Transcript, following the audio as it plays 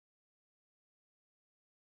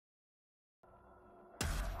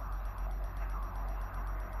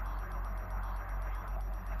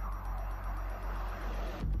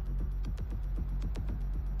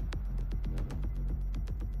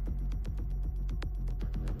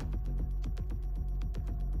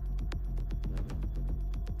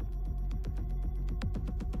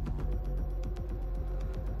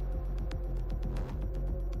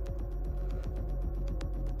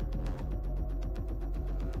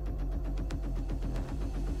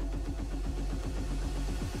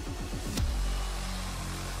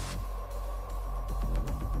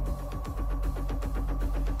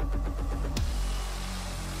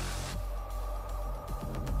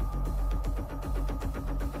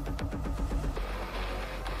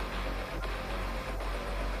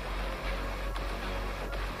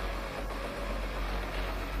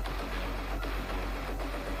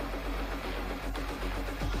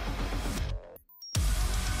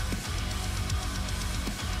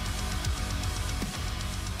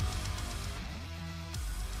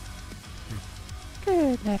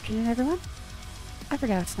Good afternoon, everyone. I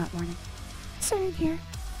forgot it's not morning. Serene here.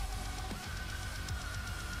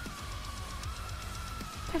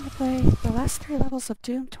 Time to play the last 3 levels of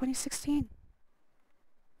Doom 2016.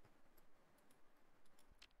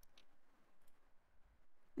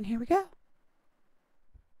 And here we go.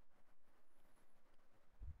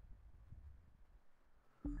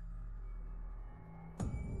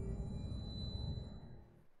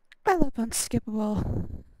 I love unskippable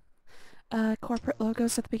corporate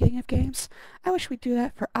logos at the beginning of games. I wish we'd do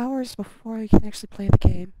that for hours before we can actually play the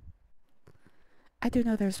game. I do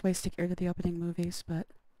know there's ways to get rid of the opening movies, but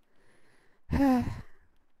I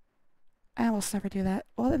almost never do that.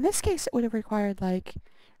 Well, in this case, it would have required, like,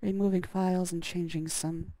 removing files and changing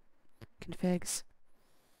some configs.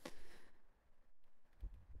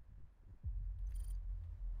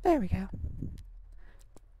 There we go.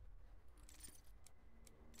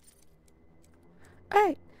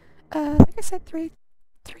 Alright, like I said, three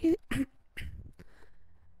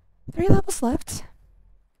levels left.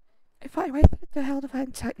 If I wait the hell to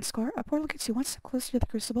find Titan score, a portal gets you one step closer to the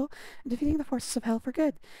Crucible and defeating the forces of hell for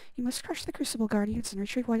good. You must crush the Crucible Guardians and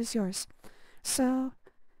retrieve what is yours. So,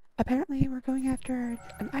 apparently we're going after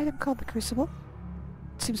an item called the Crucible.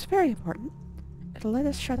 It seems very important. It'll let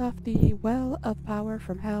us shut off the well of power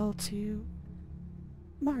from hell to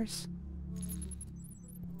Mars.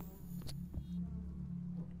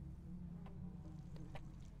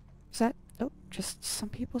 Is that... oh, just some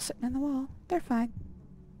people sitting in the wall. They're fine.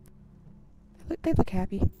 They look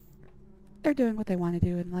happy. They're doing what they want to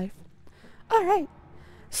do in life. Alright,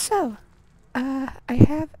 so, I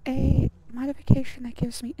have a modification that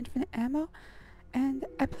gives me infinite ammo, and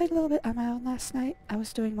I played a little bit on my own last night. I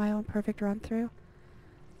was doing my own perfect run-through,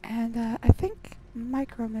 and I think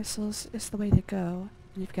micro-missiles is the way to go.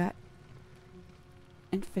 You've got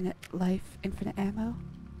infinite life, infinite ammo,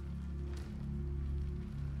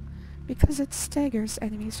 because it staggers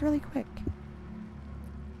enemies really quick.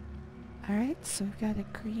 Alright, so we've got a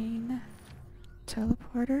green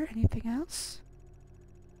teleporter. Anything else?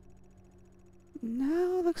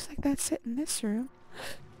 No, looks like that's it in this room.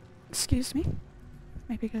 Excuse me.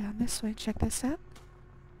 Maybe go down this way and check this out.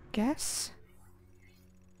 Guess.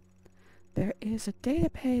 There is a data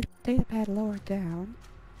pad lower down.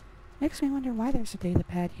 Makes me wonder why there's a data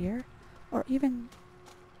pad here. Or even,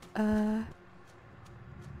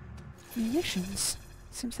 munitions.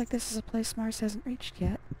 Seems like this is a place Mars hasn't reached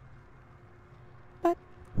yet. But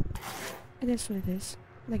it is what it is.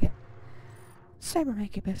 Look at Cyber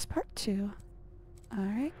Incubus Part 2.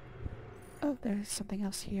 Alright. Oh, there's something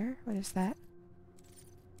else here. What is that?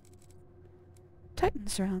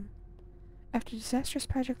 Titan's Realm. After disastrous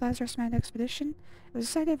Project Lazarus manned expedition, it was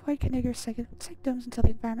decided to avoid Kniger's sanctums until the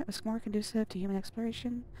environment was more conducive to human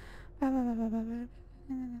exploration.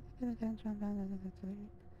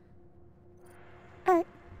 Alright.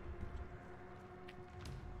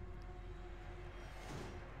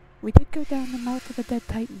 We did go down the mouth of a dead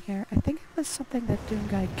Titan here. I think it was something that Doom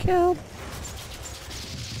Guy killed.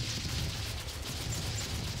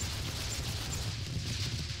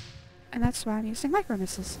 And that's why I'm using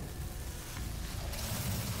micro-missiles.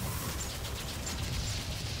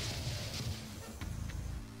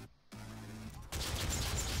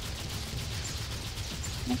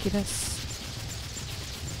 Incubus.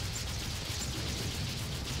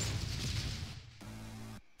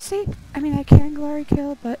 See? I mean, I can glory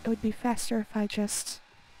kill, but it would be faster if I just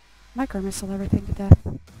micro-missile everything to death.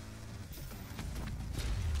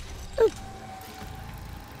 Ooh!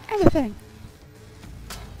 And a thing!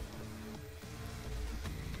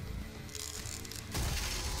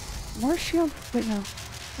 More shield? Wait, no.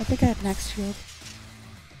 I think I have max shield.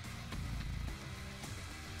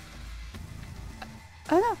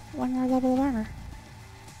 Oh no! One more level of armor.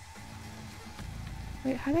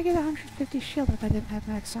 Wait, how did I get 150 shield if I didn't have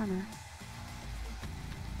max armor?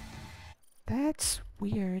 That's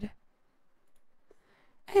weird.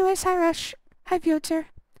 Anyways, hi Rush. Hi Vuter.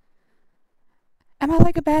 Am I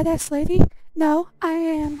like a badass lady? No, I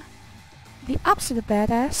am the opposite of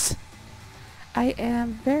badass. I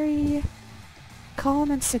am very calm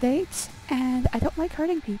and sedate, and I don't like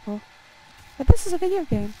hurting people. But this is a video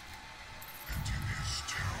game.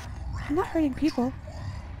 I'm not hurting people.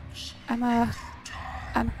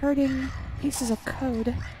 I'm hurting pieces of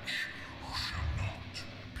code.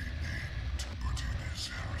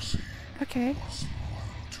 Okay.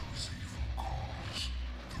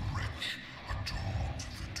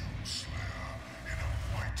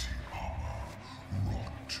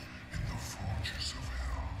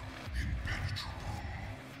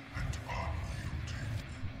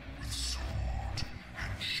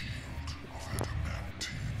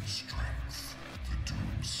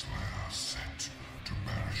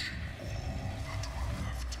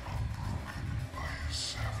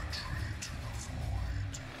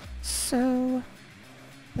 So,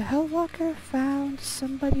 the Hellwalker found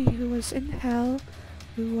somebody who was in hell,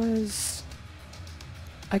 who was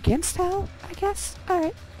against hell, I guess?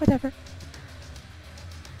 Alright, whatever.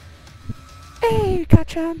 Hey,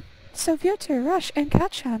 Kachan! So Vyotr, Rush, and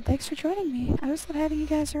Kachan, thanks for joining me. I was having you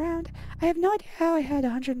guys around. I have no idea how I had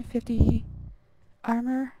 150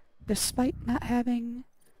 armor, despite not having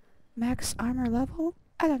max armor level.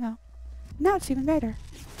 I don't know. Now it's even better.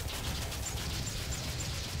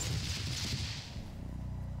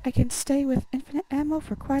 I can stay with infinite ammo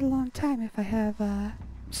for quite a long time if I have,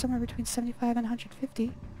 somewhere between 75 and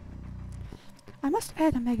 150. I must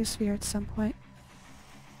have had a Megasphere at some point.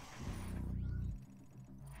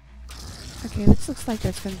 Okay, this looks like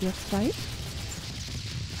there's gonna be a fight.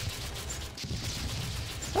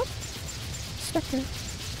 Oh! Spectre.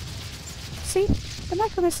 See? The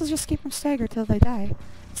micro missiles just keep them staggered till they die.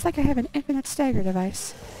 It's like I have an infinite stagger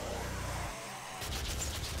device.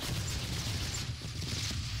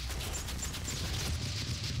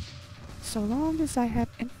 So long as I have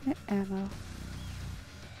infinite ammo.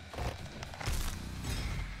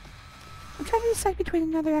 I'm trying to decide between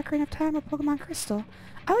another Ocarina of Time or Pokemon Crystal.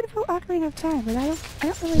 I would vote Ocarina of Time, but I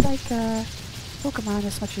don't really like Pokemon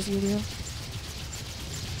as much as you do.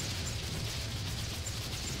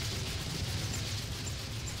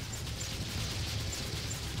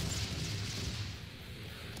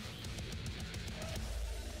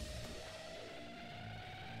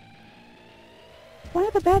 One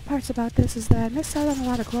of the bad parts about this is that I missed out on a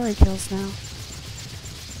lot of glory kills now.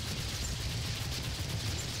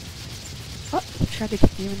 Oh, he tried to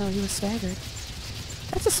kick me even though he was staggered.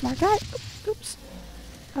 That's a smart guy. Oops.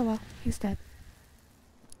 Oh well, he's dead.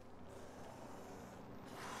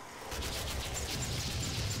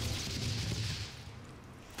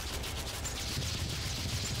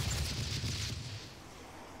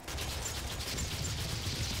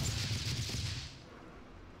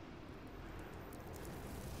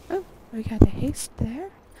 Oh, we got a haste there.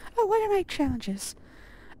 Oh, what are my challenges?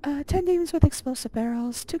 10 demons with explosive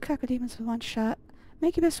barrels, 2 cacodemons with 1 shot,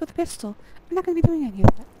 Makibus with a pistol. I'm not going to be doing any of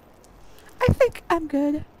that. I think I'm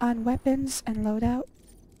good on weapons and loadout.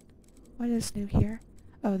 What is new here?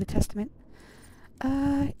 Oh, the Testament.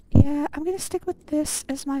 Yeah, I'm going to stick with this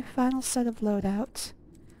as my final set of loadout.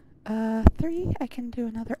 3, I can do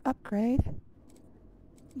another upgrade.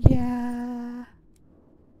 Yeah.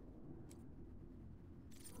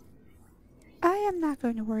 I am not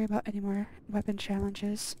going to worry about any more weapon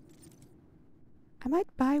challenges. I might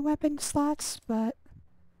buy weapon slots, but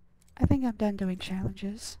I think I'm done doing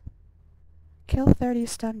challenges. Kill 30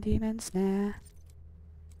 stun demons? Nah.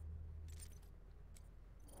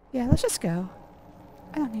 Yeah, let's just go.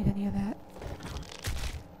 I don't need any of that.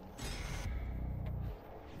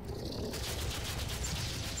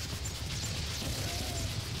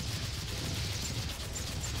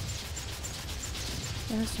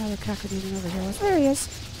 There's another cacodemon over here. There he is!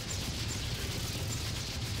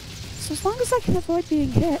 So as long as I can avoid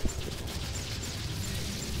being hit...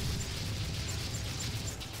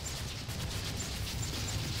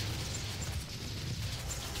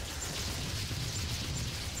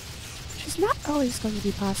 which is not always going to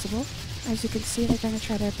be possible. As you can see, they're going to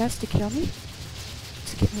try their best to kill me.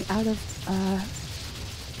 To get me out of,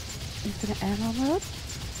 infinite ammo mode.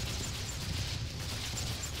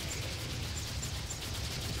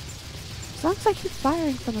 As long as I keep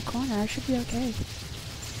firing from the corner, I should be okay.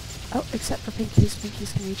 Oh, except for Pinkies.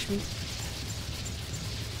 Pinkies can reach me.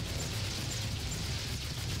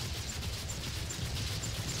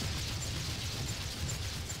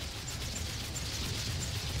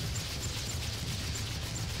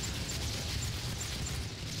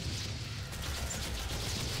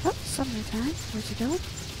 Oh, summertime. Where's he going?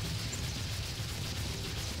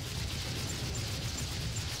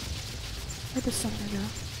 Where'd the summer go?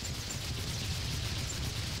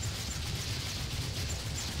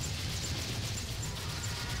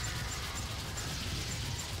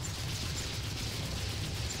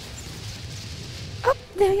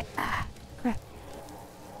 Ah, crap.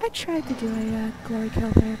 I tried to do a glory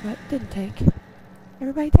kill there, but didn't take.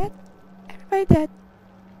 Everybody dead? Everybody dead.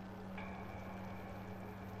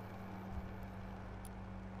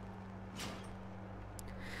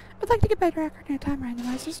 I'd like to get better at Ocarina of Time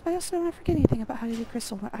randomizers, but I also don't want to forget anything about how to do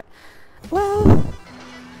crystal. Well,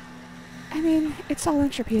 I mean, it's all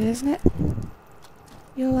entropy, isn't it?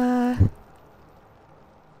 You're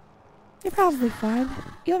probably fine.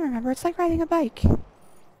 You'll remember, it's like riding a bike.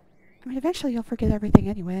 I mean, eventually you'll forget everything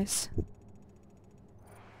anyways.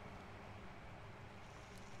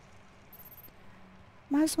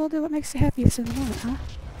 Might as well do what makes you happiest in the moment, huh?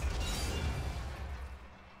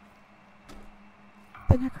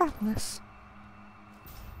 the necropolis.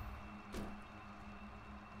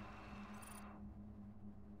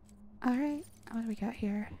 Alright, what do we got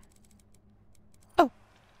here? Oh!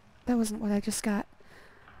 That wasn't what I just got.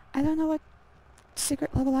 I don't know what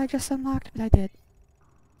secret level I just unlocked, but I did.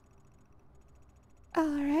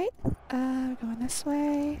 Alright, we're going this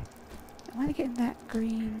way. I want to get in that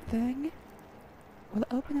green thing. Will it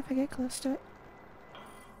open if I get close to it?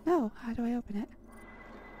 No, how do I open it?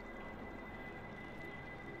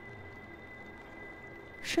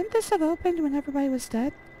 Shouldn't this have opened when everybody was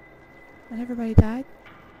dead? When everybody died?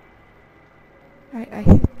 Alright, I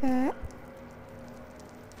hit that.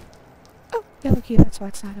 Oh, yellow key, that's why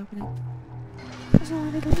it's not opening. It doesn't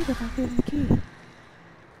want me to leave without getting the key.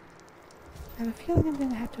 I have a feeling I'm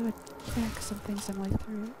gonna have to attack some things on my way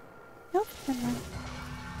through. Nope, never mind.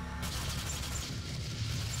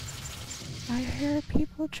 I heard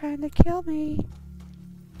people trying to kill me.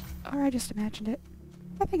 Or I just imagined it.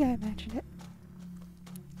 I think I imagined it.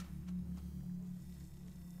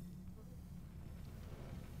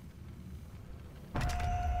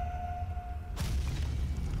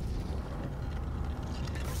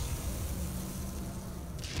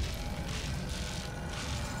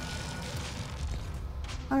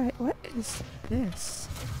 Alright, what is this?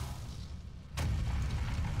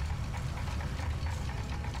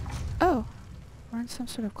 Oh! We're in some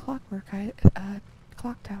sort of clockwork,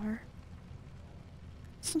 clock tower.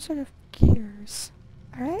 Some sort of gears.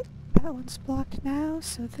 Alright, that one's blocked now,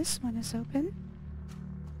 so this one is open.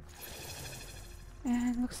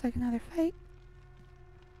 And looks like another fight.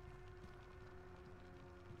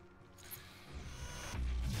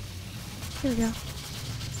 Here we go.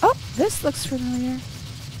 Oh! This looks familiar.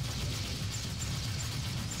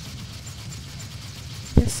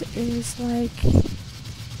 This is like...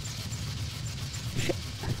 shit.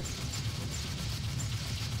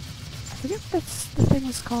 I forget what the thing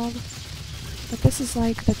was called. But this is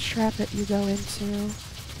like the trap that you go into in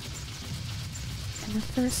the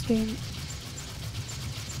first game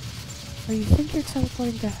where you think you're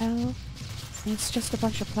teleporting to hell and it's just a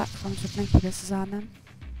bunch of platforms with incubuses on them.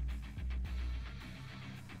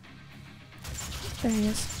 There he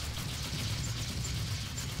is.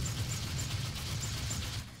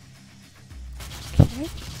 Okay.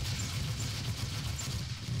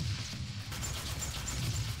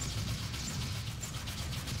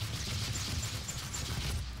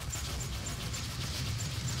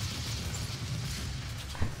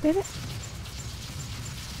 Damn it.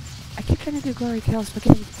 I keep trying to do glory kills, but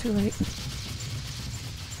getting too late.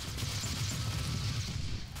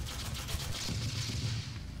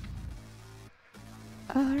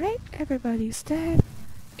 Alright, everybody's dead.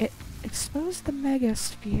 It exposed the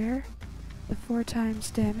megasphere, the 4 times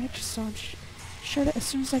damage, so I'm sure that as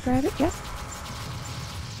soon as I grab it, yep.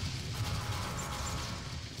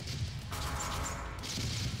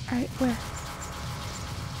 Alright, where?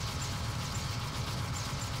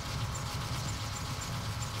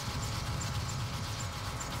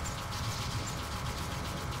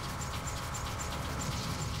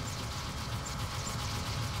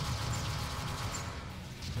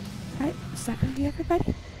 Alright, is that gonna be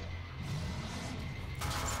everybody?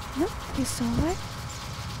 Nope, he's still alive.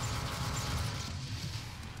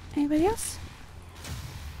 Anybody else?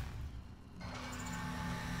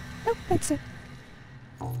 Nope, that's it.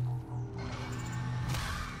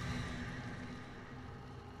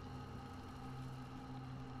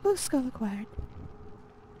 Blue skull acquired.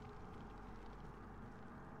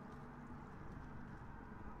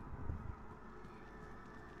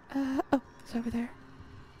 Oh, it's over there.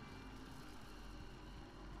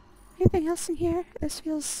 Anything else in here? This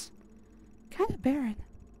feels kind of barren.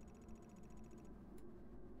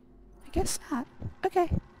 I guess not.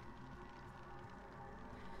 Okay.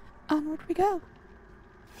 Onward we go.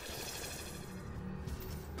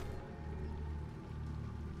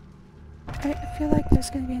 Alright, I feel like there's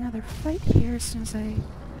gonna be another fight here as soon as I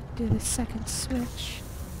do the second switch.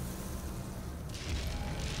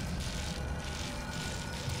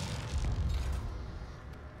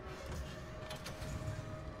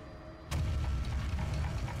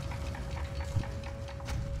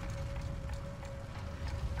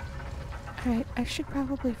 Alright, I should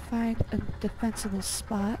probably find a defensible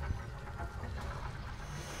spot.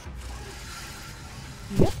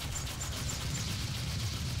 Yep.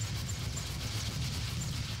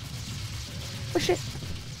 Oh shit!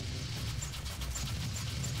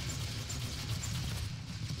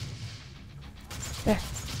 There.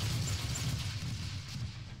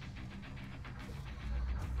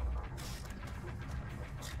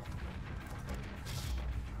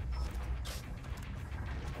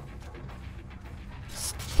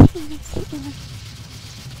 Keep moving, keep moving.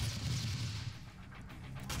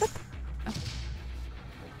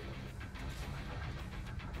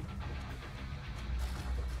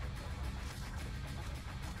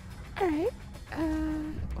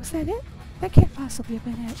 possibly have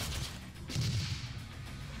been it.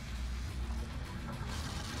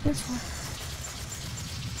 There's one.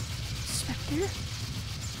 Spectre.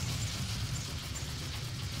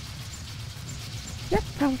 Yep,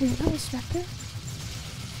 probably another spectre.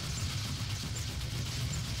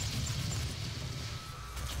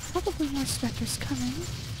 Probably more specters coming.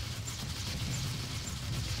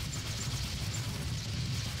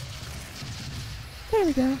 There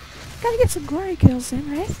we go. Gotta get some glory kills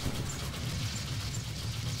in, right?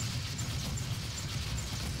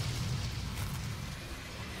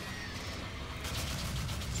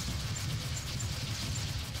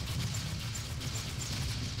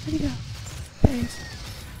 Where'd he go? There he is.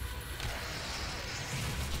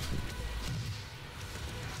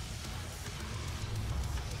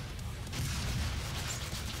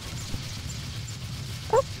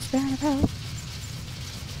 Oh, it's Baron of Hell.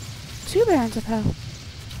 2 Barons of Hell.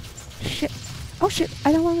 Shit. Oh shit,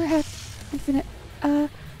 I no longer have infinite,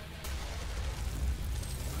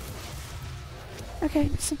 okay,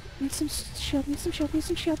 need some shield, need some shield.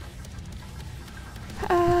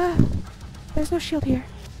 There's no shield here.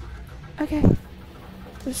 Okay.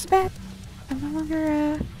 This is bad. I'm no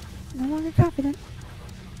longer confident.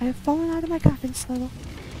 I have fallen out of my confidence level.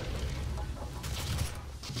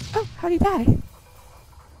 Oh, how'd he die?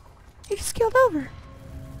 He just keeled over.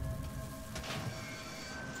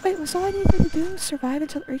 Wait, was all I needed to do survive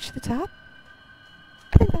until it reached the top?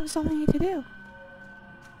 I think that was all I needed to do.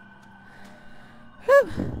 Whew.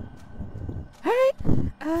 Alright.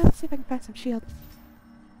 Let's see if I can find some shield.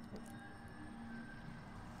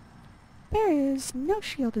 There is no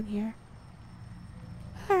shield in here.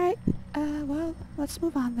 Alright. Well, let's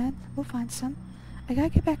move on then. We'll find some. I gotta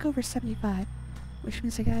get back over 75, which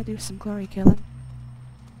means I gotta do some glory killing.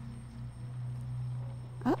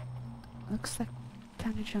 Oh, looks like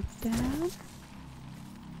time to jump down.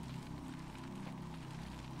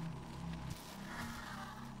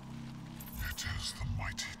 It is the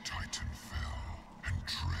mighty Titan fell, and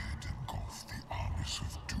dread engulfed the armies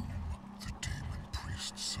of doom. The demon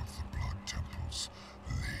priests of the blood temples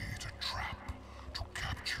laid a trap to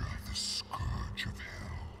capture the scourge of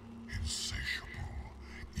hell. Insatiable,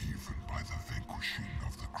 even by the vanquishing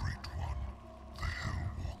of the Great One, the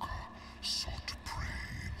Hellwalker sought prey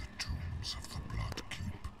in the tombs of the Blood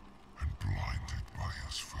Keep, and blinded by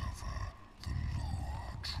his fervor, the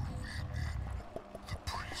lure drew him in. The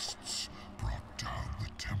priests brought down the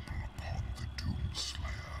temple upon the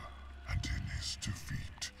Doomslayer, and in his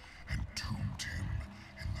defeat entombed him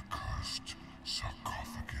in the cursed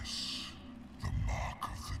sarcophagus. The mark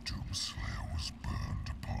of the Doomslayer was burned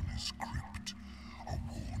upon his crypt, a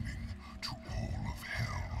warning to all of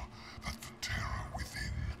hell that the terror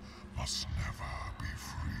within must never be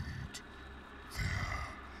freed. There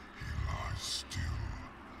he lies still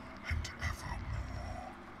and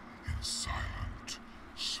evermore in silent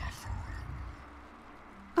suffering.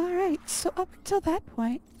 Alright, so up until that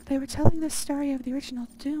point, they were telling the story of the original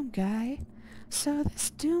Doom guy. So this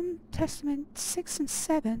Doom Testament 6 and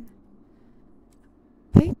 7,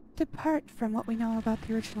 they depart from what we know about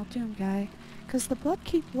the original Doom guy, because the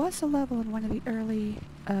Bloodkeep was a level in one of the early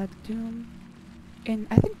Doom, in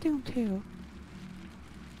I think Doom 2.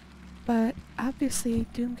 But obviously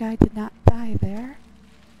Doom guy did not die there,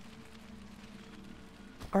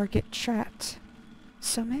 or get trapped.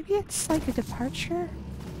 So maybe it's like a departure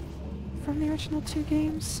from the original 2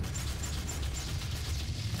 games.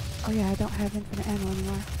 Oh yeah, I don't have infinite ammo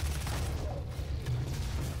anymore.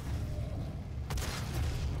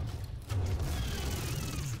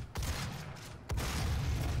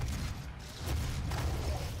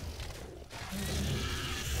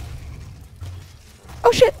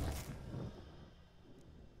 Oh shit!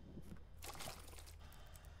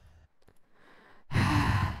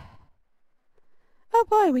 Oh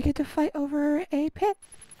boy, we get to fight over a pit.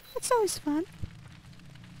 That's always fun.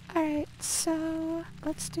 Alright, so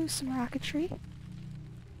let's do some rocketry.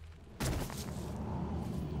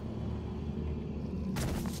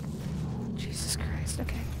 Jesus Christ,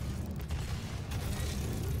 okay.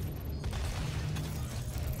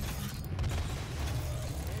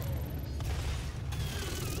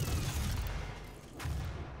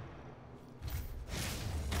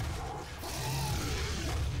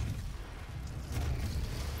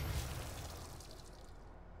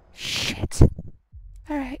 Shit.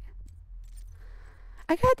 Alright.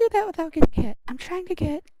 I gotta do that without getting hit. I'm trying to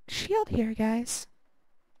get shield here, guys.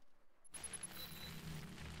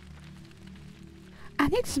 I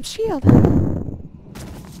need some shield.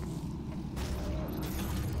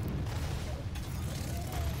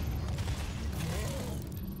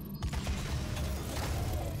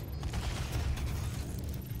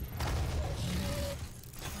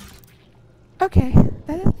 Okay,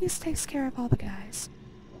 that at least takes care of all the guys.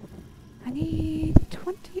 I need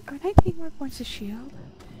 20 or 19 more points of shield.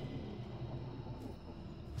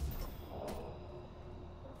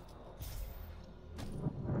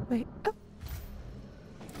 Wait, oh!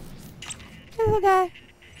 Hey, little guy!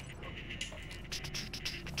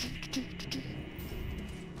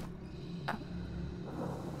 Oh.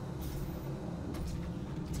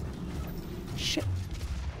 Shit.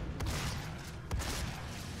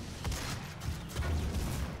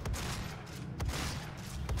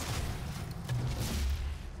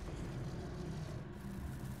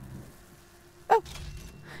 Oh!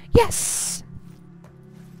 Yes!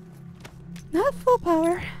 Not full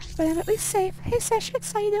power, but I'm at least safe. Hey,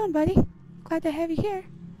 Seshix, how you doing, buddy? Glad to have you here.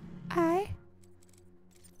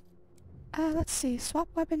 Let's see. Swap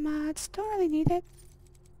weapon mods. Don't really need it.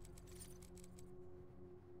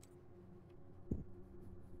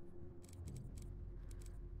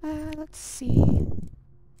 Let's see.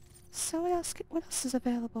 So what else is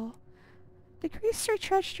available? Decrease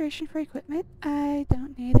recharge duration for equipment. I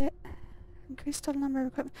don't need it. Increase total number of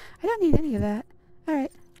equipment. I don't need any of that.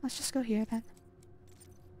 Alright, let's just go here then.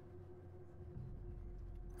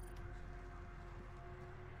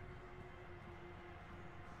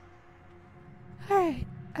 Alright,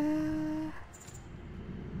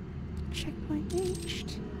 checkpoint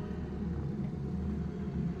reached.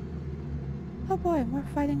 Oh boy, more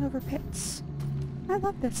fighting over pits. I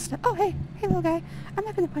love this stuff. Oh hey, hey little guy. I'm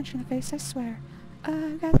not gonna punch you in the face, I swear.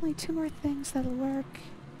 I've got only 2 more things that'll work.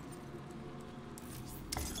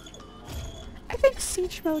 I think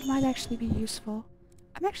siege mode might actually be useful.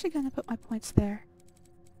 I'm actually gonna put my points there.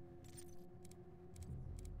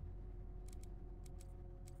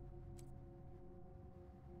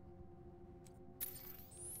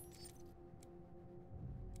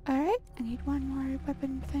 Alright, I need 1 more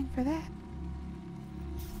weapon thing for that.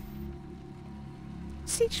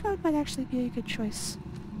 Siege mode might actually be a good choice.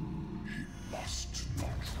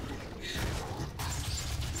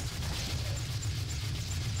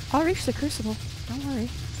 I'll reach the crucible, don't worry.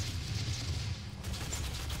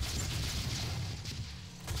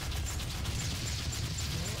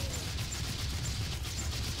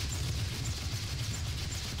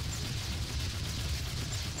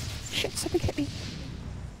 Shit, something hit me.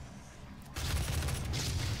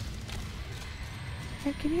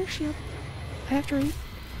 Alright, give me your shield. I have to read.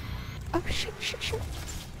 Oh shit, shit, shit.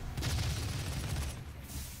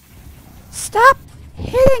 Stop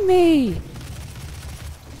hitting me!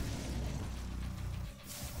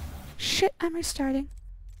 Shit, I'm restarting.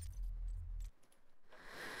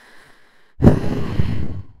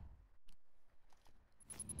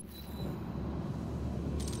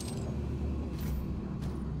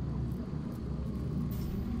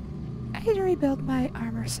 I need to rebuild my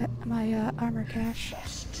armor set, my armor cache.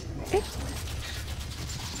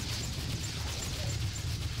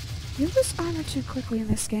 You lose armor too quickly in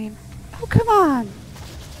this game. Oh, come on!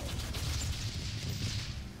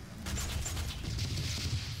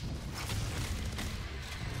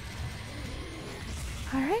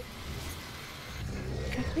 Alright.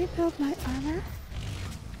 Gotta rebuild my armor.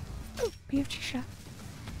 Ooh, BFG shot.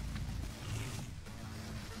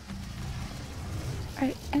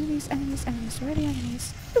 Alright, enemies, enemies, enemies. Where are the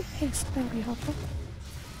enemies? Ooh, haste. That'll be helpful.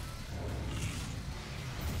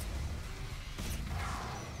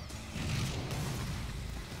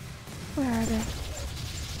 Where are they?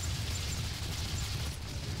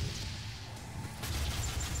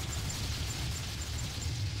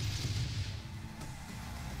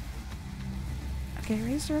 Okay,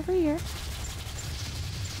 Razor over here.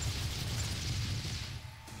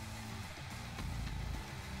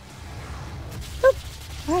 Oop!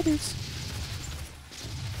 Ladders.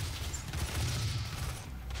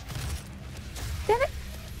 Damn it!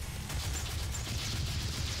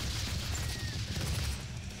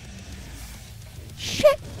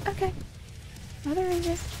 Shit! Okay. Another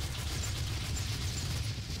Razor.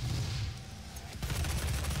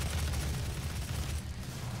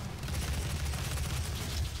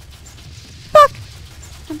 Fuck!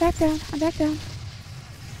 I'm back down. I'm back down.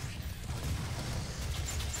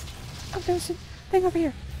 Oh, there's a thing over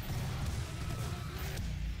here.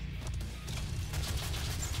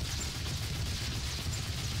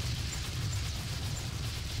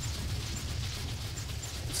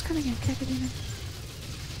 It's coming in, Cacodemon.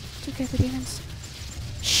 2 Cacodemons.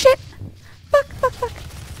 Shit! Fuck, fuck, fuck!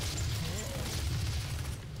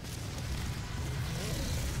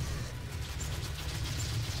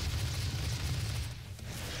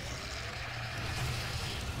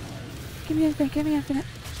 Give me infinite, give me infinite.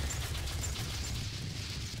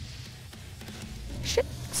 Shit,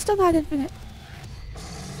 still not infinite.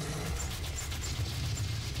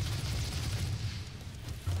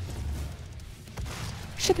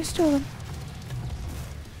 Shit, there's two of them.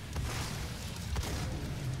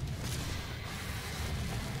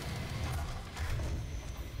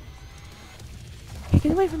 Okay,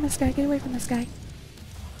 get away from this guy, get away from this guy.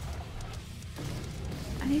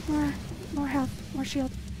 I need more health, more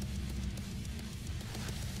shield.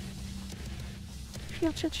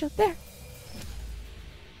 Shield, shield, shield, there!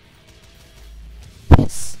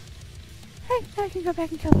 Yes! Hey, now I can go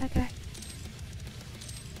back and kill that guy.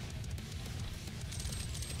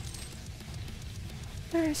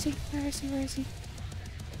 Where is he? Where is he? Where is he?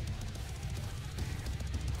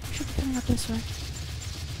 Should be coming up this way.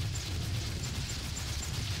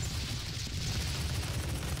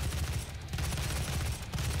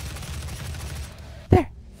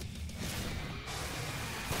 There!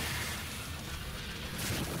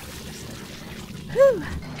 Whew!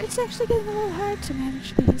 It's actually getting a little hard to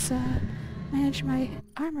manage these, manage my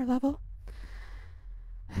armor level.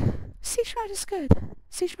 Siege mode is good.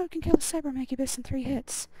 Siege mode can kill a cyber incubus in 3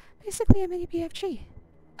 hits. Basically a mini BFG.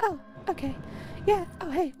 Oh, okay. Yeah,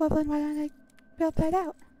 oh hey, well then why don't I build that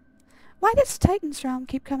out? Why does Titan's Realm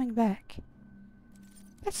keep coming back?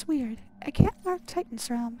 That's weird. I can't mark Titan's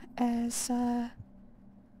Realm as,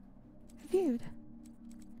 viewed.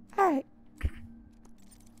 Alright.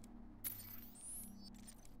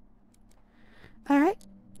 Alright.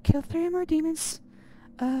 Kill 3 more demons,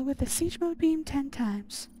 with the siege mode beam 10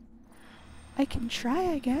 times. I can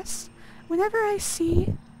try, I guess. Whenever I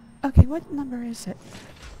see... Okay, what number is it?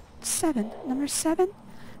 7. Number 7.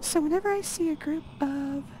 So whenever I see a group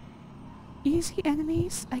of easy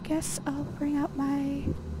enemies, I guess I'll bring out my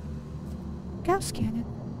Gauss cannon.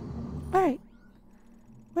 Alright.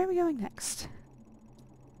 Where are we going next?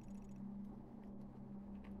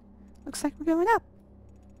 Looks like we're going up.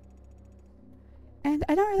 And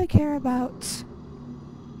I don't really care about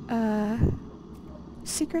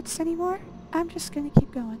secrets anymore. I'm just gonna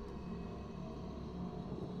keep going.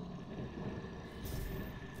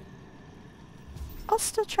 I'll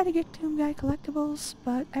still try to get Doom Guy collectibles,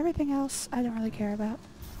 but everything else I don't really care about.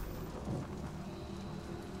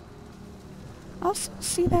 Also,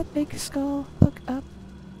 see that big skull? Look up.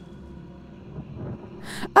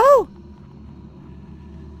 Oh!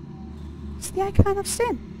 It's the icon of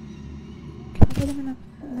sin. Can I hit him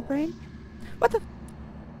in the brain? What the...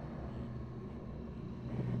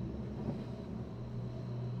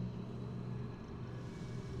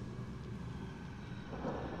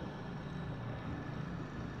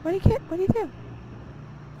 What do you get? What do you do?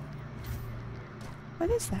 What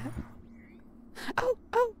is that? Oh!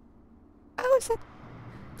 Oh! Oh, is that...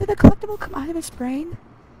 Did the collectible come out of his brain?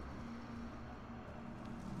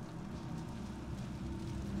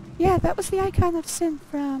 Yeah, that was the icon of sin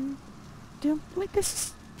from Doom. Wait,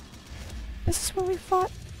 this is where we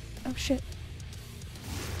fought? Oh shit.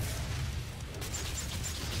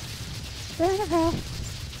 They're in a hell.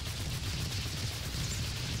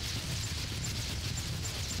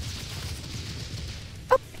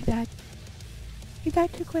 Oh, he died. He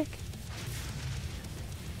died too quick.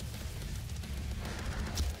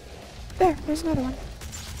 There's another one.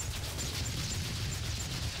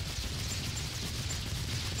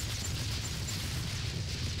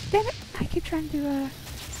 Damn it! I keep trying to,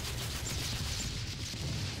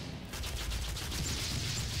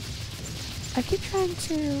 I keep trying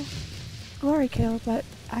to glory kill, but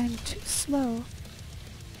I'm too slow.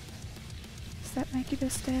 Is that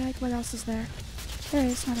Incubus dead? What else is there? There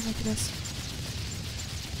is not a Incubus.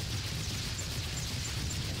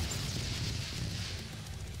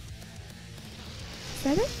 Is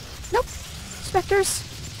that it? Nope! Spectres!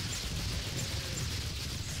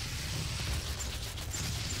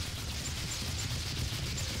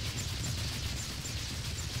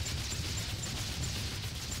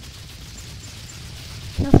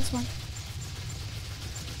 Kill this one.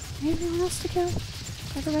 Anyone else to kill?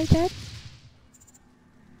 Everybody dead?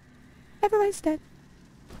 Everybody's dead.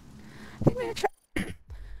 I think I'm gonna try...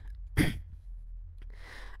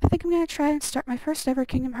 I think I'm gonna try and start my first ever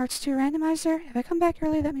Kingdom Hearts 2 randomizer. If I come back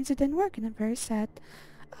early, that means it didn't work, and I'm very sad.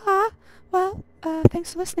 Well,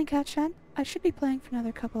 thanks for listening, Kat-chan. I should be playing for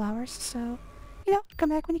another couple hours, so, you know, come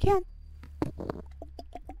back when you can.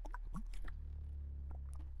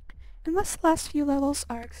 Unless the last few levels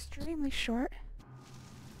are extremely short.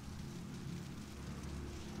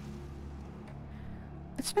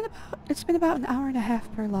 It's been about an hour and a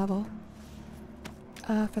half per level.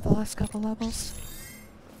 For the last couple levels.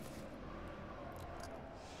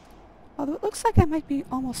 Although it looks like I might be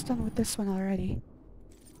almost done with this one already.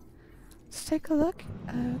 Let's take a look.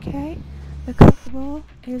 Okay. The collectible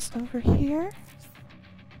is over here.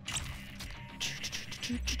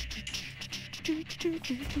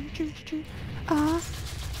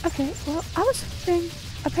 Okay, well, I was hoping...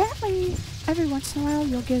 Apparently, every once in a while,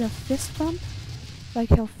 you'll get a fist bump. Like,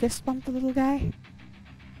 he'll fist bump the little guy.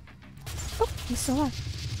 Oh, he's still alive.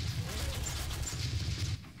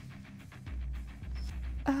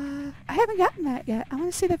 I haven't gotten that yet. I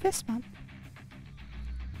want to see the fist bump.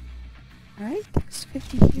 Alright, there's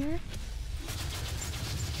 50 here.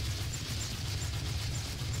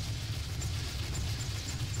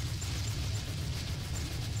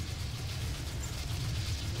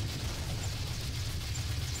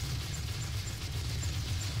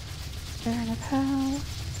 Baron of Hell.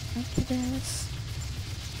 Incubus.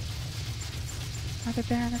 Another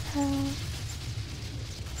Baron of Hell.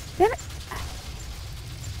 Damn it!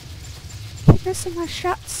 Keep missing my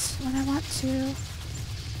shots when I want to.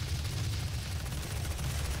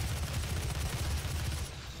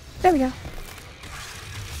 There we go.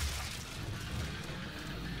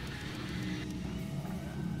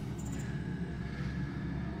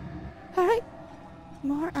 Alright.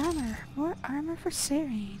 More armor. More armor for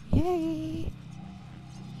Serene. Yay!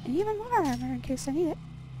 And even more armor in case I need it.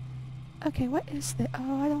 Okay, what is this?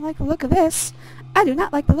 Oh, I don't like the look of this. I do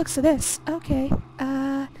not like the looks of this. Okay,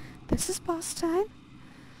 this is boss time.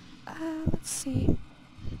 Let's see.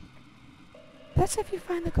 That's if you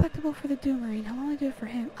find the collectible for the Doom Marine. I'll only do it for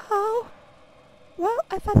him. Oh! Well,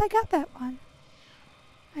 I thought I got that one.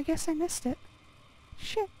 I guess I missed it.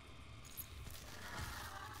 Shit.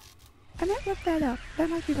 I might look that up. That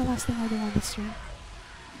might be the last thing I do on this stream.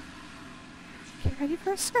 Get ready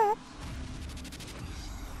for a scrap.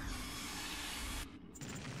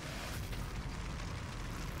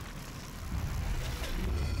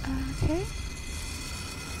 Okay.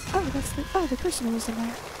 Oh, that's the... Oh, the crucible was in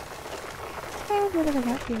there. And what have I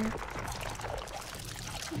got here?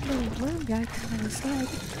 A little worm guy coming on his head.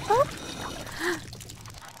 Oh!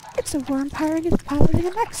 It's a worm piloting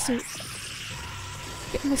a mech suit.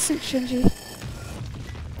 Get in the suit, Shinji.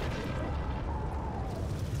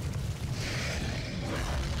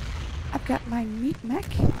 I've got my meat mech.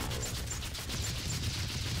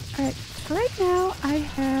 Alright, for right now I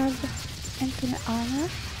have infinite armor.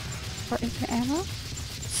 Or infinite ammo.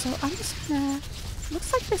 So I'm just gonna...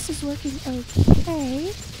 Looks like this is working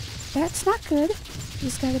okay. That's not good.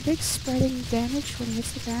 He's got a big spreading damage when he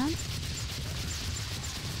hits the ground.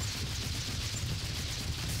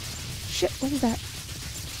 Shit, what is that?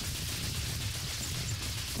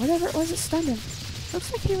 Whatever it was, it stunned him.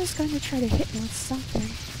 Looks like he was going to try to hit me with something.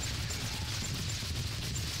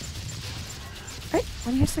 Right,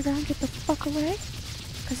 when he hits the ground, get the fuck away.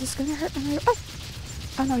 Because it's going to hurt him. Oh!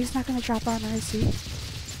 Oh no, he's not going to drop armor, is he?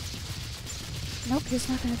 Nope, he's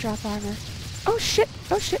not going to drop armor. Oh shit!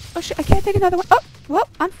 Oh shit! Oh shit! I can't take another one! Oh! Well,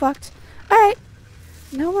 I'm fucked. Alright.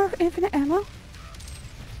 No more infinite ammo.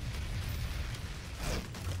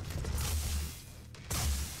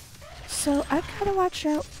 So I've got to watch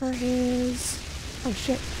out for his... Oh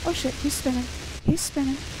shit. Oh shit. He's spinning. He's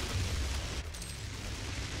spinning.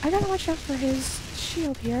 I gotta watch out for his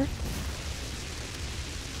shield here.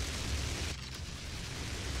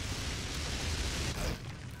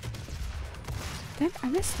 Damn, I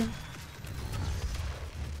missed him.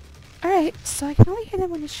 Alright, so I can only hit him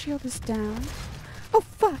when his shield is down. Oh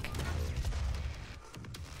fuck!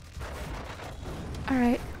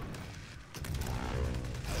 Alright.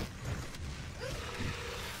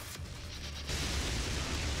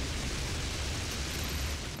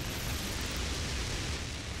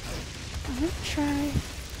 I'm gonna try...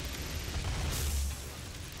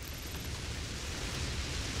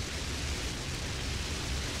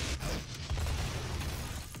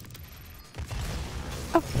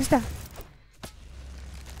 Oh, he's down.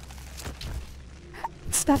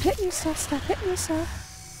 Stop hitting yourself, stop hitting yourself.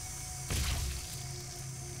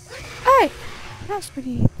 Alright! That was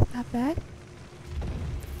pretty not bad.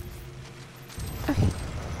 Okay.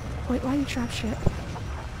 Wait, why do you drop shit?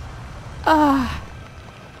 Ah!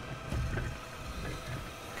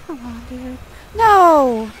 Come on, dude.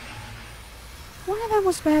 No! One of them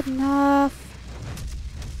was bad enough.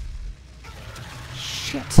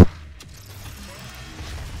 Shit.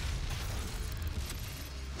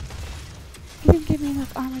 He didn't give me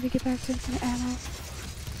enough armor to get back to infinite ammo.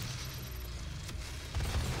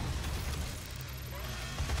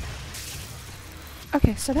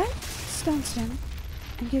 Okay, so that stuns him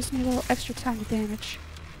and gives me a little extra time to damage.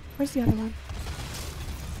 Where's the other one?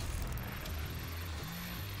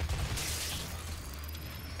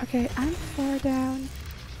 Okay, I'm 4 down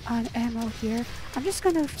on ammo here. I'm just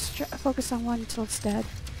gonna focus on one until it's dead.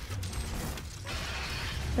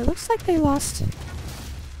 It looks like they lost...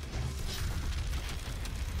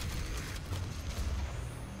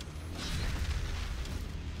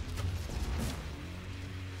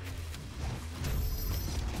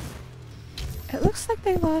 looks like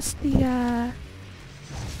they lost the,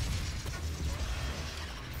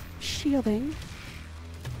 shielding.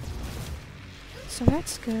 So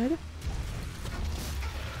that's good.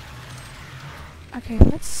 Okay,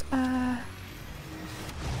 let's,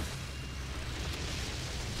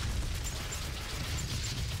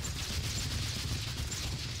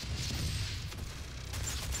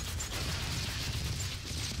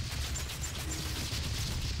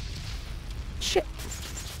 shit.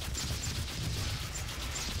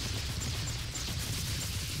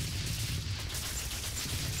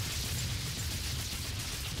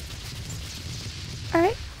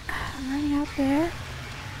 Alright, I'm running out there.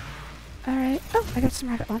 Alright, oh, I got some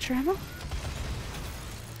rocket launcher ammo.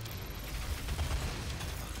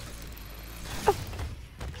 Oh!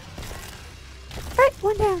 Alright,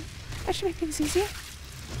 one down. That should make things easier.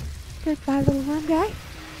 Goodbye, little worm guy.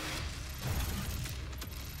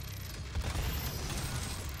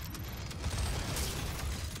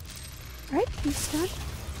 Alright, he's done.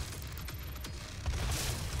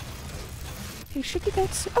 He should be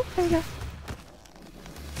dead soon. Oh, there we go.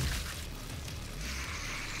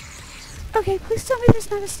 Okay, please tell me there's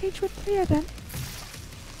not a stage with 3 of them.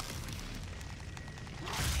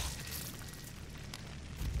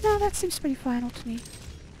 No, that seems pretty final to me.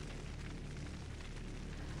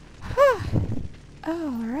 Oh,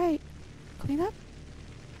 alright. Clean up.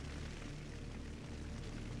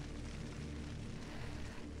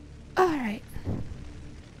 Alright.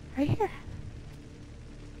 Right here.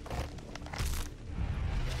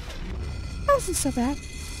 That wasn't so bad.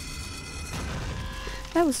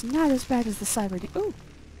 That was not as bad as the cyber Ooh!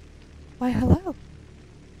 Why, hello.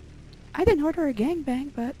 I didn't order a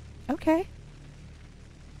gangbang, but okay.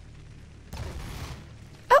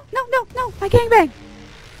 Oh, no, no, no! My gangbang!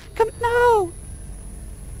 Come, no!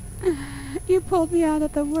 You pulled me out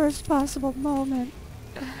at the worst possible moment.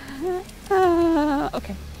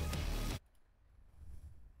 Okay.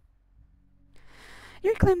 You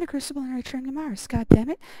reclaim the Crucible and return to Mars. God damn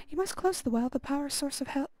it! You must close the well, the power source of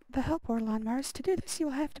the hell portal on Mars. To do this, you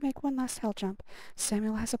will have to make one last hell jump.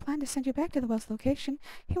 Samuel has a plan to send you back to the well's location.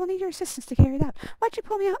 He will need your assistance to carry it out. Why'd you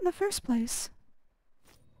pull me out in the first place?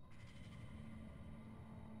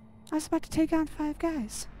 I was about to take on 5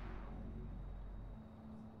 guys.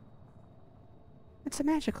 It's a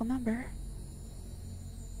magical number.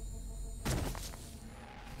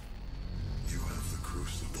 You have the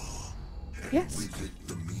Crucible. Yes. With it,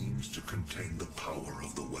 the means to contain the power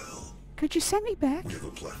of the well. Could you send me back? We have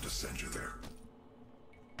a plan to send you there.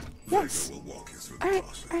 Yes. Vega will walk you through the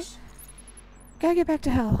process. Alright. Gotta get back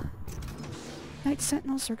to hell. Night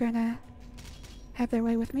Sentinels are gonna have their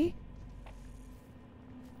way with me.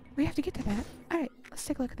 We have to get to that. Alright, let's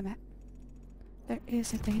take a look at the map. There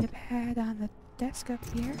is a data pad on the desk up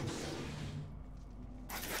here.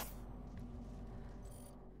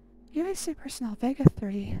 UAC personnel, Vega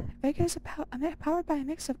 3. Vega is powered by a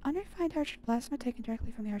mix of unrefined argent plasma taken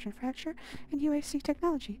directly from the argent fracture and UAC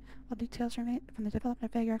technology. While details remain from the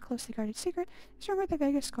development of Vega are closely guarded secret, it's rumored that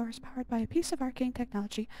Vega's core is powered by a piece of arcane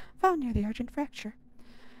technology found near the argent fracture.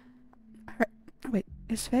 Wait,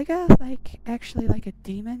 is Vega actually like a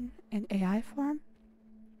demon in AI form?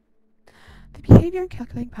 The behavior and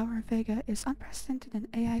calculating power of Vega is unprecedented in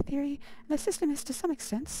AI theory, and the system is to some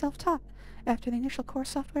extent self-taught. After the initial core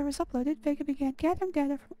software was uploaded, Vega began gathering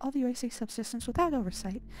data from all the UAC subsystems without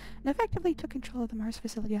oversight, and effectively took control of the Mars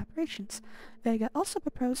facility operations. Vega also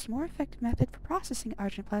proposed a more effective method for processing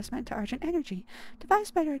argent plasma into argent energy,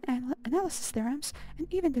 devised better analysis theorems, and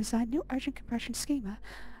even designed new argent compression schema,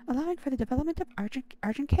 allowing for the development of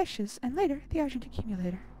argent caches, and later, the argent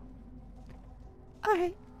accumulator.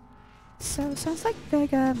 Alright. So, sounds like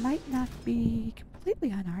Vega might not be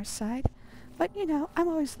completely on our side, but you know, I'm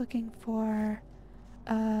always looking for,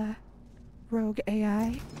 rogue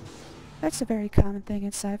AI. That's a very common thing in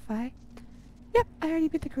sci-fi. Yep, I already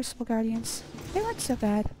beat the Crucible Guardians. They weren't so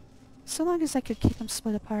bad, so long as I could keep them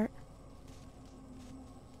split apart.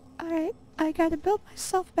 Alright, I gotta build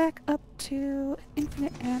myself back up to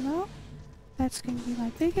infinite ammo. That's going to be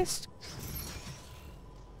my biggest,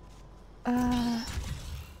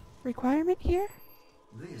 requirement here.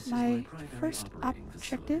 My first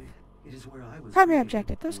objective. Primary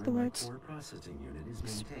objective, those are the words.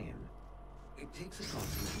 It takes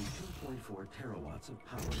approximately 2.4 terawatts of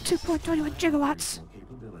power. 2.21 gigawatts.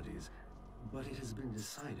 Capabilities, but it has been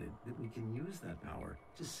decided that we can use that power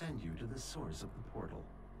to send you to the source of the portal.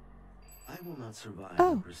 I will not survive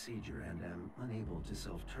the procedure and am unable to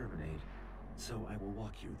self-terminate, so I will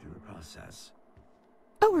walk you through the process.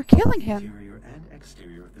 Oh, we're killing him. Interior and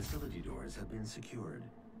exterior facility doors have been secured.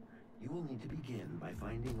 You will need to begin by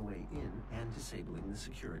finding a way in and disabling the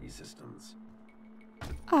security systems.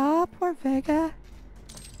 Aw, poor Vega.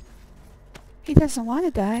 He doesn't want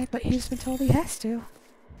to die, but he's been told he has to.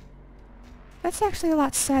 That's actually a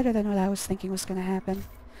lot sadder than what I was thinking was going to happen.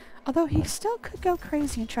 Although he still could go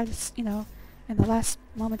crazy and try to, you know, in the last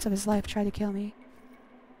moments of his life, try to kill me.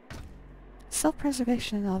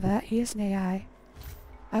 Self-preservation and all that, he is an AI.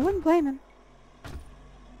 I wouldn't blame him.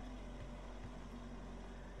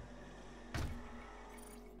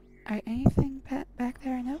 Alright, anything back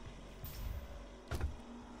there? Nope.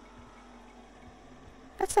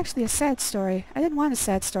 That's actually a sad story. I didn't want a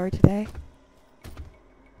sad story today.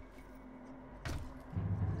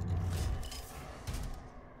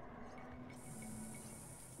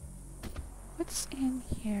 What's in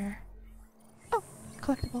here? Oh,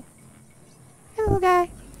 collectible. Hey, little guy.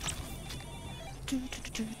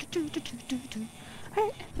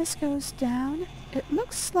 Alright, this goes down. It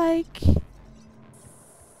looks like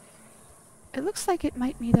it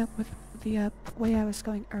might meet up with the way I was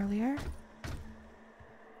going earlier.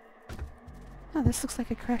 Oh, this looks like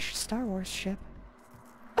a crashed Star Wars ship.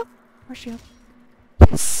 Oh, more shield.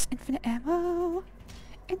 Yes! Infinite ammo!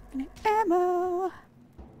 Infinite ammo!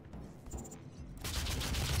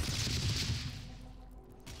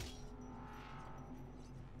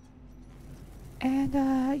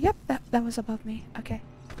 And, yep, that was above me. Okay.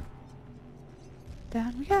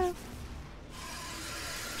 Down we go.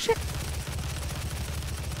 Shit!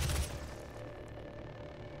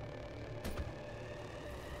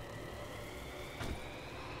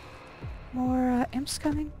 More, imps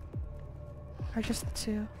coming? Or just the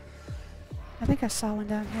two? I think I saw one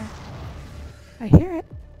down here. I hear it.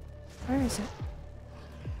 Where is it?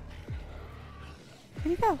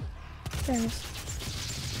 Where'd he go? There he is.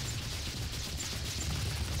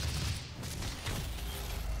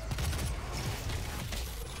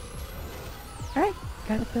 Alright,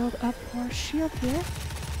 gotta build up more shield here.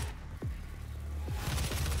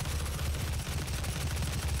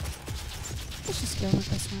 Let's just deal with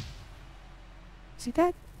this one. Is he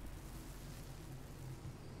dead?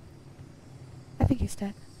 I think he's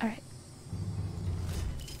dead. Alright.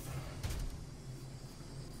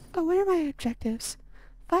 Oh, what are my objectives?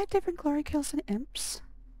 5 different glory kills and imps.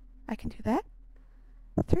 I can do that.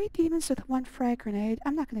 3 demons with 1 frag grenade.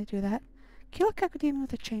 I'm not gonna do that. Kill a cacodemon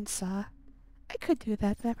with a chainsaw. I could do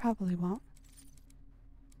that, but I probably won't.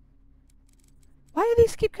 Why do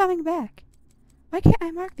these keep coming back? Why can't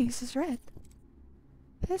I mark these as red?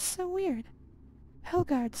 That is so weird.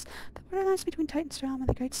 Hellguards. The borderlands between Titan's Realm and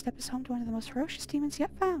the Great Steppe is home to one of the most ferocious demons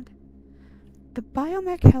yet found. The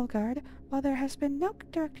Biomech Hellguard. While there has been no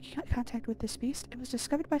direct contact with this beast, it was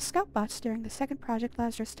discovered by scout bots during the second Project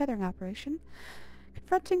Lazarus tethering operation.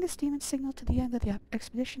 Confronting this demon signaled to the end of the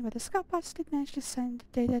expedition, where the scout bots did manage to send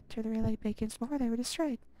data to the relay beacons before they were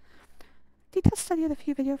destroyed. Detailed study of the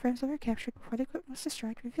few video frames that were captured before the equipment was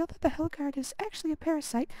destroyed revealed that the Hellguard is actually a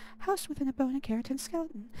parasite housed within a bone and keratin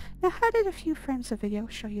skeleton. Now, how did a few frames of video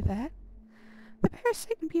show you that? The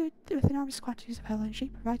parasite, imbued with enormous quantities of hell energy,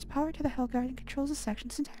 provides power to the Hellguard and controls the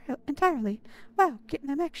sections entirely. Wow, getting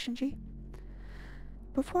them X, Shinji.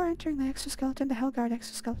 Before entering the exoskeleton, the Hellguard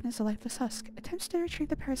exoskeleton is a lifeless husk. Attempts to retrieve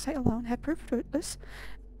the parasite alone have proved fruitless,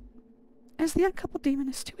 as the uncoupled demon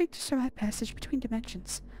is too weak to survive passage between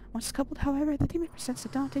dimensions. Once coupled, however, the demon presents a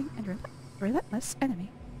daunting and relentless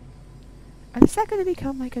enemy. Is that going to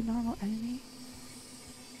become like a normal enemy?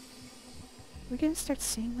 We're going to start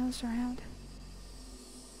seeing those around?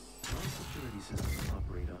 All security systems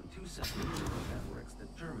operate on 2 separate neural networks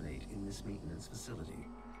that terminate in this maintenance facility.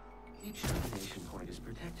 Each termination point is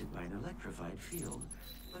protected by an electrified field,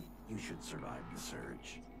 but you should survive the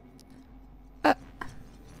surge. I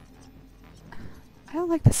don't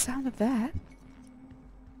like the sound of that.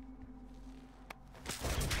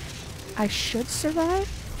 I should survive?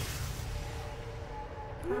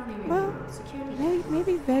 Well,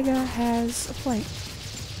 maybe Vega has a point.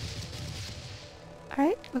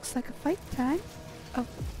 Alright, looks like a fight time. Oh,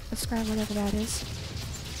 let's grab whatever that is.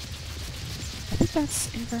 I think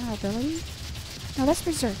that's invulnerability. No, that's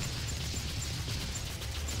Berserk.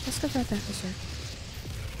 Let's go grab that Berserk.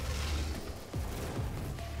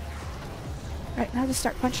 Alright, now just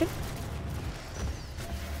start punching.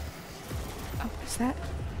 Oh, what's that?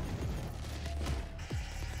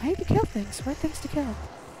 I need to kill things. Where are things to kill?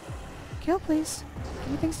 Kill, please.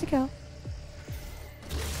 Give me things to kill.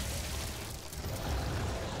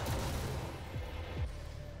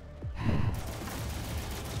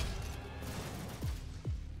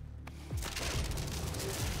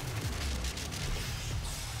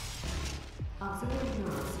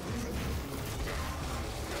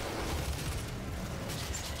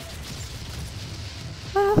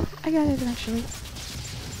 Well, I got it eventually.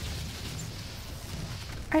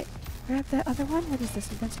 grab that other one. What is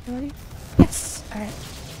this, invincibility? Yes! Alright.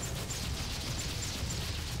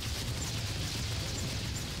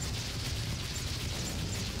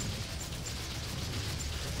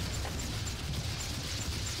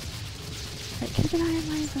 Alright, keep an eye on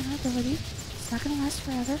my vulnerability. It's not gonna last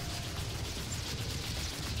forever.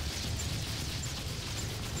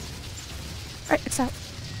 Alright, it's out.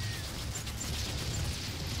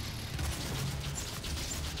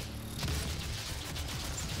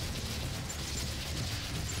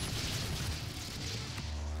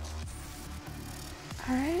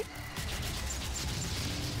 Alright.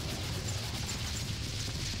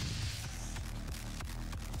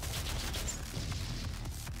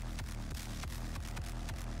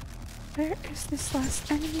 Where is this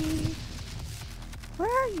last enemy? Where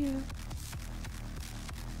are you?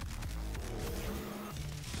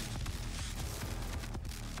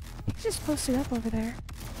 He's just posted up over there.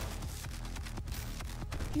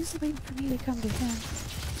 He's waiting for me to come to him.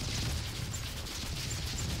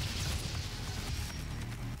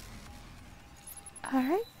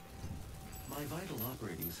 Alright. My vital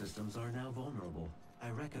operating systems are now vulnerable. I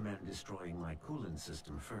recommend destroying my coolant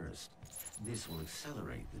system first. This will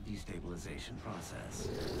accelerate the destabilization process.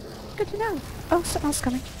 Good to know. Oh, something else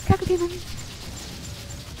coming. Cacodemon.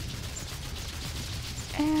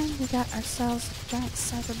 And we got ourselves a giant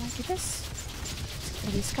cyber monkey this. Let's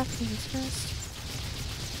kill these cacodemons first.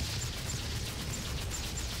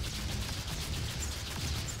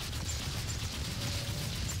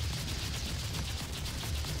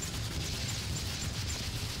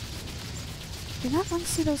 Do not want to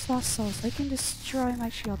see those lost souls. They can destroy my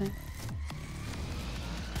shielding.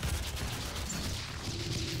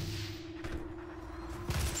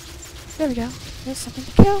 There we go. There's something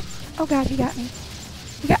to kill. Oh god, he got me.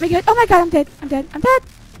 He got me good. Oh my god, I'm dead. I'm dead. I'm dead.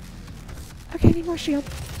 Okay, I need more shield.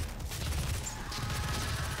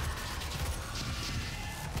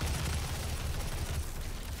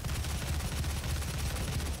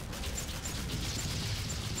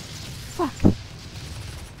 Fuck.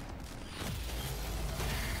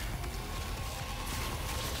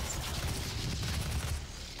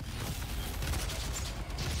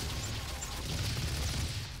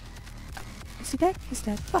 Is he dead? He's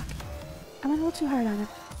dead. Fuck. I went a little too hard on him.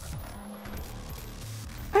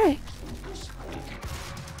 Alright.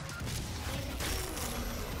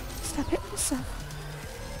 Stop hitting yourself.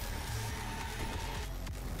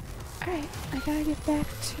 Alright, I gotta get back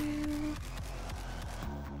to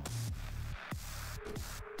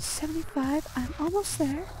 75. I'm almost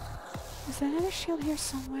there. Is there another shield here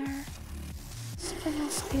somewhere? Something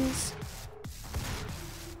else is.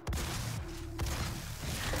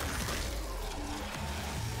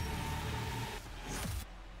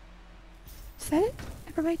 Is that it?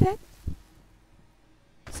 Everybody dead?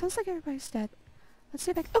 Sounds like everybody's dead. Let's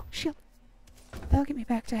see if I can— oh, shield! That'll get me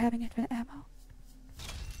back to having infinite ammo.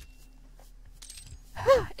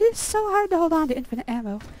 It is so hard to hold on to infinite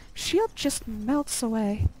ammo. Shield just melts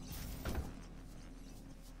away.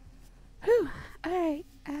 Whew. Alright,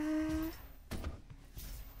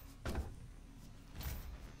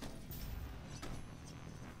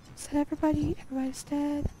 is that everybody? Everybody's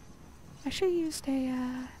dead. I should have used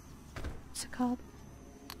a, what's it called?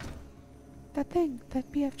 That thing,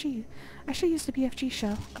 that BFG. I should use the BFG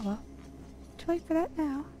shell. Oh well. Too late for that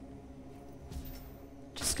now.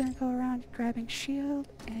 Just gonna go around grabbing shield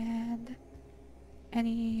and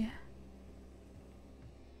any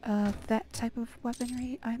of that type of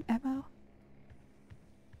weaponry. Ammo.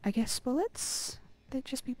 I guess bullets? They'd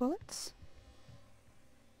just be bullets?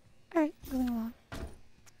 Alright, going along.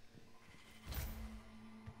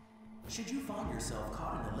 Should you find yourself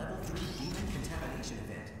caught in a level 3 demon contamination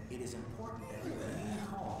event, it is important that you remain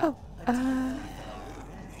calm. Oh,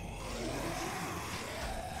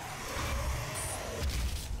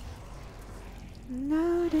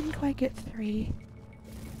 no, didn't quite get 3.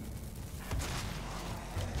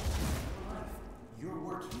 Your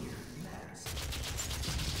work here matters.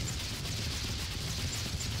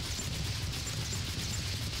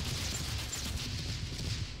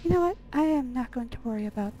 You know what? I am not going to worry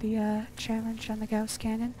about the challenge on the Gauss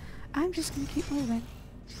cannon. I'm just going to keep moving.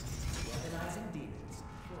 Weaponizing demons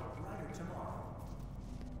for a brighter tomorrow.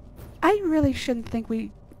 I really shouldn't think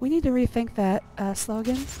we need to rethink that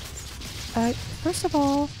slogan. First of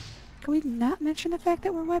all, can we not mention the fact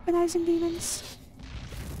that we're weaponizing demons?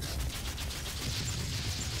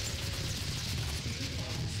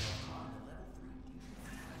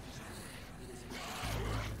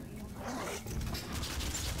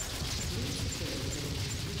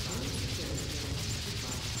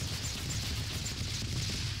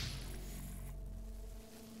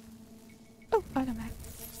 Oh, automatic.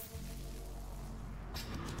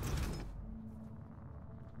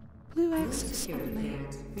 access security only.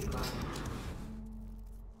 clearance required.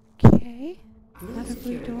 Okay. No Another blue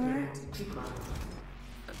security door. clearance required.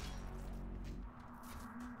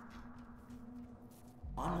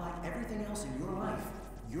 Unlike everything else in your life,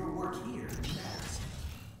 your work here matters.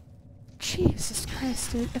 Jesus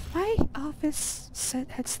Christ, dude. If my office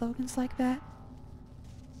had slogans like that,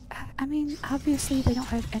 I mean, obviously they don't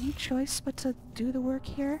have any choice but to do the work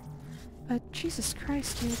here, but Jesus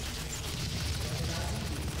Christ, dude.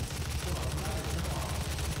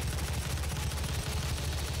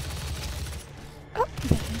 Oh, he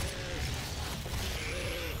hit me.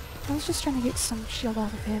 I was just trying to get some shield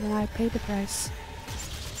off of him and I paid the price.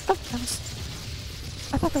 Oh, that was...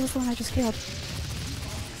 I thought that was the one I just killed.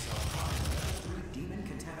 Demon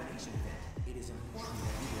contamination event. It is important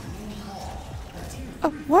that you remain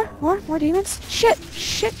calm. Oh, more demons? Shit!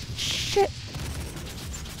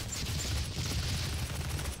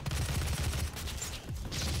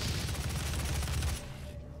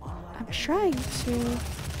 I'm trying to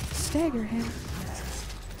stagger him.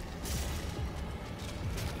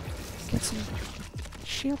 Get some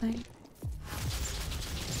shielding.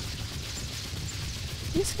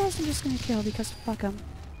 These guys I'm just gonna kill because fuck them.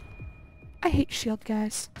 I hate shield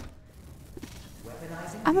guys.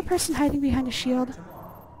 I'm a person hiding behind a shield.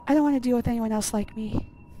 I don't want to deal with anyone else like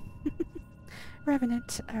me.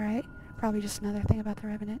 Revenant, alright. Probably just another thing about the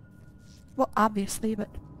Revenant. Well, obviously, but...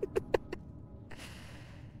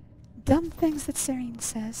 Dumb things that Serene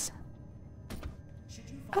says.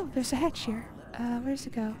 Oh, there's a hatch here. Where does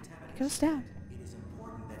it go? It goes down.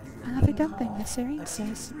 Another dumb thing that Serene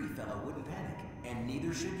says. Three fellow wouldn't panic, and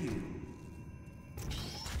neither should you.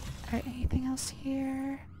 Alright, anything else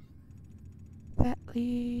here? That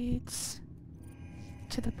leads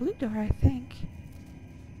to the blue door, I think.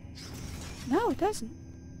 No, it doesn't.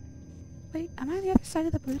 Wait, am I on the other side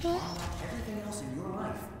of the blue door? Everything else in your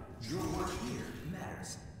life, your work here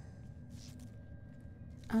matters.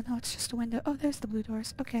 Oh no, it's just a window. Oh, there's the blue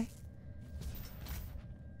doors. Okay.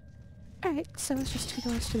 Alright, so it's just 2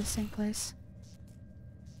 doors to the same place.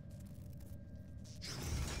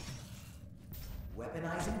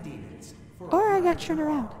 Weaponizing demons. Or I got turned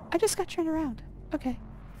around. I just got turned around. Okay.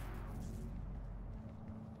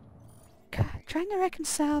 God, trying to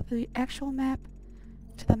reconcile the actual map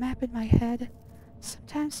to the map in my head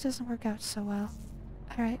sometimes doesn't work out so well.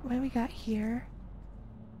 Alright, what do we got here?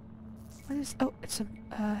 What is... Oh, it's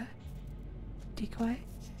a, decoy.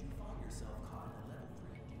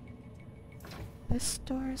 This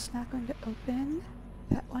door is not going to open.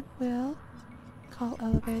 That one will. Call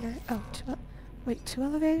elevator. Oh, wait, 2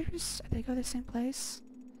 elevators? They go to the same place?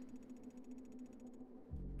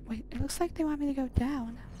 Wait, it looks like they want me to go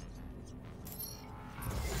down.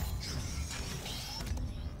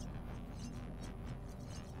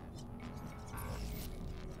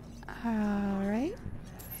 Alright.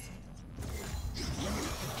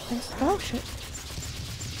 Oh shit.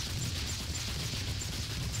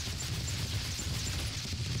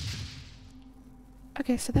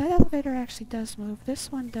 Okay, so that elevator actually does move.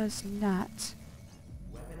 This one does not.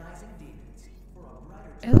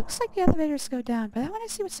 It looks like the elevators go down, but I want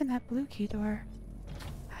to see what's in that blue key door.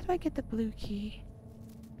 How do I get the blue key?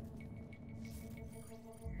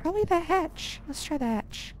 Probably the hatch. Let's try the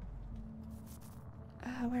hatch.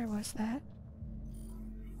 Where was that?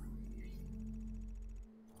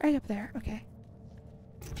 Right up there, okay.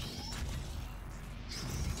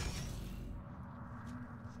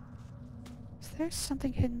 So there's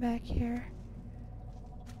something hidden back here.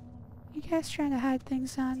 You guys trying to hide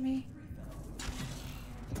things on me?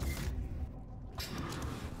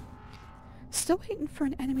 Still waiting for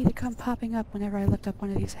an enemy to come popping up whenever I lift up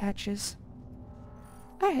one of these hatches.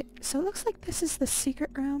 Alright, so it looks like this is the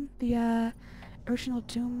secret room, the original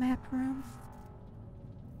Doom map room.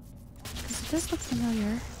 Because it does look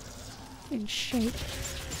familiar in shape.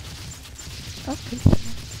 Oh, good.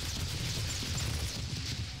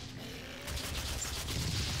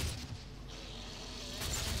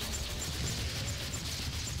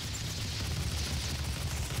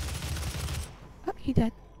 Oh, he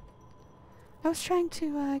dead. I was trying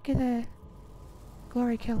to get a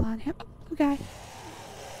glory kill on him. Oh, blue guy.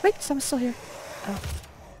 Wait, someone's still here. Oh.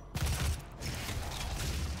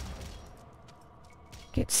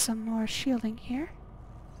 Get some more shielding here.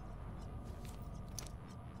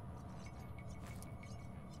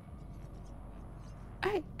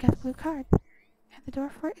 Alright, got a blue card. And the door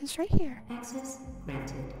for it is right here. Access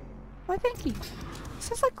granted. Why, thank you.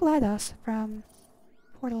 Sounds like GLaDOS from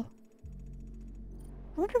Portal.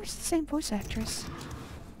 I wonder if it's the same voice actress.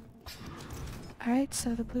 Alright,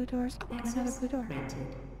 so the blue doors... Oh, and another blue door. Granted.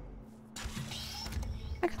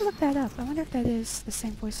 I could look that up. I wonder if that is the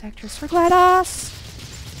same voice actress for GLaDOS!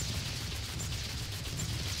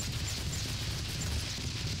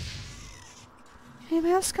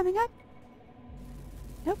 Anybody else coming up?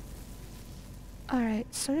 Nope. Alright,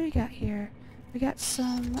 so what do we got here? We got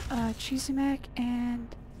some cheesy mac and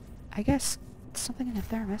I guess something in a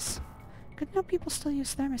thermos. Good to know people still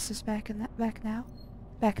use thermoses back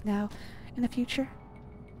now in the future.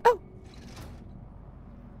 Oh!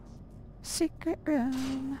 Secret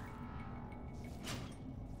room.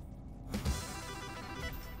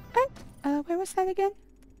 Alright, where was that again?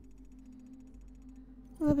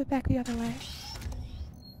 A little bit back the other way.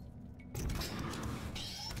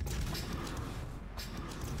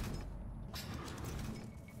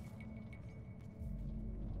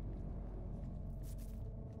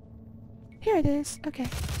 Here it is. Okay.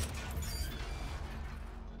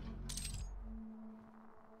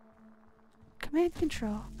 Command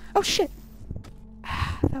control. Oh shit!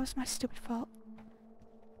 That was my stupid fault.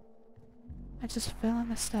 I just fell in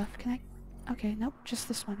the stuff. Can I? Okay, nope. Just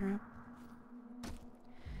this one room.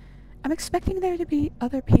 I'm expecting there to be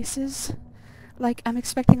other pieces. Like, I'm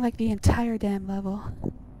expecting like the entire damn level.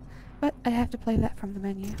 But I have to play that from the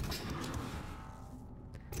menu.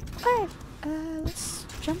 Alright, let's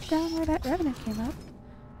jump down where that revenant came up.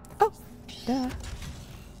 Oh, duh.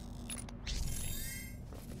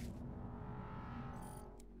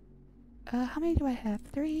 How many do I have?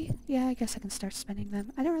 3? Yeah, I guess I can start spending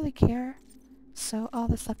them. I don't really care. So all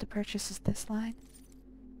that's left to purchase is this line.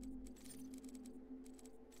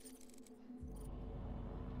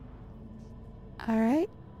 Alright,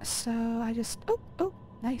 so I just... Oh,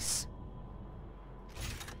 nice.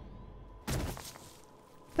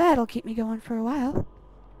 That'll keep me going for a while.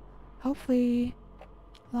 Hopefully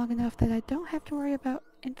long enough that I don't have to worry about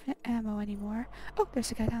infinite ammo anymore. Oh,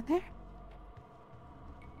 there's a guy down there.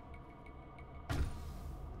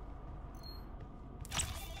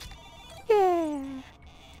 Yeah!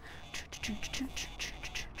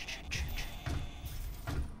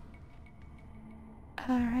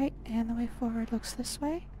 Alright, and the way forward looks this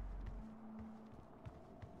way.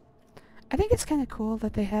 I think it's kind of cool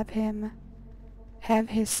that they have him have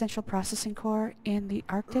his central processing core in the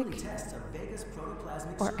Arctic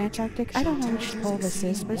or Antarctic. I don't know which pole this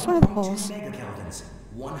is, but it's one of the poles.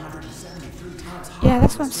 Yeah,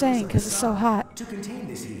 that's what I'm saying, because it's so hot. To contain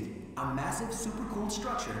this heat, a massive supercooled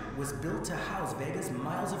structure was built to house Vega's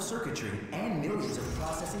miles of circuitry and millions of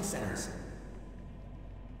processing centers.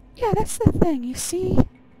 Yeah, that's the thing. You see,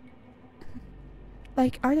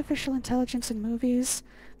 like, artificial intelligence in movies,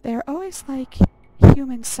 they're always like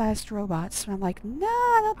human-sized robots. And I'm like, no,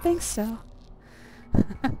 I don't think so.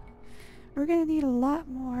 We're gonna need a lot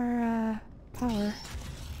more power.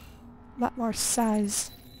 A lot more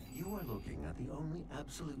size. You are looking at the only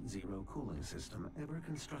absolute zero cooling system ever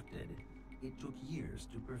constructed. It took years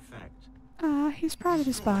to perfect. He's proud of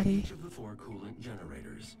his body. Each of the 4 coolant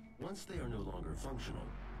generators. Once they are no longer functional,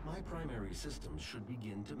 my primary systems should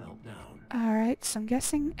begin to melt down. Alright, so I'm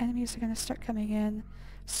guessing enemies are gonna start coming in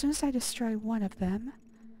as soon as I destroy one of them.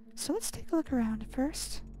 So let's take a look around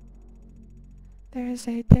first. There's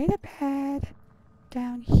a data pad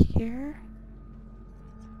down here.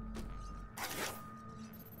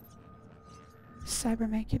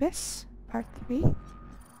 Cybermancubus, Part 3.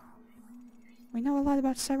 We know a lot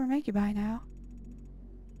about Cybermancubi now.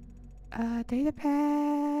 Data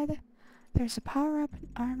pad. There's a power-up and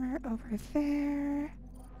armor over there.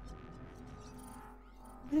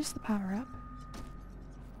 Where's the power-up?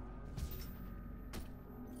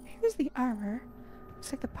 Here's the armor.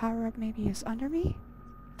 Looks like the power-up maybe is under me.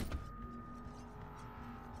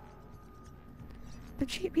 The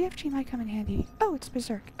BFG might come in handy. Oh, it's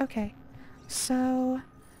Berserk. Okay. So,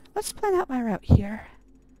 let's plan out my route here.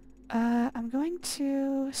 I'm going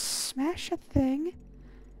to smash a thing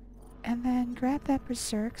and then grab that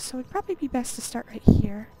Berserk, so it'd probably be best to start right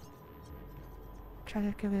here. Try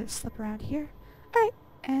to give it a slip around here. Alright,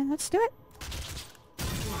 and let's do it.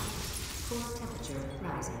 Core temperature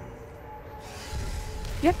rising.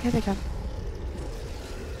 Yep, here they come.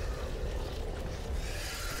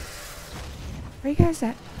 Where you guys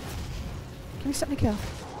at? Give me something to kill.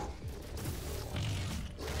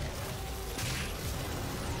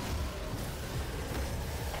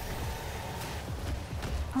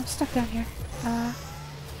 Oh, I'm stuck down here.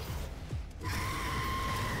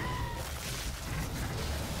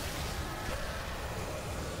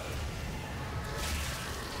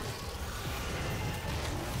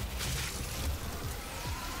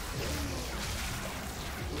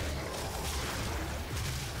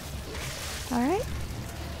 Alright.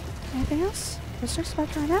 Anything else? Berserk's about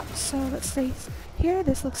to run out, so let's stay here.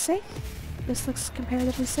 This looks safe. This looks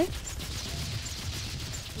comparatively safe.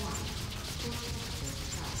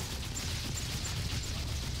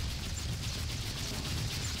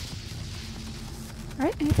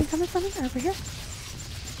 Alright, anything coming from me? Over here.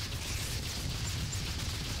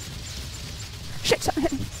 Shit, something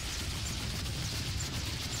hit me.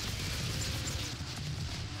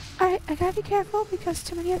 Alright, I gotta be careful because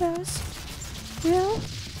too many of those will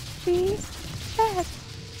be bad.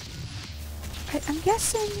 Alright, I'm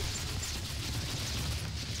guessing...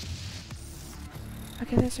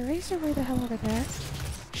 Okay, there's a razor way the hell over there.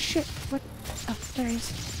 Shit, what? Oh, there he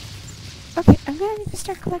is. Okay, I'm gonna need to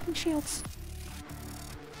start collecting shields.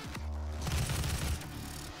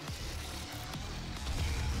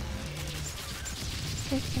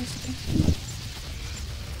 Okay, there's a thing.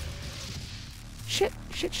 Shit,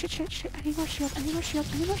 shit, shit, shit, shit. I need more shield, I need more shield,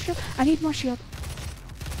 I need more shield, I need more shield.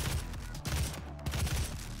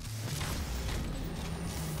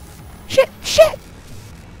 Shit, shit!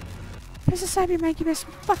 There's a cyber-mancubus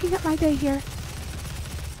fucking up my day here.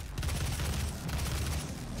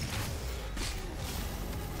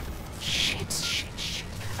 Shit, shit, shit.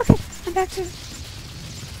 Okay, I'm back to...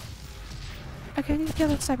 Okay, I need to kill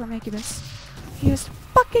that cyber-mancubus. He is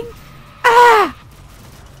fucking... Ah!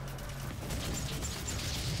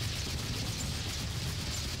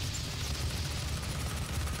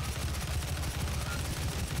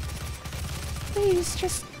 Please,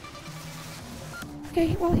 just...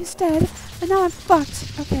 Okay, well, he's dead. But now I'm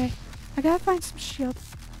fucked. Okay. I gotta find some shield.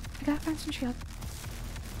 I gotta find some shield.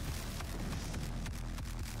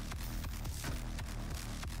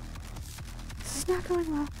 This is not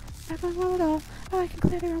going well. Not going well at all. Oh, I can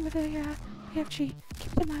clear the room with a, PFG.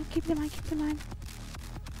 Keep it in mind, keep it in mind, keep it in mind.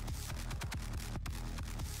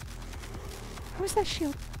 Where's that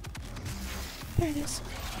shield? There it is.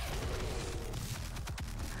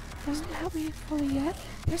 Doesn't help me fully yet.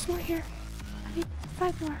 There's more here. I need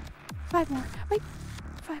 5 more. 5 more. Wait!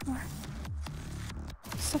 5 more.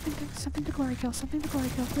 Something to glory kill. Something to glory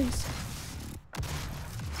kill, please.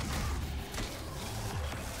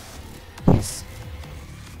 Yes.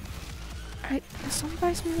 Alright, this only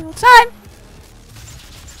buys me a little time!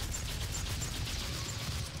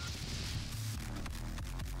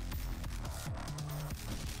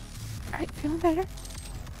 Alright, feeling better.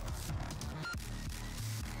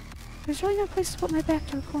 There's really no place to put my back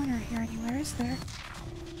to a corner here anywhere, is there?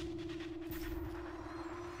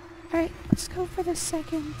 Alright, let's go for the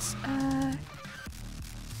second,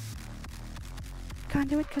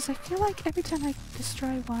 conduit, because I feel like every time I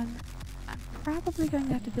destroy one, I'm probably going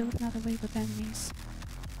to have to deal with another wave of enemies.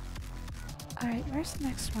 Alright, where's the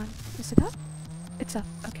next one? Is it up? It's up,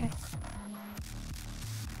 okay.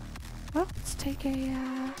 Well, let's take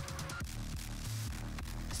a,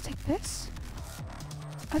 let's take this.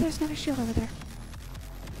 Oh, there's another shield over there.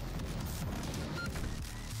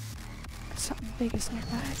 Something big is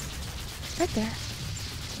nearby. Right there.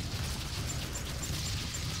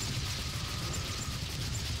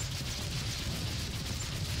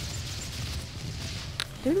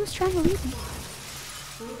 Dude was trying to leave me.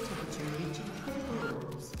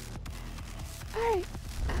 Alright.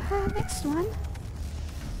 Next one.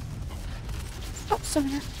 Oh,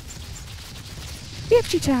 summoner.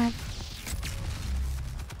 BFG time.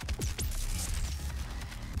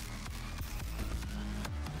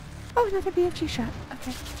 Oh, another BFG shot.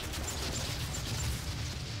 Okay.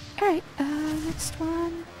 Alright, next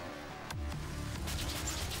one.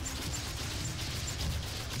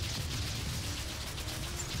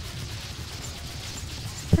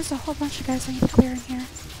 There's a whole bunch of guys I need to clear in here.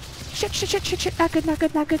 Shit, shit, shit, shit, shit. Not good, not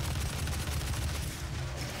good, not good.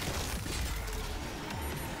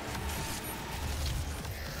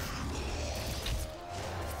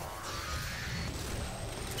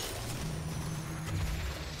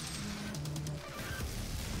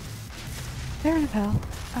 They're in a bell.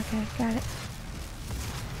 Okay, got it.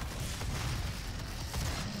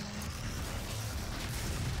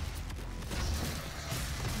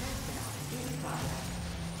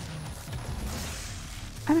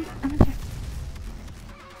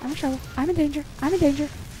 I'm in trouble. I'm in danger. I'm in danger.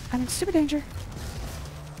 I'm in super danger.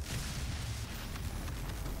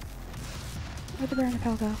 Where'd the bear in the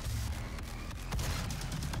pell go?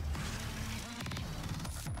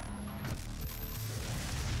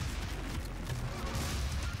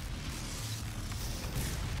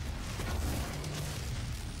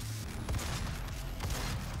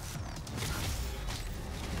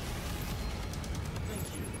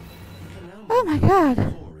 Oh my god!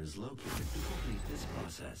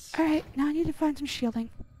 Alright, now I need to find some shielding.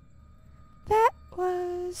 That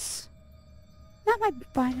was... not my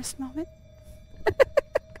finest moment.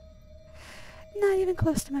 Not even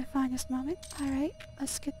close to my finest moment. Alright,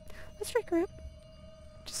 let's regroup.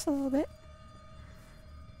 Just a little bit.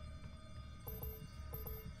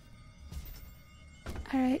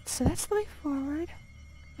 Alright, so that's the way forward.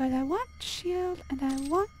 But I want shield, and I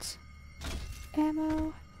want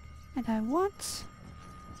ammo, and I want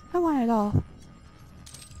it all.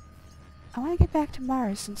 I want to get back to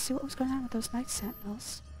Mars and see what was going on with those Night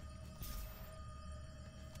Sentinels.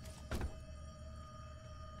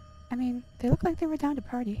 I mean, they look like they were down to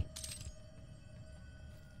party.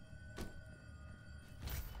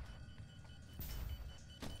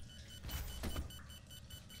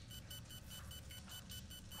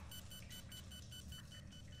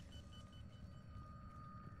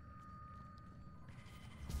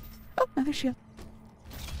 Oh, another shield.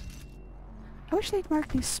 I wish they'd mark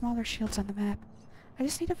these smaller shields on the map. I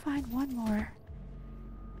just need to find one more.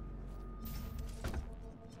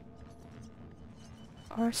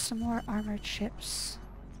 Or some more armored ships.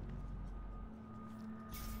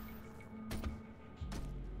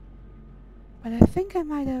 But I think I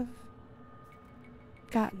might have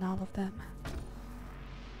gotten all of them.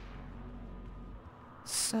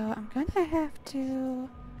 So I'm gonna have to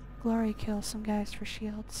glory kill some guys for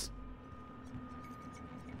shields.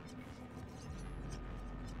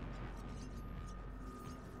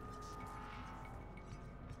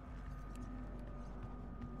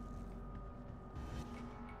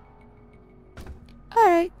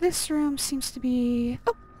 Alright, this room seems to be...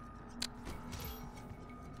 Oh!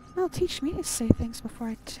 It'll teach me to say things before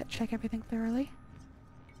I check everything thoroughly.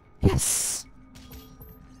 Yes!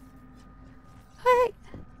 Alright,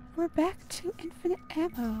 we're back to infinite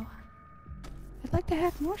ammo. I'd like to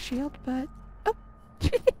have more shield, but... Oh! I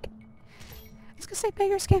was gonna say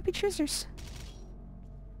beggars can't be choosers.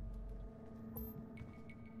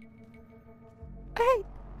 Alright,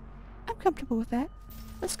 I'm comfortable with that.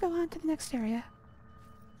 Let's go on to the next area.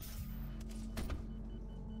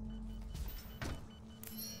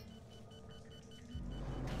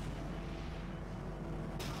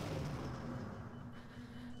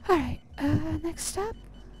 Alright, next up,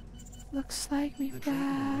 looks like we've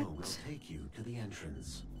got... will take you to the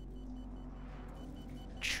entrance.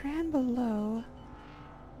 Tram below.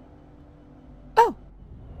 Oh!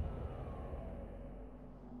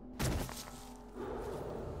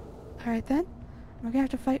 Alright then, we're gonna have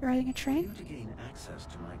to fight riding a For train? you to gain access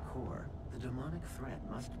to my core, the demonic threat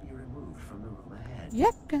must be removed from the room ahead.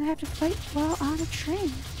 Yep, gonna have to fight while on a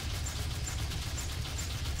train.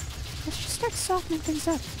 Let's just start softening things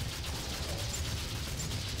up.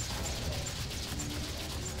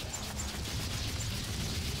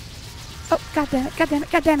 Oh, god damn it, god damn it,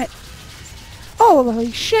 god damn it! Oh,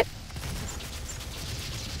 holy shit!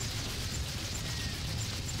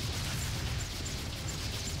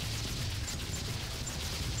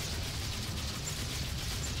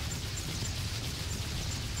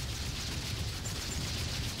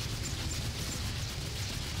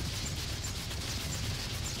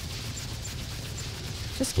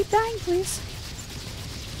 Just keep dying, please.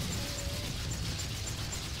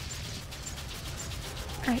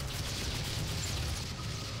 Alright.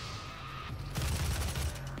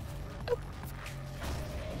 Oh.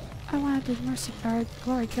 I wanted to mercy guard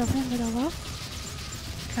glory kill him, but oh well.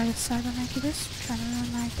 Try to cybermanky this, trying to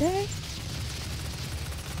ruin my day.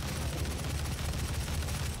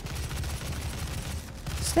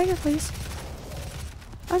 Stagger, please.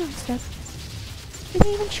 Oh no, he's dead.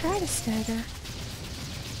 Didn't even try to stagger.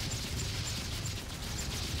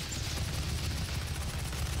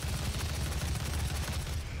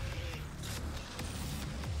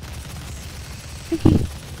 Pinky.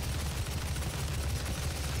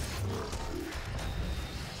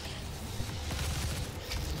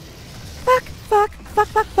 Fuck, fuck, fuck,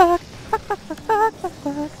 fuck, fuck, fuck, fuck, fuck, fuck, fuck,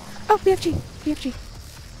 fuck. Oh, BFG, BFG.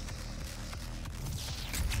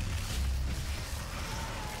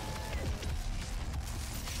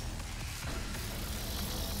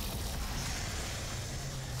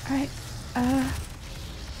 Alright,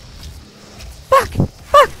 fuck!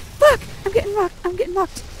 Fuck! Fuck! I'm getting rocked! I'm getting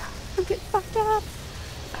knocked! I'm getting fucked up!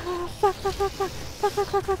 Fuck, fuck, fuck, fuck, fuck, fuck,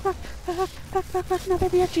 fuck, fuck, fuck, fuck, fuck, fuck, fuck, another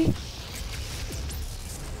BFG!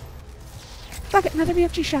 Fuck it, another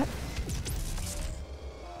BFG shot!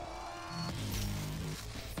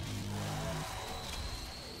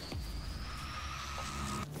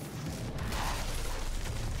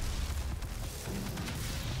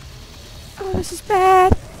 Oh, this is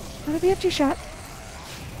bad! Another BFG shot!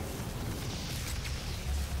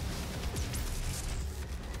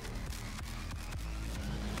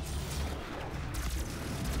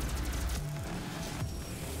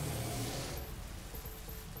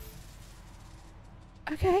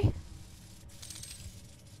 Okay.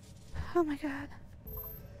 Oh my god.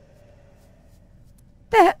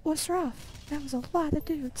 That was rough. That was a lot of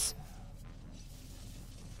dudes.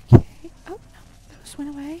 Okay. Oh, no. Those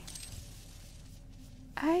went away.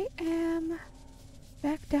 I am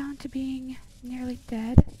back down to being nearly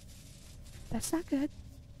dead. That's not good.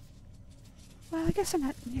 Well, I guess I'm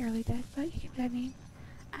not nearly dead, but you get what I mean.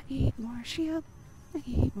 I need more shield. I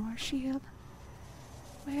need more shield.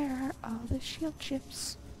 Where are all the shield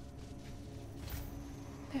chips?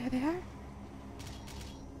 There they are.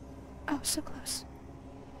 Oh, so close.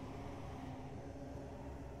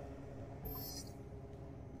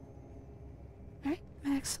 Alright,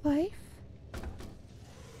 max life.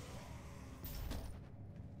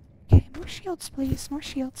 Okay, more shields, please. More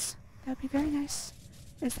shields. That would be very nice.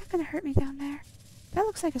 Is that gonna hurt me down there? That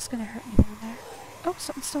looks like it's gonna hurt me down there. Oh,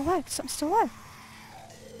 something's still alive. Something's still alive.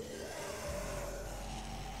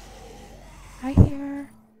 I hear...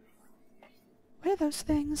 What are those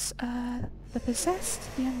things? The possessed?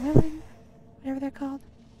 The unwilling? Whatever they're called.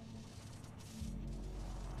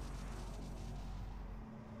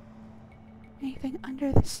 Anything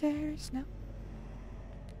under the stairs? No.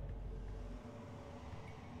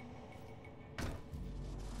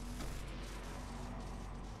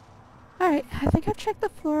 Alright, I think I've checked the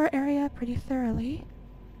floor area pretty thoroughly.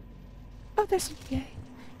 Oh, there's some... Yay.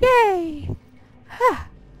 Yay! Ha!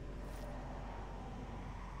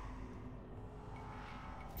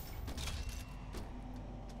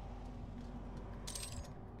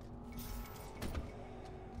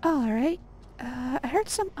 Alright. I heard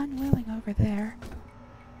some unwilling over there.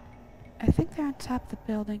 I think they're on top of the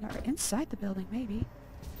building, or inside the building, maybe.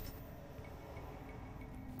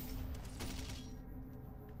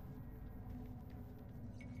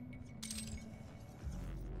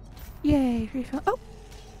 Yay, refill. Oh!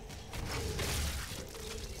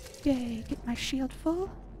 Yay, get my shield full.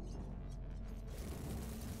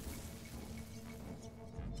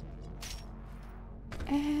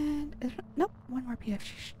 And... nope, one more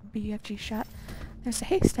BFG shot. There's a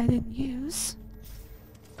haste I didn't use.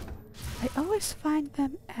 I always find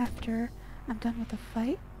them after I'm done with the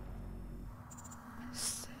fight.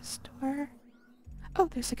 What's this door? Oh,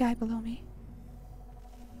 there's a guy below me.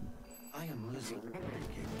 I am losing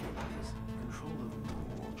capabilities. Control of...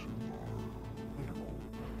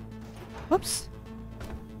 Whoops.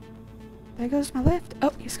 There goes my lift.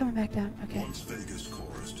 Oh, he's coming back down. Okay. Once Vega's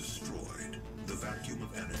core is destroyed, the vacuum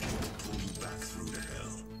of energy will pull you back through to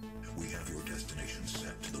hell. We have your destination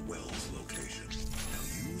set to the well's location.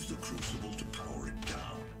 Now use the crucible to power it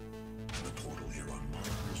down. The portal here on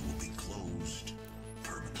Mars will be closed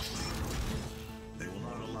permanently. They will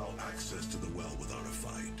not allow access to the well without a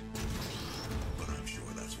fight. But I'm sure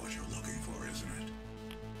that's what you're looking for, isn't it?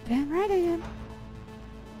 Damn right I am.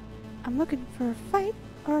 I'm looking for a fight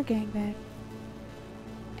or a gangbang.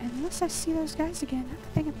 And unless I see those guys again,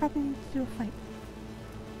 I think I probably need to do a fight.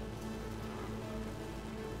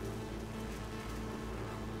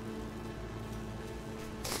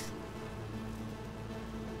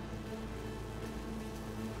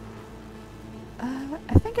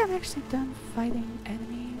 I think I'm actually done fighting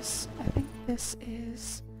enemies. I think this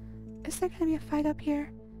is... Is there gonna be a fight up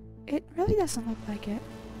here? It really doesn't look like it.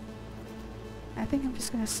 I think I'm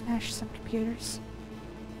just gonna smash some computers.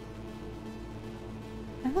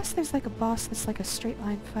 Unless there's like a boss that's like a straight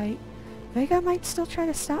line fight. Vega might still try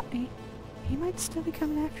to stop me. He might still be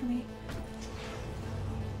coming after me.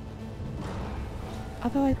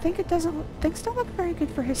 Although I think it doesn't look, things don't look very good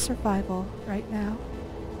for his survival right now.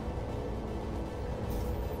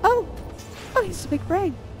 Oh! Oh, he's a big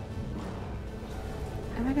brain.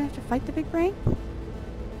 Am I gonna have to fight the big brain?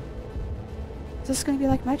 Is this gonna be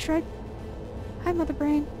like Metroid? Hi, Mother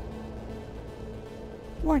Brain.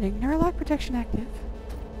 Warning, Neurolock protection active.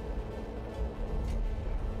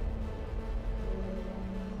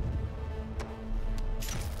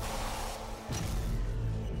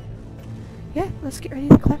 Yeah, let's get ready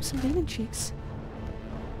to clap some demon cheeks.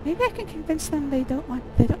 Maybe I can convince them they don't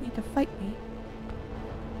need to fight me.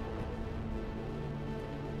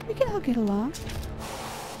 We can all get along.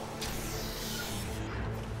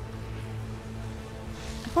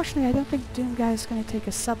 Unfortunately, I don't think Doom Guy is going to take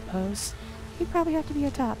a sub pose. He'd probably have to be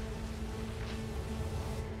a top.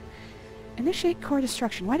 Initiate core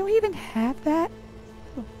destruction. Why do we even have that?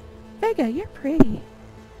 Oh, Vega, you're pretty.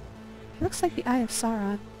 It looks like the Eye of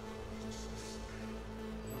Sauron.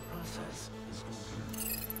 The process is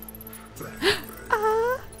Thank you,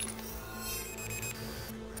 Ah!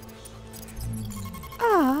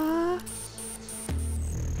 Ah!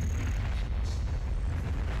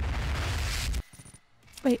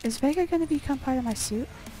 Wait, is Vega gonna become part of my suit?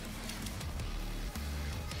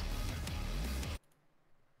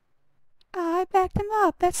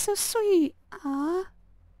 That's so sweet. Aw.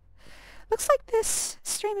 Looks like this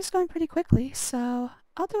stream is going pretty quickly, so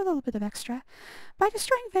I'll do a little bit of extra. By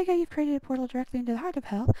destroying Vega, you've created a portal directly into the heart of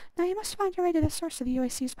Hell. Now you must find your way to the source of the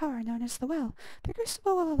UAC's power, known as the Well. The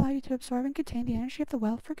Crucible will allow you to absorb and contain the energy of the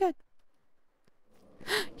Well for good.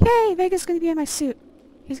 Yay! Vega's gonna be in my suit.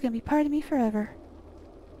 He's gonna be part of me forever.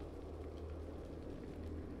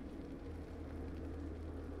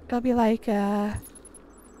 It'll be like,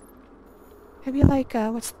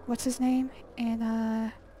 what's his name?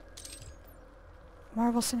 In,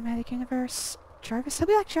 Marvel Cinematic Universe? Jarvis? He'll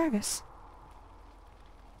be like Jarvis.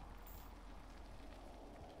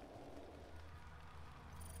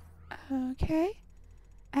 Okay.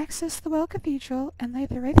 Access the Well Cathedral and lay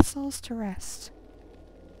the Wraith Souls to rest.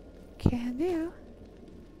 Can do.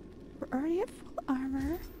 We're already at full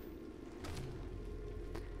armor.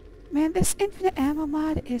 Man, this infinite ammo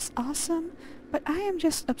mod is awesome, but I am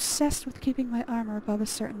just obsessed with keeping my armor above a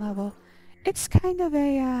certain level. It's kind of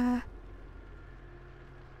a,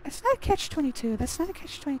 it's not a catch-22. That's not a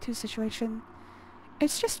catch-22 situation.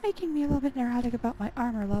 It's just making me a little bit neurotic about my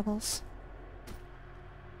armor levels.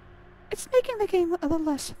 It's making the game a little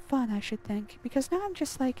less fun, I should think, because now I'm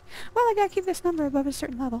just like, well, I gotta keep this number above a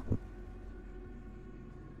certain level.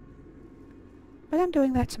 But I'm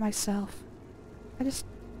doing that to myself. I just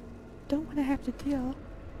don't want to have to deal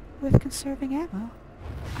with conserving ammo.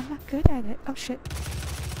 I'm not good at it. Oh shit.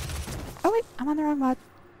 Oh wait, I'm on the wrong mod.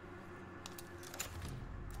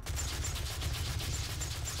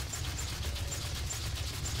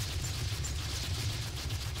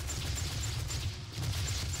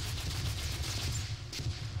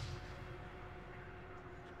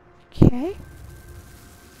 Okay.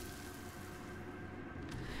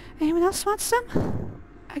 Anyone else want some?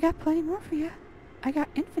 I got plenty more for you. I got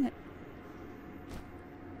infinite.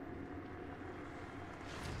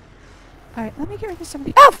 Alright, let me get rid of some of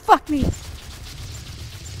the— oh, fuck me!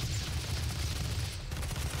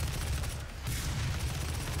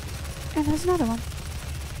 And there's another one.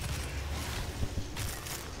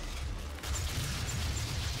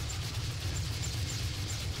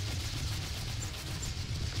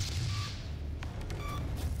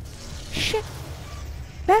 Shit!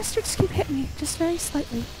 Bastards keep hitting me, just very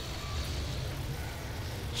slightly.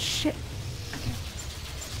 Shit. Okay.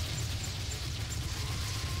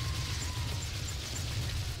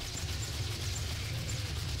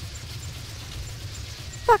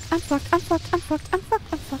 Fuck, I'm fucked, I'm fucked, I'm fucked, I'm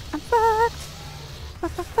fucked, I'm fucked, I'm fucked!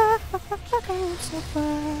 Fuck, fuck, fuck, fuck, fuck, fuck, I'm so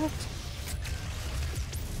fucked.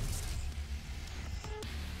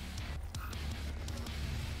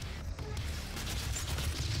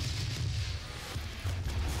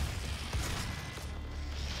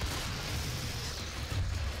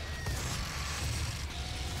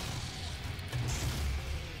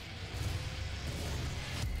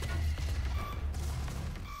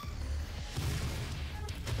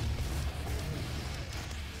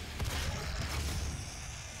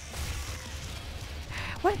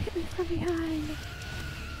 What hit me from behind?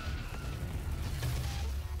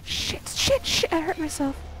 Shit, shit, shit, I hurt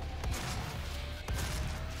myself.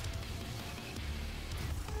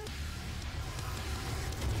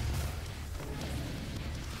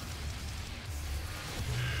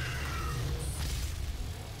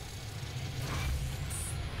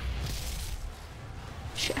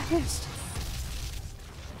 Shit, I missed.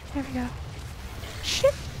 There we go.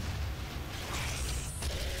 Shit!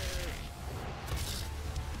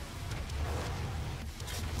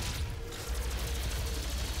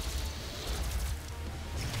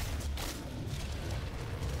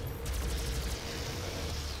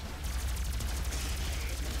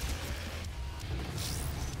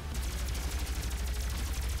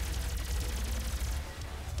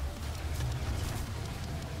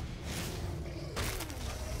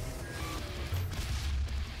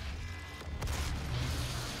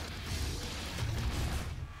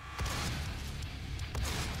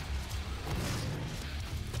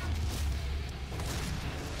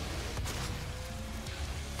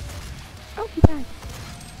 Oh, he died.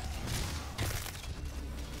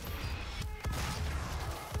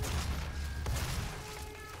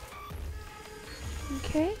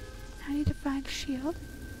 Okay, I need to find a shield.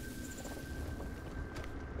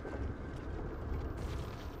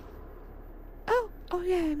 Oh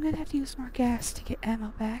yeah, I'm gonna have to use more gas to get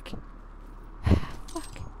ammo back.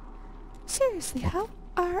 Fuck. Seriously, how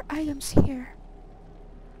are items here?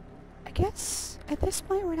 I guess at this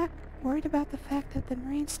point we're not worried about the fact that the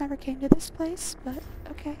Marines never came to this place, but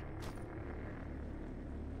okay.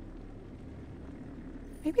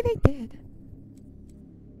 Maybe they did.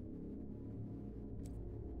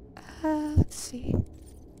 Let's see.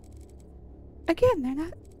 Again, they're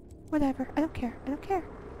not... Whatever. I don't care. I don't care.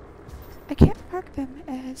 I can't mark them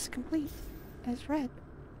as complete. As red.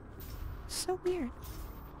 So weird.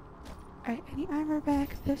 Alright, any armor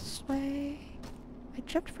back this way? I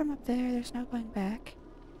jumped from up there. There's no going back.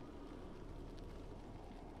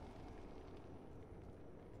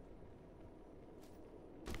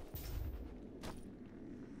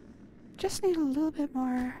 Just need a little bit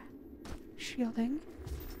more shielding.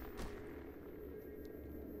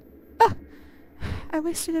 Ah! I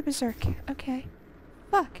wasted a berserk. Okay.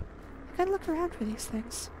 Fuck. I gotta look around for these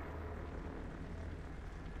things.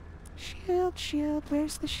 Shield, shield,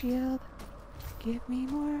 where's the shield? Give me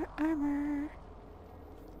more armor.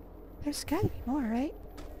 There's gotta be more, right?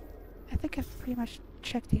 I think I've pretty much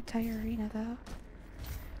checked the entire arena, though.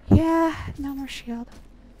 Yeah, no more shield.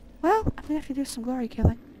 Well, I'm gonna have to do some glory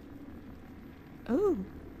killing. Ooh.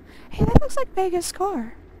 Hey, that looks like Vega's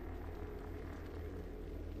core.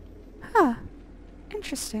 Huh.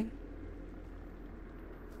 Interesting.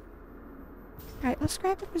 Alright, let's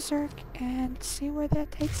grab the berserk and see where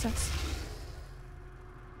that takes us.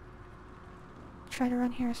 Try to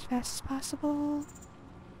run here as fast as possible.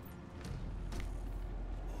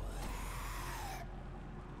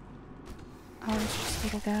 Oh, it's just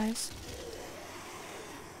little guys.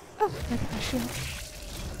 Oh, look at my shield.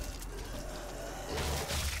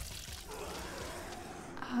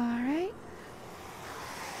 Alright.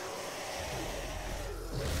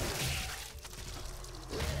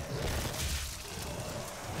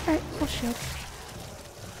 Alright, full shield.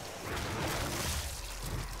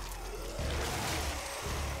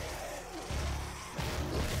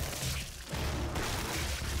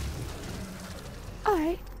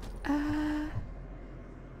 Alright,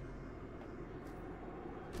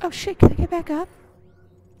 oh shit, can I get back up?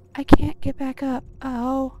 I can't get back up.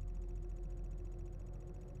 Oh.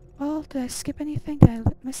 Well, did I skip anything? Did I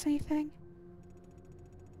miss anything?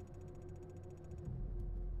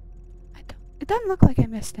 It doesn't look like I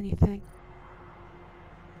missed anything.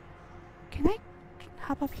 Can I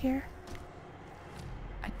hop up here?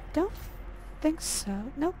 I don't think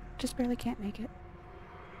so. Nope, just barely can't make it.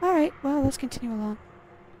 Alright, well, let's continue along.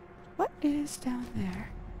 What is down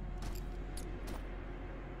there?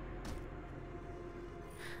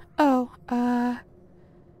 Oh,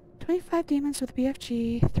 25 demons with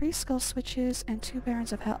BFG, 3 skull switches, and 2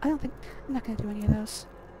 barons of hell. I'm not gonna do any of those.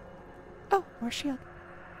 Oh, more shield.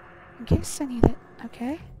 In case I need it,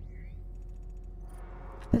 okay?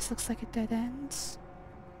 This looks like a dead end.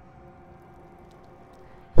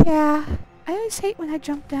 Yeah, I always hate when I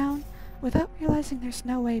jump down without realizing there's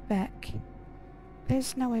no way back.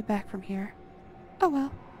 There's no way back from here. Oh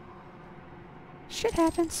well. Shit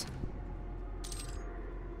happens.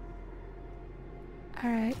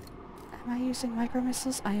 Alright. Am I using micro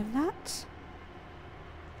missiles? I am not.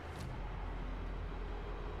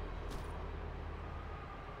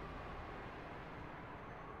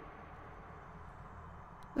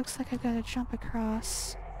 Looks like I've got to jump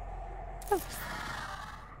across. Oh.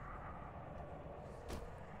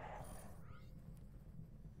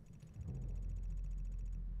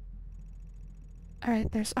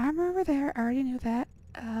 Alright, there's armor over there. I already knew that.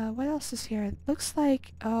 What else is here? It looks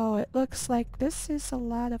like... Oh, it looks like this is a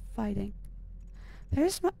lot of fighting.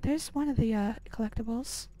 There's one of the,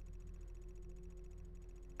 collectibles.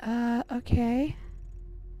 Okay.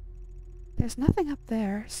 There's nothing up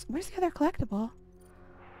there. Where's the other collectible?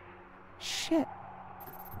 Shit.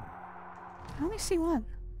 I only see one.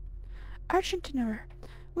 Argentineur.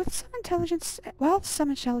 With some intelligence, while some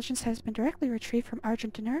intelligence has been directly retrieved from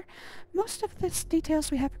Argentineur, most of the details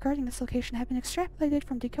we have regarding this location have been extrapolated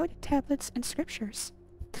from decoded tablets and scriptures.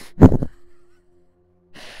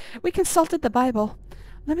 We consulted the Bible.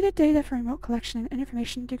 Limited data for remote collection and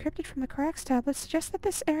information decrypted from the Corax tablets suggests that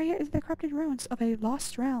this area is the corrupted ruins of a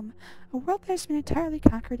lost realm, a world that has been entirely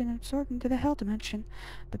conquered and absorbed into the Hell dimension.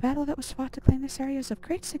 The battle that was fought to claim this area is of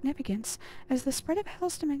great significance, as the spread of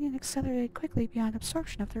Hell's dominion accelerated quickly beyond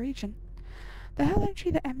absorption of the region. The Hell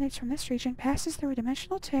energy that emanates from this region passes through a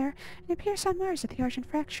dimensional tear and appears on Mars at the Argent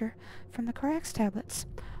Fracture, from the Corax tablets.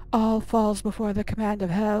 All falls before the command of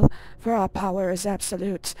Hell, for our power is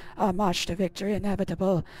absolute, our march to victory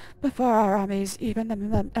inevitable. Before our armies, even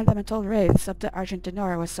the elemental wraiths of the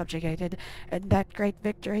Argentinor was subjugated. In that great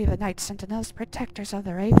victory, the Night Sentinels, protectors of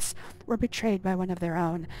the wraiths, were betrayed by one of their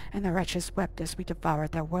own, and the wretches wept as we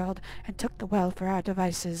devoured their world, and took the well for our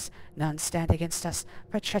devices. None stand against us,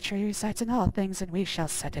 for treachery resides in all things, and we shall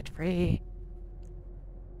set it free.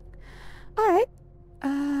 Alright,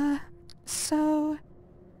 so...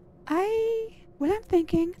 when I'm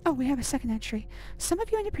thinking... Oh, we have a second entry. Some of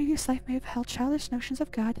you in a previous life may have held childish notions of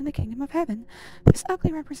God and the kingdom of heaven. This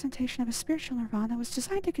ugly representation of a spiritual nirvana was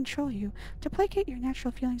designed to control you, to placate your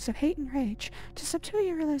natural feelings of hate and rage, to subdue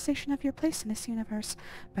your realization of your place in this universe.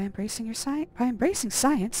 By embracing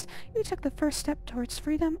science, you took the first step towards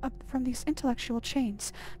freedom from these intellectual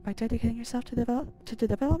chains. By dedicating yourself to the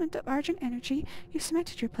development of Argent energy, you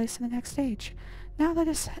cemented your place in the next age. Now let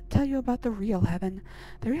us tell you about the real heaven.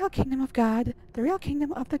 The real kingdom of God, the real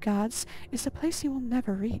kingdom of the gods, is a place you will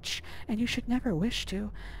never reach, and you should never wish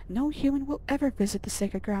to. No human will ever visit the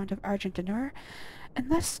sacred ground of Argent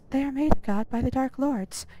unless they are made a god by the Dark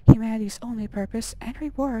Lords. Humanity's only purpose and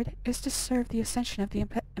reward is to serve the ascension of the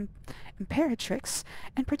Imperatrix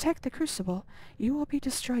and protect the Crucible. You will be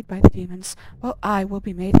destroyed by the demons, while I will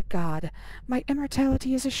be made a god. My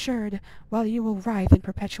immortality is assured, while you will writhe in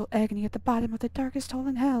perpetual agony at the bottom of the darkest hole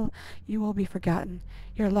in hell. You will be forgotten.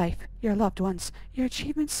 Your life, your loved ones, your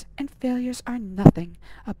achievements and failures are nothing,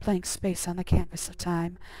 a blank space on the canvas of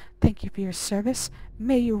time. Thank you for your service.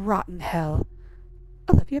 May you rot in hell.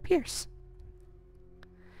 Olivia Pierce.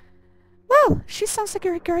 Well, she sounds like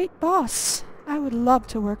a great boss. I would love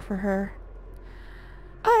to work for her.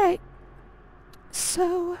 Alright,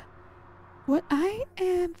 so what I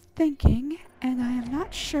am thinking, and I am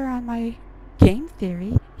not sure on my game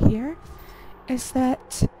theory here, is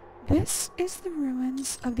that this is the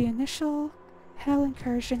ruins of the initial Hell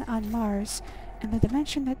incursion on Mars in the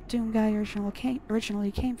dimension that Doom Guy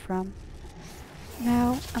originally came from.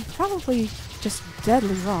 Now, I'm probably just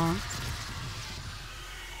deadly wrong.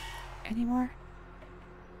 Any more?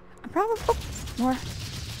 I'm probably... Oh, more.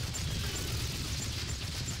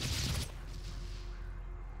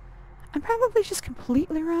 I'm probably just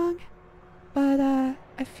completely wrong, but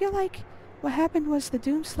I feel like what happened was the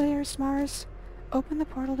Doomslayer's Mars opened the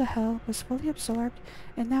portal to Hell, was fully absorbed,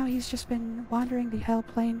 and now he's just been wandering the Hell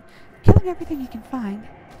plane, killing everything he can find.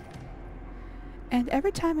 And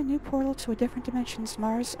every time a new portal to a different dimension's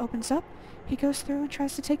Mars opens up, he goes through and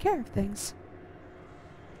tries to take care of things.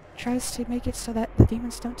 Tries to make it so that the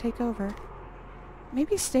demons don't take over.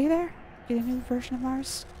 Maybe stay there, get a new version of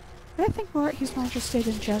Mars. But I think he's more interested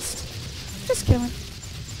in just killing.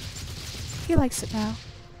 He likes it now.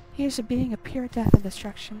 He is a being of pure death and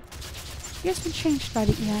destruction. He has been changed by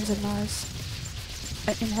the eons of Mars.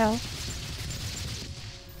 In Hell.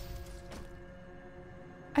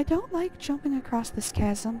 I don't like jumping across this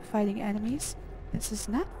chasm, fighting enemies. This is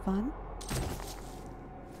not fun.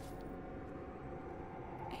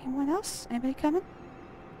 Anyone else? Anybody coming?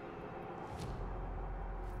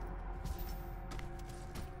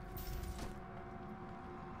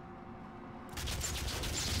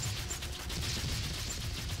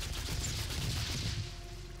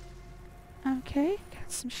 Okay, got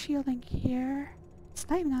some shielding here. It's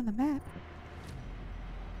not even on the map.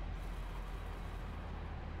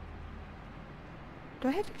 Do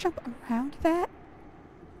I have to jump around that?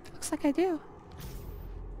 Looks like I do.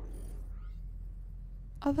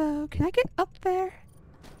 Although, can I get up there?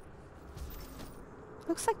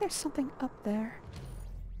 Looks like there's something up there.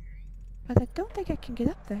 But I don't think I can get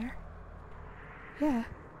up there. Yeah.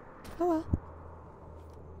 Oh well.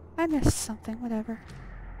 I missed something, whatever.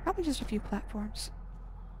 Probably just a few platforms.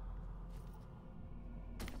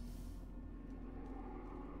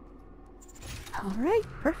 Alright,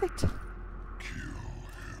 perfect.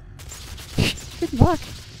 Good luck.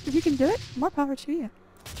 If you can do it, more power to you.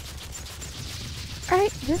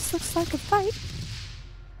 Alright, this looks like a fight.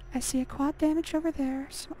 I see a quad damage over there,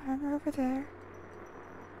 some armor over there.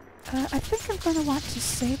 I think I'm going to want to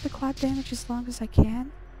save the quad damage as long as I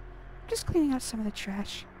can. I'm just cleaning out some of the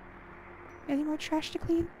trash. Any more trash to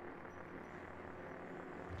clean?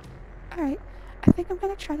 Alright, I think I'm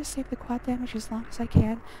going to try to save the quad damage as long as I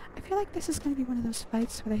can. I feel like this is going to be one of those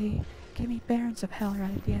fights where they give me Barons of Hell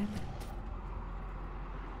right at the end.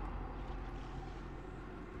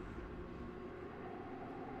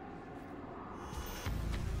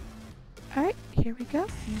 Alright, here we go.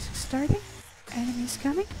 Music starting. Enemies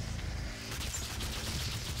coming.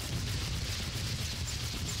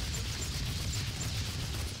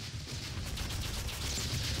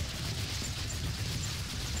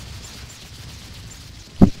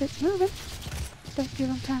 Keep it moving. Don't give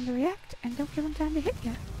them time to react, and don't give them time to hit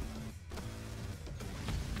you.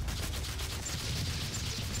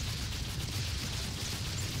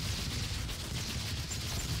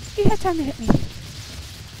 You had time to hit me.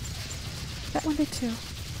 That one did too.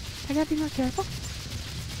 I gotta be more careful.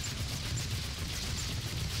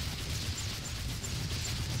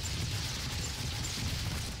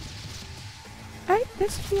 Alright,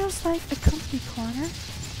 this feels like a comfy corner.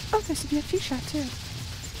 Oh, there's a BFG shot too.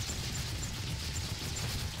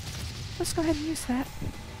 let's go ahead and use that.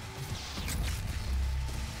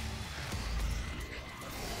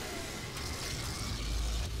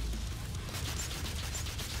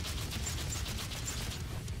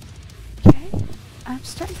 Okay, I'm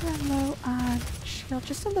starting to run low on shield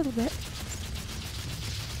just a little bit.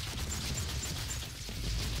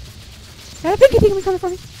 Got a big demon coming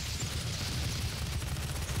for me!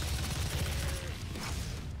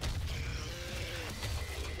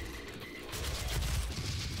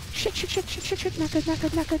 Shit, not good, not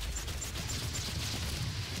good, not good.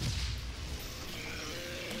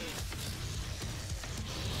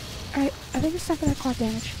 Alright, I think it's time for that quad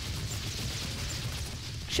damage.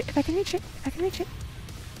 Shit, if I can reach it, I can reach it.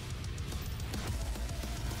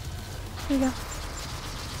 Here we go.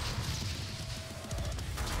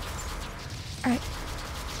 Alright.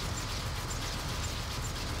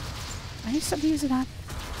 I need something to use it on.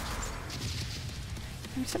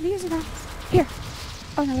 I need something to use it on. Here!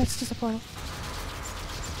 Oh no, that's just a portal.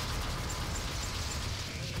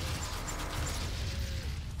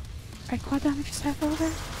 Alright, quad damage is half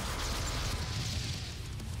over.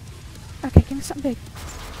 Okay, give me something big.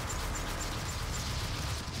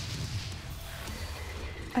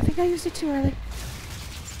 I think I used it too early.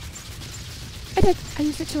 I did! I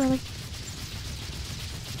used it too early.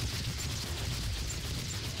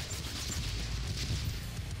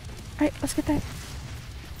 Alright, let's get that.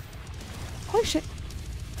 Holy shit!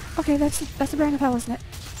 Okay, that's the brand of hell, isn't it?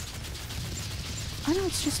 Oh no,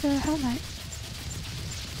 it's just a Hell Knight.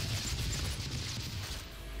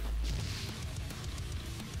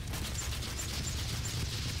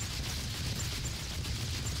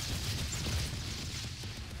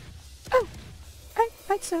 Oh! Alright,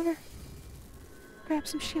 fight's over. Grab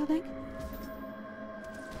some shielding.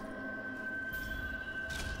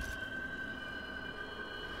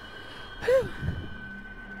 Whew!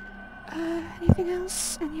 Anything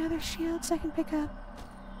else? Any other shields I can pick up?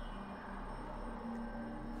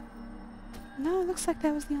 No, it looks like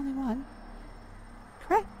that was the only one.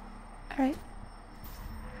 Correct. Alright.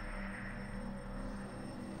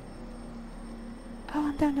 Oh,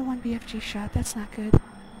 I'm down to one BFG shot. That's not good.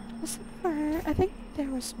 Listen for her. I think there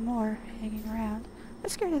was more hanging around.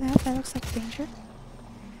 Let's get rid of that. That looks like danger.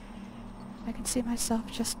 I can see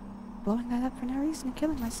myself just blowing that up for no reason and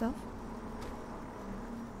killing myself.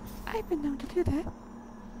 I've been known to do that.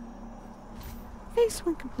 Phase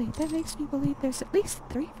 1 complete. That makes me believe there's at least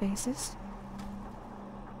 3 phases.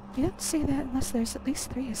 You don't say that unless there's at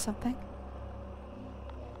least 3 of something.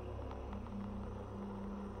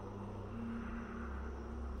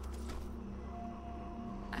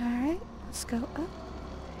 Alright, let's go up.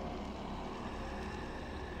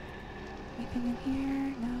 Anything in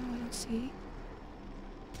here? No, I don't see.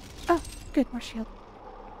 Oh, good, more shield.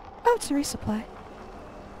 Oh, it's a resupply.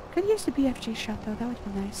 Could use the BFG shot though, that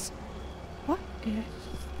would be nice. What is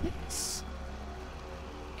this?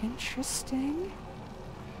 Interesting.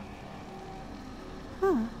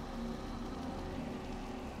 Huh.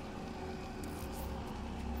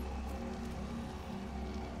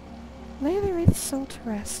 Lay the Wraith's soul to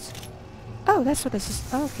rest. Oh, that's what this is.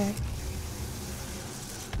 Oh, okay.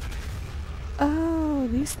 Oh,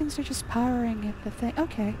 these things are just powering at the thing.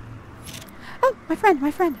 Okay. Oh, my friend,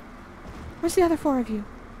 my friend. Where's the other 4 of you?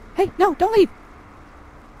 Hey, no, don't leave!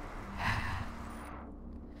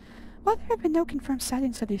 While there have been no confirmed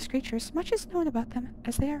sightings of these creatures, much is known about them,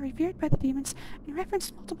 as they are revered by the demons and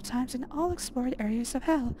referenced multiple times in all explored areas of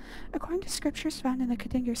hell. According to scriptures found in the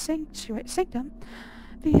Kadingir Sanctum,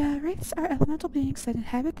 the Wraiths are elemental beings that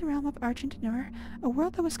inhabit the realm of Argentinur, a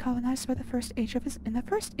world that was colonized by the first age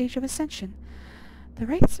of Ascension. The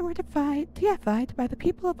Wraiths were deified by the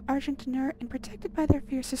people of Argentinur and protected by their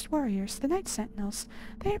fiercest warriors, the Night Sentinels.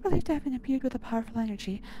 They are believed to have been imbued with a powerful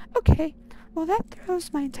energy. Okay, well that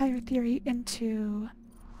throws my entire theory into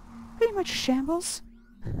pretty much shambles.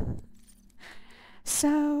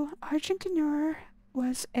 So, Argentinur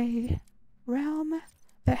was a realm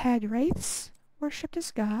that had Wraiths worshipped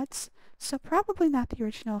as gods, so probably not the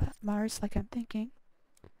original Mars like I'm thinking.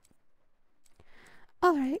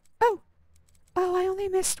 Alright. Oh, I only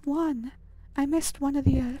missed one. I missed one of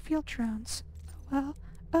the field drones. Oh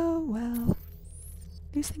well.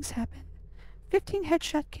 These things happen. 15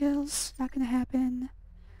 headshot kills, not gonna happen.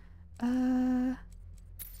 I'm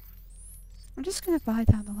just gonna buy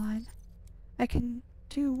down the line. I can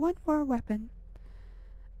do one more weapon.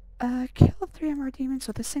 Kill 3 or more demons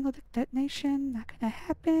with a single detonation, not gonna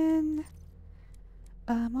happen.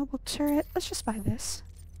 Mobile turret, let's just buy this.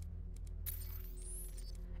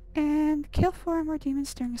 And kill 4 or more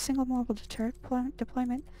demons during a single mobile turret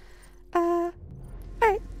deployment.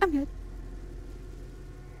 Alright, I'm good.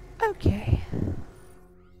 Okay.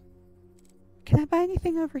 Can I buy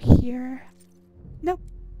anything over here? Nope.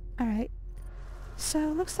 Alright. So,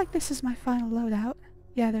 looks like this is my final loadout.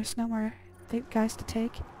 Yeah, there's no more guys to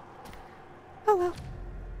take. Oh well.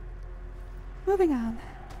 Moving on.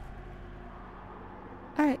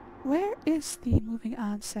 Alright, where is the moving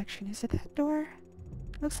on section? Is it that door?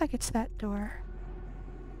 Looks like it's that door.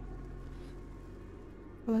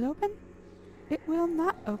 Will it open? It will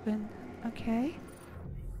not open. Okay.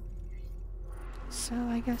 So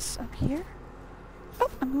I guess up here? Oh,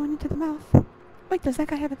 I'm going into the mouth. Wait, does that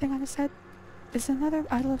guy have a thing on his head? Is it another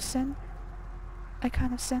idol of sin?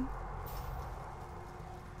 Icon of sin?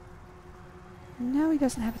 No, he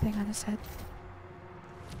doesn't have a thing on his head.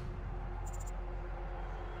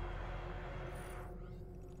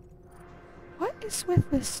 What is with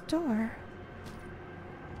this door?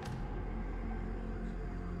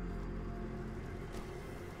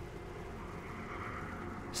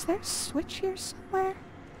 Is there a switch here somewhere?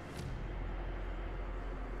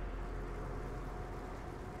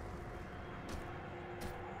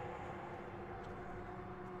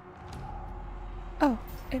 Oh,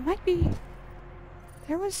 it might be...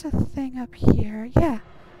 There was a thing up here. Yeah.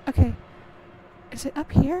 Okay. Is it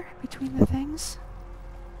up here? Between the things?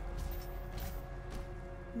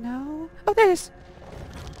 No. Oh, there it is!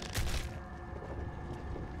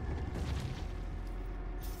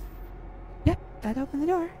 Yep, that opened the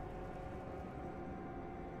door.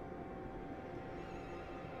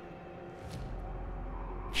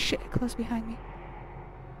 Shit, it closed behind me.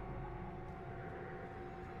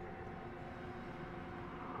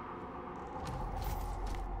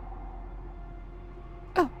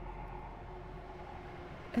 Oh.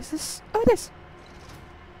 Is this... Oh, it is!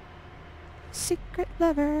 Secret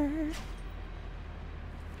lever.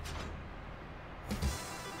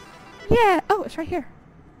 Yeah! Oh, it's right here.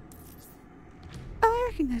 Oh,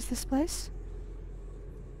 I recognize this place.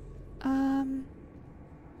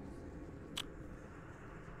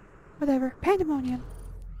 Whatever. Pandemonium.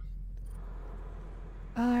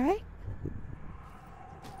 Alright.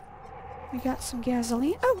 We got some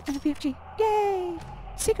gasoline. Oh, and a BFG. Yay!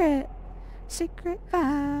 Secret! Secret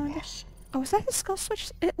found. Oh, was that the skull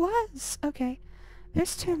switch? It was! Okay.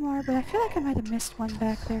 There's two more, but I feel like I might have missed one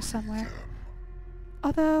back there somewhere.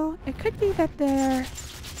 Although, it could be that they're...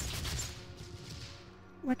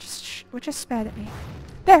 What just spat at me?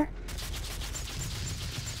 There!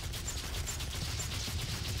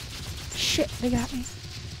 Shit, they got me.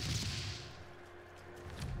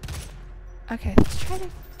 Okay, let's try to...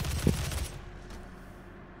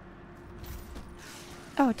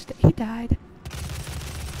 Oh, he died.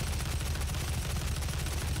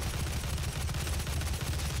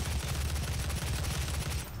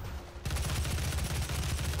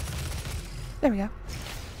 There we go.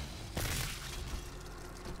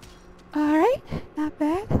 Alright, not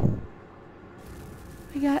bad.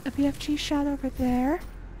 We got a BFG shot over there.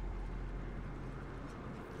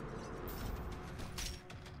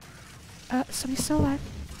 Somebody's still alive.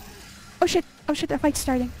 Oh shit, that fight's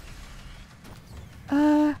starting.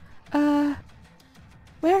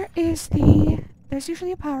 Where is the... There's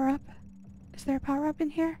usually a power-up. Is there a power-up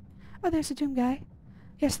in here? Oh, there's a Doom guy.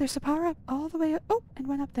 Yes, there's a power-up all the way up. Oh, and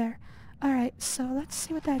one up there. Alright, so let's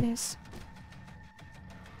see what that is.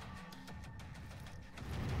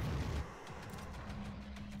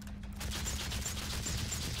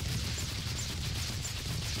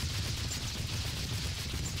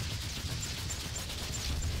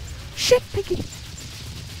 Shit, Pinky!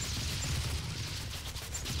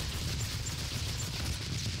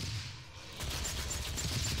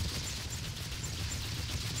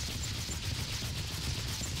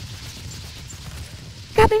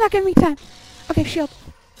 God, they're not giving me time. Okay, shield.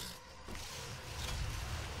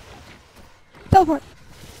 Teleport.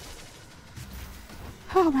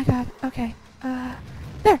 Oh my god. Okay.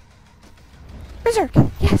 There. Berserk.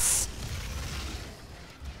 Yes.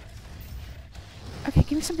 Okay,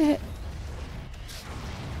 give me something to hit.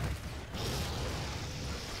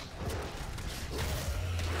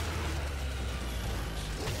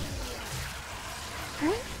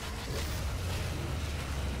 Alright.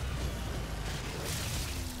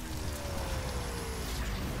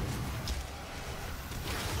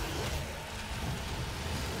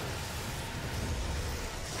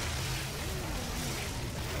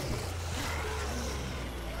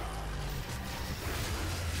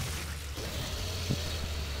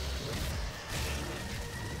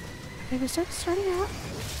 Okay, we starting out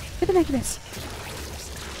with the negatives.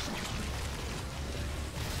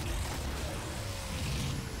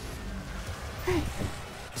 Alright.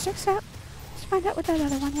 Starts out. Let's find out what that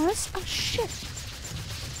other one was. Oh shit!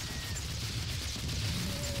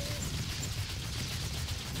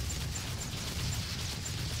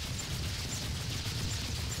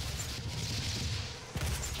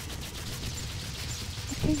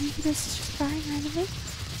 Maybe this is just firing randomly.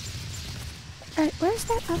 Alright, where's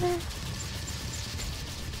that other...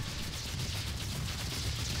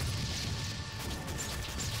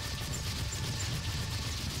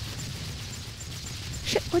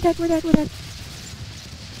 Shit, we're dead, we're dead, we're dead.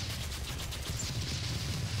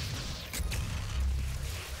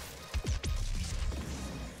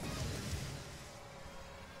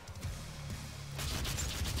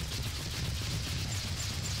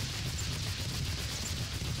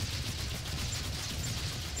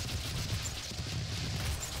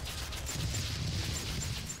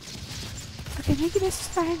 Okay, maybe this is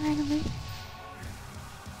firing randomly.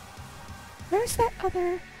 Where's that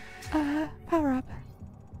other, power-up?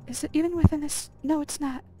 Is it even within this? No, it's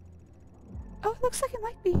not. Oh, it looks like it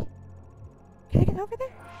might be. Can I get over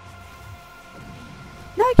there?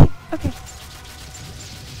 No, I can't. Okay.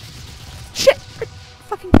 Shit! We're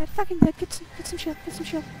fucking dead, fucking dead. Get some shield, get some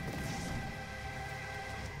shield.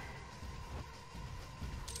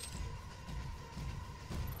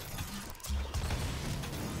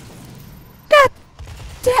 God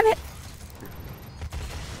damn it!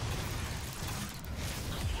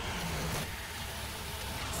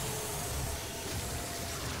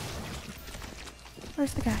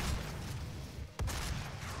 Where's the guy?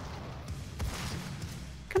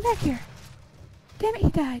 Come back here. Damn it, he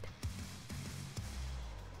died.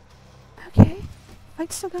 Okay.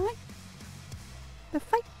 Fight's still going? The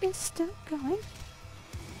fight is still going.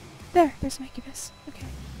 There's an incubus. Okay.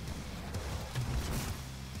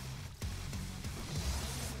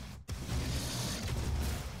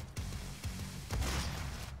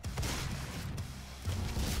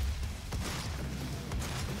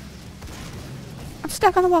 I'm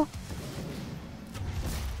stuck on the wall.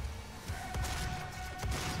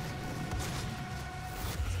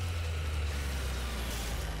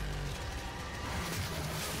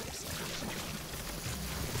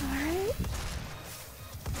 Alright.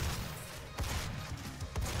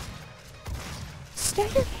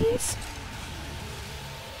 Stagger, please.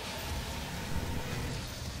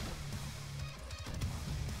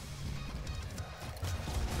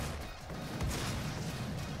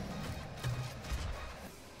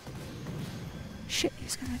 Shit,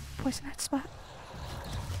 he's gonna poison that spot.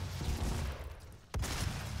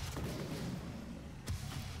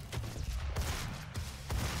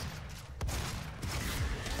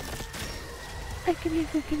 Hey, give me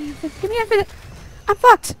infinite, give me infinite, give me infinite! I'm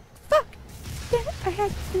fucked! Fuck! Damn it, I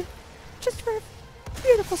had infinite. Just for a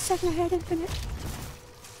beautiful second I had infinite.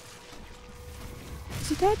 Is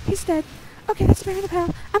he dead? He's dead. Okay, that's Baron of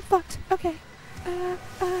Hell. I'm fucked. Okay.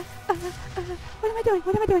 What am I doing?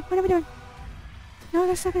 What am I doing? What am I doing? No,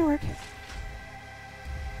 that's not gonna work.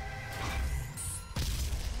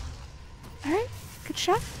 Alright, good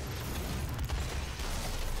shot.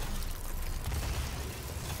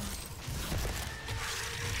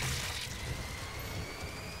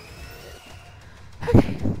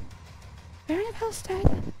 Okay. Baron of Hell's dead.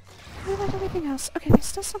 What about everything else? Okay, there's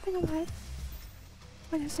still something alive.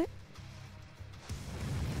 What is it?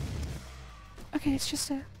 Okay, it's just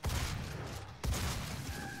a...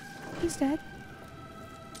 He's dead.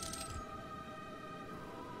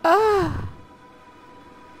 Ah!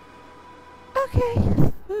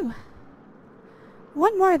 Okay. Ooh.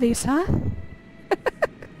 One more of these, huh?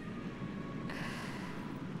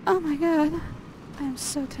 Oh my god. I am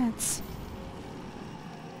so tense.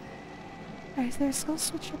 Alright, is there a skull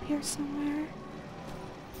switch up here somewhere?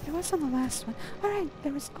 There was on the last one. Alright,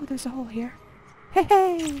 there was... Oh, there's a hole here. Hey,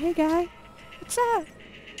 hey! Hey, guy! What's up?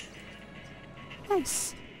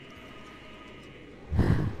 Nice.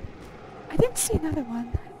 I didn't see another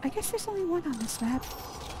one. I guess there's only one on this map.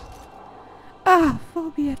 Ah,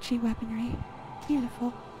 full BFG weaponry.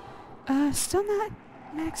 Beautiful. Still not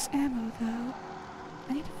max ammo, though.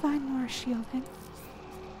 I need to find more shielding.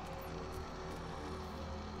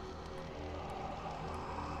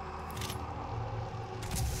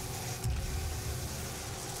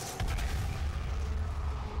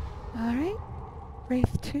 Alright.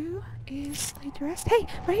 Wraith 2 is laid to rest. Hey,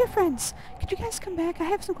 we're here, friends! Could you guys come back? I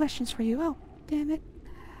have some questions for you. Oh, damn it.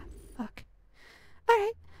 Fuck.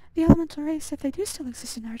 Alright. The elemental race, if they do still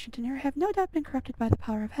exist in Argentina, have no doubt been corrupted by the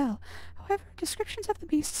power of hell. However, descriptions of the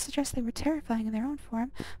beasts suggest they were terrifying in their own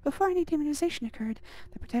form before any demonization occurred.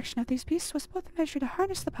 The protection of these beasts was both a measure to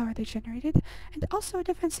harness the power they generated, and also a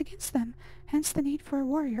defense against them, hence the need for a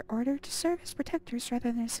warrior order to serve as protectors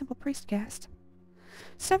rather than a simple priest caste.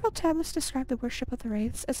 Several tablets describe the worship of the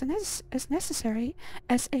wraiths as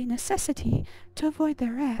a necessity to avoid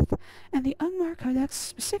their wrath, and the Ungmar Codex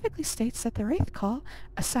specifically states that the wraith call,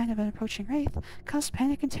 a sign of an approaching wraith, caused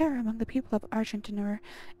panic and terror among the people of Argentinur.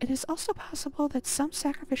 It is also possible that some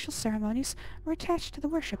sacrificial ceremonies were attached to the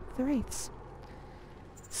worship of the wraiths.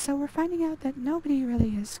 So we're finding out that nobody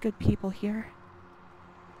really is good people here.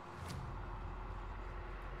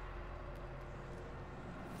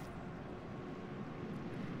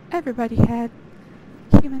 Everybody had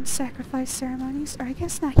human sacrifice ceremonies, or I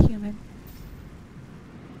guess not human.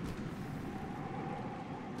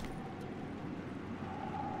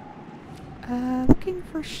 Looking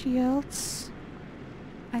for shields.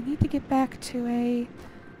 I need to get back to a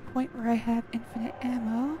point where I have infinite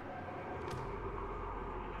ammo.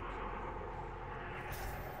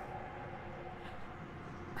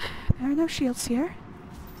 There are no shields here.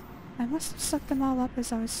 I must have sucked them all up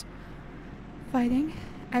as I was fighting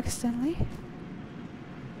accidentally.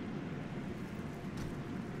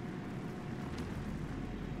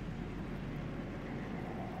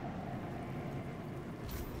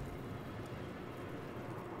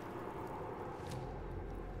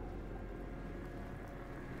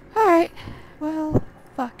 Alright, well,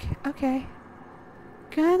 fuck. Okay.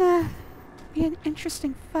 Gonna be an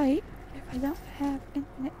interesting fight if I don't have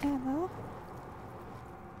infinite ammo.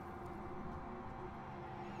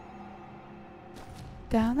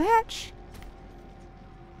 Down the hatch.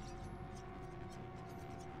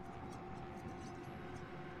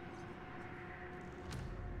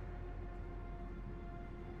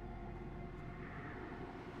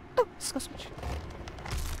 Oh, skull switch.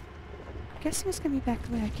 I'm guessing it's gonna be back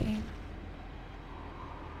the way I came.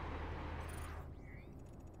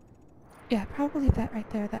 Yeah, probably that right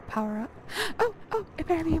there, that power up. Oh, it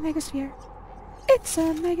better be a megasphere. It's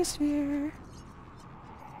a megasphere.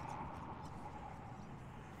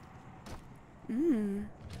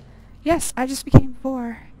 Yes, I just became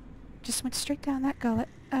Vor. Just went straight down that gullet.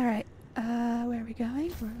 Alright, where are we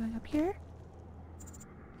going? We're going up here.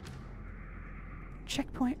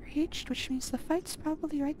 Checkpoint reached, which means the fight's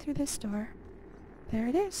probably right through this door. There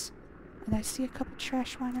it is. And I see a couple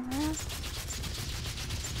trash wandering around.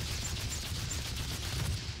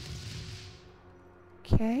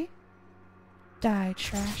 Okay. Die,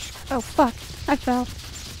 trash. Oh, fuck. I fell.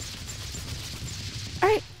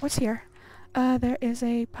 Alright, what's here? There is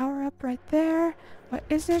a power-up right there. What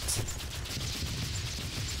is it?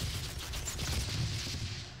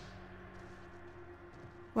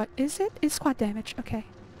 What is it? It's quad damage. Okay.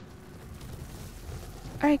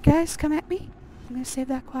 Alright, guys, come at me. I'm gonna save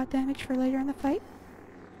that quad damage for later in the fight.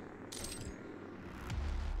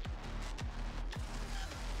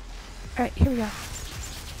 Alright, here we go.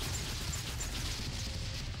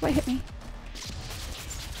 What hit me?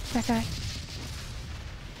 That guy.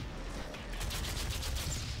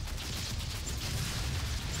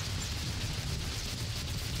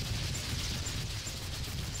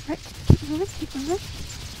 Alright, keep moving, keep moving.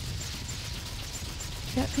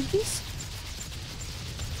 Got pinkies?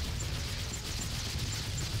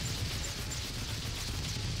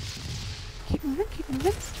 Keep moving, keep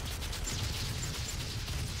moving.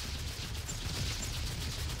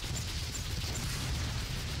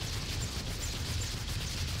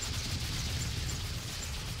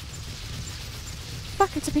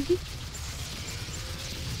 Fuck, it's a pinky.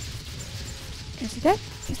 Is he dead?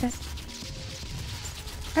 He's dead.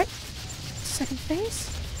 Alright. Second phase.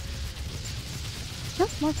 Nope,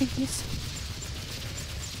 more pinkies.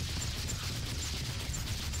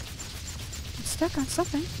 I'm stuck on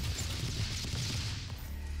something.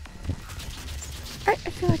 Alright, I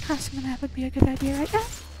feel like crossing the map would be a good idea right now.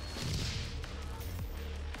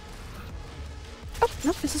 Oh,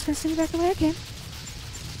 nope, this is gonna send me back the way I came.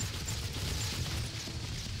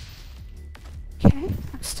 Okay,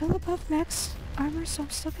 I'm still above max armor, so I'm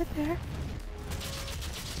still good there.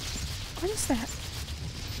 What is that?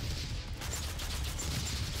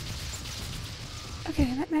 Okay,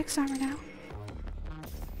 I'm at max armor now.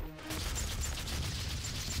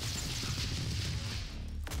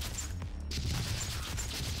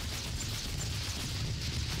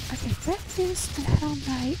 Okay, that is a Hell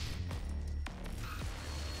Knight.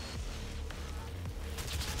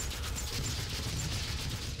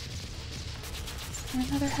 And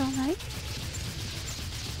another Hell Knight.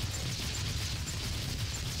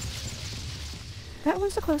 That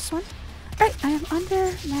was a close one. Alright, I am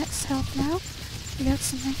under max health now. We got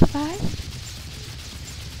some 95.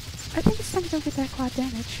 I think it's time to go get that quad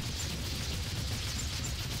damage.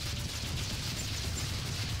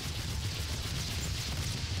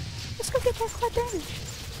 Let's go get that quad damage.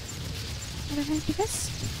 Are there gonna be this?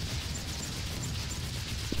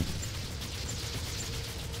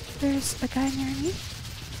 There's a guy near me.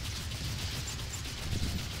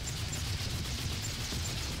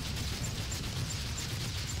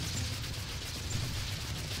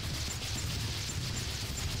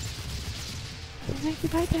 Make you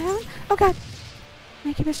bite down? Oh god!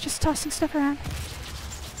 Incubus just tossing stuff around.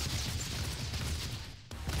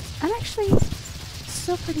 I'm actually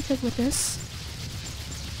still pretty good with this.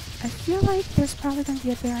 I feel like there's probably going to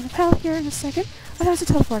be a bear in a pal here in a second. Oh, that was a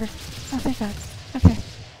teleporter. Oh, thank god. Okay.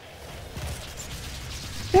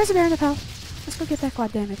 There's a bear in a pal. Let's go get that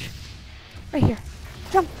quad damage. Right here.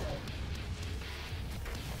 Jump!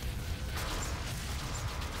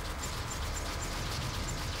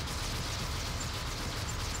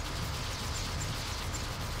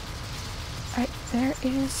 Alright, there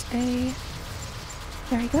is a...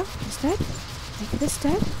 There you go. He's dead. Make this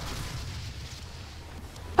dead.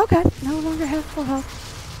 Oh god, no longer have full health.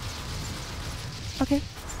 Okay.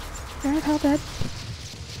 Bear in a pal dead.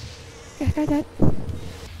 Okay, guy dead.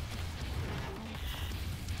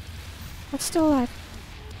 What's still alive?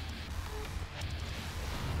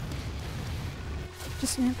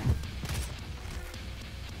 Just an imp.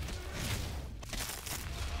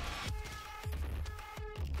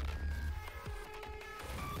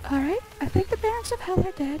 Alright, I think the Barons of Hell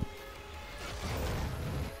are dead.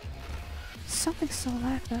 Something's still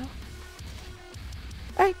alive though.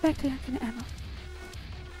 Alright, back to infinite ammo.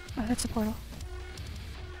 Oh, that's a portal.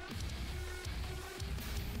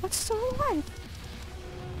 What's still alive?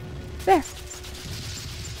 There!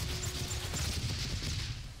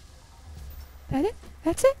 That it?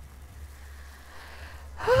 That's it?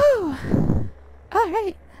 Whew!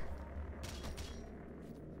 Alright.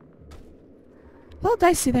 A little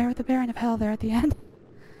dicey there with the Baron of Hell there at the end.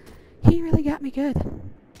 He really got me good.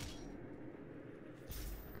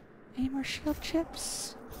 Any more shield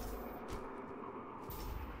chips?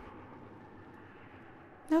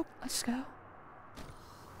 Nope, let's go.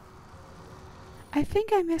 I think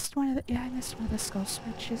I missed one of the... Yeah, I missed one of the skull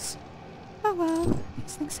switches. Oh well,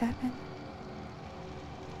 these things happen.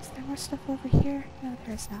 Is there more stuff over here? No,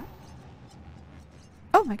 there is not.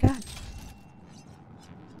 Oh my god.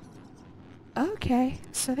 Okay,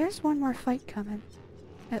 so there's one more fight coming.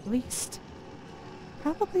 At least.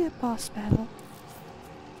 Probably a boss battle.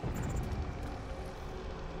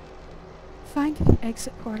 Find the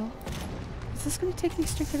exit portal. Is this going to take me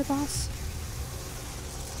straight to the boss?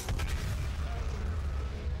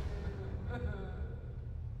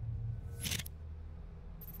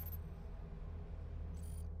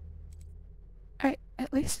 Alright,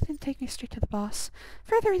 at least it didn't take me straight to the boss.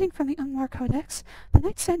 Further reading from the Ungmar Codex, the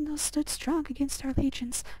Knight Sentinels stood strong against our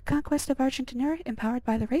legions. Conquest of Argentinur, empowered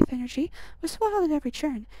by the Wraith energy, was foiled at every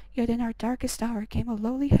turn. Yet in our darkest hour came a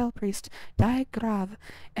lowly hell priest, Grav,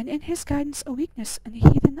 and in his guidance a weakness in the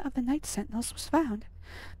heathen of the Knight Sentinels was found.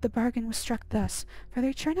 The bargain was struck thus. For the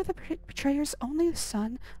return of the betrayer's only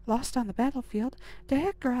son, lost on the battlefield,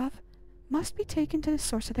 Grav must be taken to the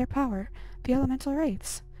source of their power, the elemental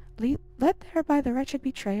wraiths. Led there by the wretched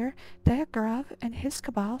betrayer, Grav and his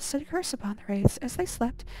cabal set a curse upon the wraiths as they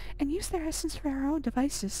slept, and used their essence for our own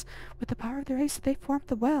devices. With the power of the wraiths they formed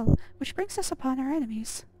the well, which brings us upon our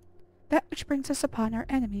enemies. That which brings us upon our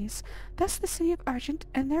enemies. Thus the city of Argent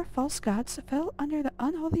and their false gods fell under the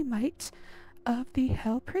unholy might of the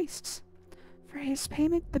hell priests. For his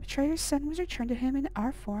payment, the betrayer's son was returned to him in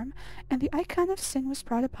our form, and the icon of sin was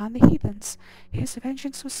brought upon the heathens. His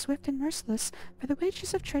vengeance was swift and merciless, for the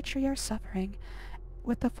wages of treachery are suffering.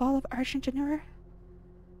 With the fall of Argentinur,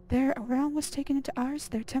 their realm was taken into ours,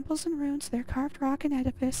 their temples and ruins, their carved rock and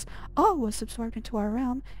edifice, all was absorbed into our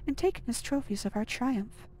realm, and taken as trophies of our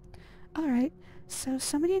triumph. Alright, so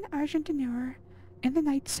somebody in Argentinur, in the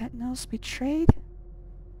Night Sentinels, betrayed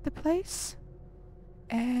the place,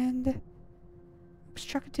 and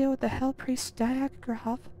struck a deal with the hell priest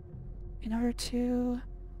Grav in order to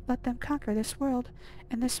let them conquer this world,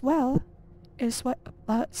 and this well is what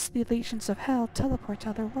lets the legions of hell teleport to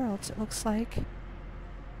other worlds, it looks like.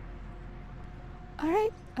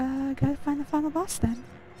 Alright, gotta find the final boss then.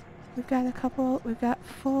 We've got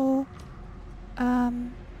full,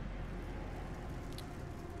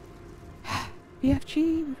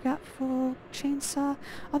 BFG, we've got full chainsaw,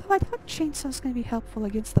 although I doubt chainsaw is going to be helpful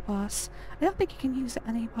against the boss. I don't think you can use it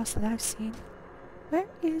on any boss that I've seen. Where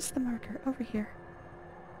is the marker? Over here.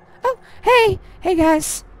 Oh, hey! Hey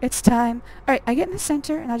guys! It's time. Alright, I get in the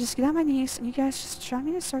center, and I'll just get on my knees, and you guys just draw me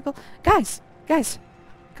in a circle. Guys! Guys!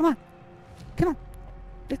 Come on! Come on!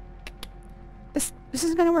 This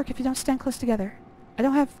isn't going to work if you don't stand close together. I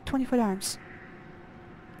don't have 20-foot arms.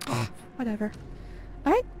 Whatever.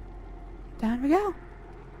 Alright. Down we go.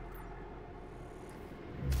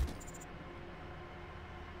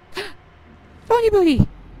 booty!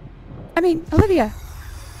 I mean, Olivia!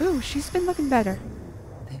 Ooh, she's been looking better.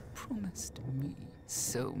 They promised me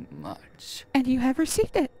so much. And you have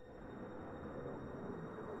received it.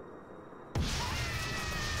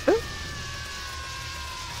 Ooh.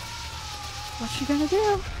 What's she gonna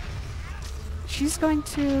do? She's going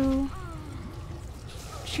to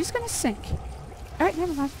sink. Alright,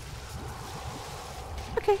 never mind.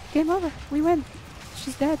 Okay, game over. We win.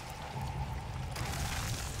 She's dead.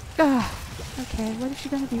 Ah, okay, what is she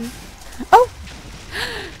gonna do? Oh!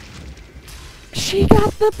 She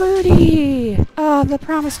got the booty! Oh, the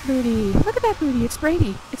promised booty. Look at that booty. It's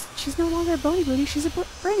Brady. She's no longer a bony booty. She's a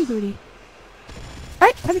brainy booty.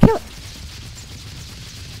 Alright, let me kill it.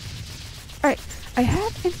 Alright, I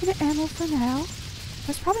have infinite ammo for now.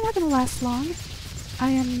 That's probably not going to last long. I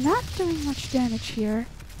am not doing much damage here.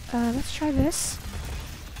 Let's try this.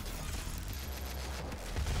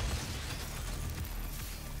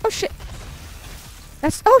 Oh shit!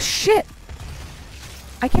 Oh shit!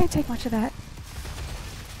 I can't take much of that.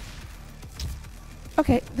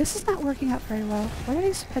 Okay, this is not working out very well. What are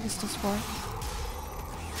these pedestals for?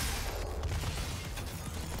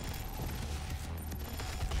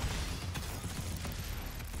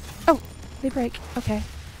 Oh, they break. Okay.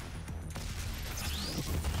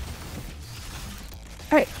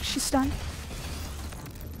 Alright, she's stunned.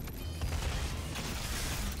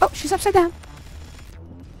 Oh, she's upside down.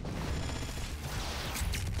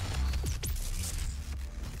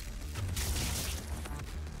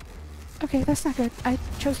 Okay, that's not good. I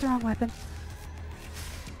chose the wrong weapon.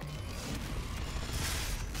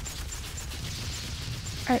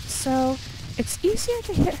 Alright, so it's easier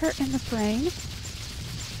to hit her in the brain.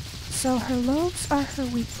 So her lobes are her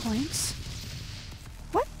weak points.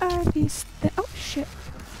 What are these oh shit.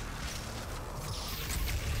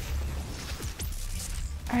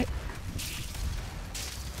 Alright.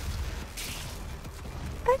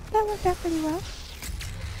 Alright, that worked out pretty well.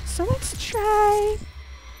 So let's try...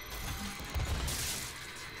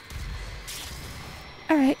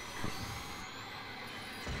 Alright.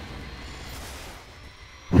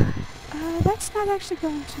 That's not actually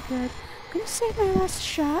going too good. I'm gonna save my last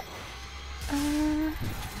shot.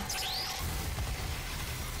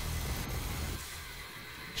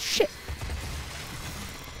 Shit.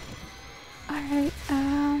 Alright,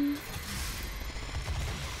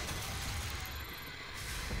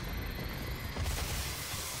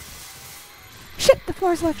 shit, the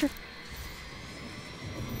floor is electric.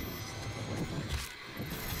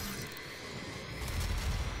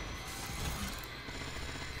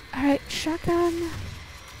 Alright, shotgun.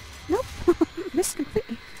 Nope. Missed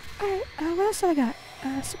completely. Alright, what else have I got?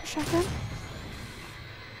 Super shotgun.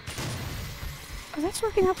 Oh, that's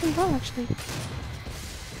working out pretty well, actually.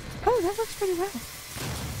 Oh, that works pretty well.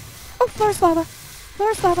 Oh, floor's lava.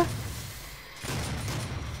 Floor's lava.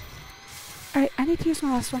 Alright, I need to use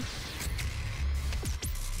my last one.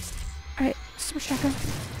 Alright, super shotgun.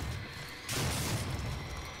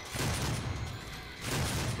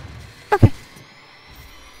 Okay.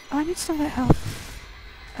 Oh, I need some of that health.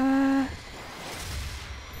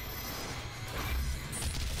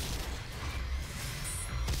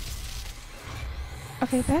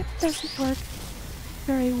 Okay, that doesn't work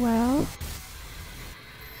very well.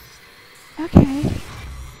 Okay.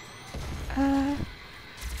 I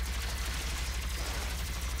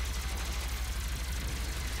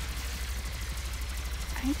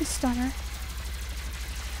need to stun her.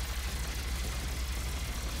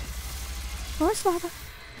 Floor's lava.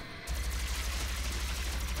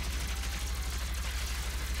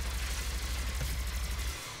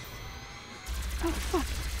 Oh, fuck.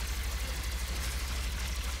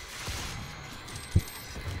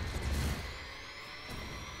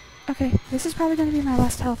 Okay, this is probably going to be my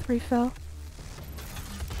last health refill.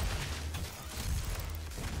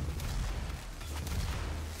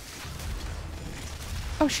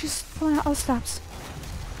 Oh, she's pulling out all the stops.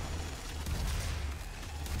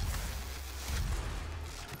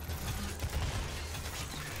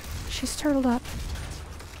 She's turtled up.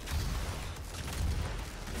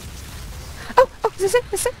 Oh, is this it?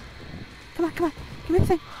 Is this it? Come on, come on. Give me the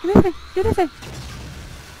thing. Give me the thing. Give me the thing.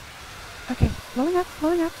 Okay, blowing up,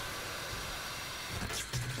 blowing up.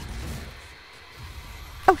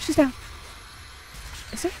 Oh, she's down.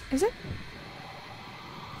 Is it? Is it?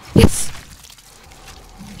 Yes!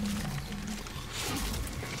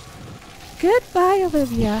 Goodbye,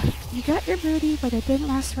 Olivia. You got your booty, but it didn't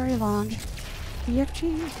last very long.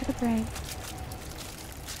 BFG to the brain.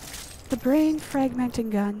 The brain fragmenting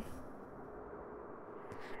gun.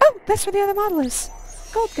 Oh, that's where the other model is.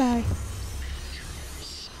 Gold guy.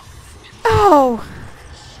 Oh!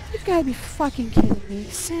 You gotta be fucking kidding me,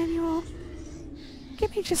 Samuel.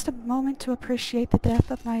 Give me just a moment to appreciate the death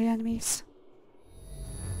of my enemies.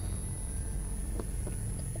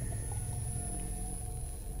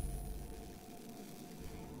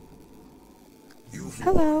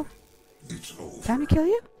 Hello. It's over. Time to kill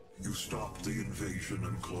you? You stopped the invasion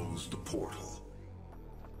and closed the portal.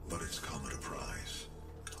 But it's come at a price.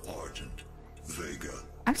 Argent, Vega,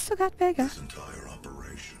 I've still got Vega. this entire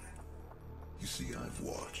operation. You see, I've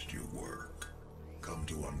watched your work. Come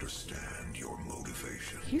to understand your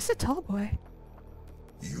motivation. He's a tall boy.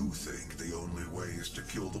 You think the only way is to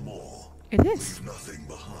kill them all. It is. Leave nothing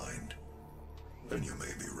behind. And you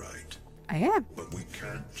may be right. I am. But we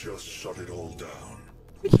can't just shut it all down.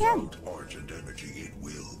 We can. Without Argent energy, it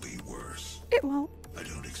will be worse. It won't. I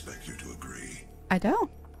don't expect you to agree. I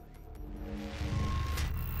don't.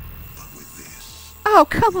 But with this, Oh,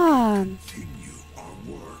 come on. continue our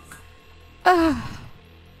work. Ah,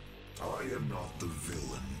 I am not the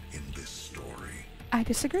villain in this story. I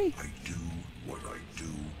disagree. I do what I do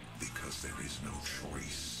because there is no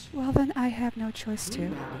choice. Well, then I have no choice to.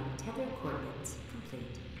 Rerouting tether coordinates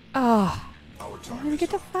complete. Oh, Our I'm time gonna is get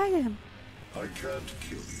to up. fight him. I can't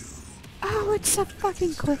kill you. Oh, it's a fucking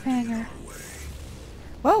cliffhanger. Our way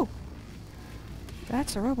Whoa.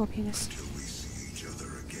 That's a robo-penis. till we see each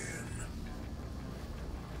other again.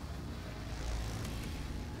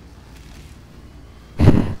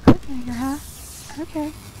 Cliffhanger, huh?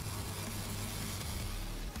 Okay.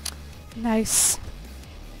 Nice.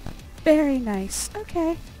 Very nice.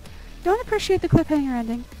 Okay. Don't appreciate the cliffhanger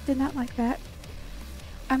ending. Did not like that.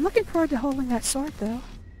 I'm looking forward to holding that sword, though.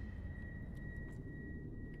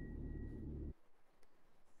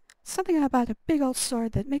 Something about a big old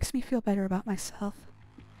sword that makes me feel better about myself.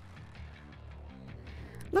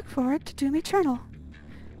 Look forward to Doom Eternal,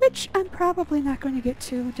 which I'm probably not going to get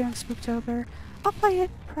to during Spooktober. I'll play it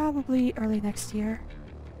probably early next year.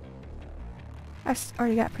 I've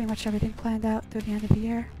already got pretty much everything planned out through the end of the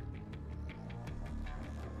year.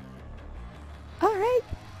 Alright,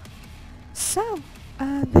 so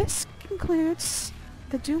this concludes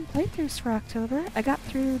the Doom playthroughs for October. I got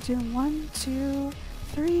through Doom 1, 2,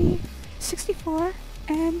 3, 64,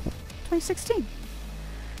 and 2016.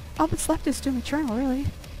 All that's left is Doom Eternal, really.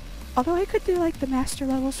 Although I could do like the master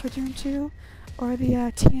levels for Doom 2, or the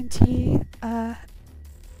TNT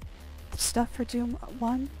stuff for Doom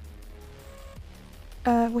 1,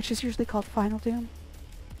 which is usually called Final Doom.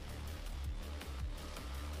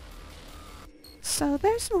 So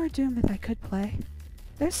there's more Doom that I could play.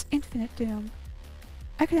 There's Infinite Doom.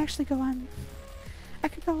 I could actually go on...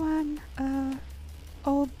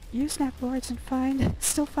 old Usenet boards and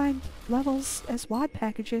still find levels as WAD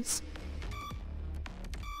packages.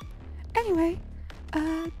 Anyway,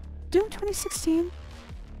 Doom 2016,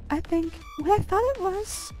 I think, what I thought it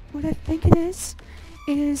was, what I think it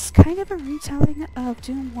is kind of a retelling of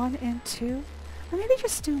Doom 1 and 2, or maybe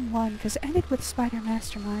just Doom 1, because it ended with Spider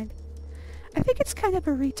Mastermind. I think it's kind of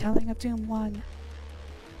a retelling of Doom 1,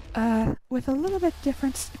 with a little bit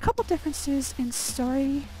a couple differences in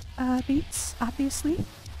story beats, obviously.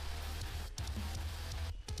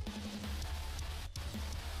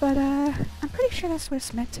 But, I'm pretty sure that's what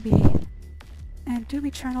it's meant to be. And Doom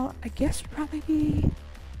Eternal, I guess, would probably be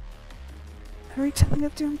a retelling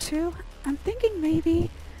of Doom 2. I'm thinking maybe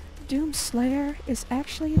Doom Slayer is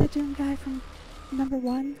actually the Doom guy from number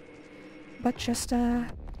 1, but just,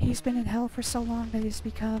 he's been in hell for so long that he's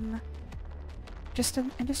become just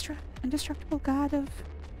an indestructible god of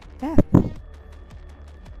death.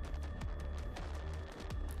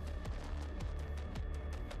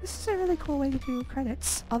 This is a really cool way to do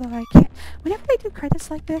credits, although I can't... Whenever I do credits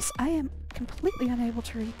like this, I am completely unable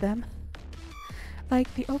to read them.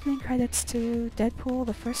 Like the opening credits to Deadpool,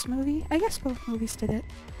 the first movie. I guess both movies did it.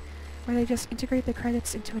 Where they just integrate the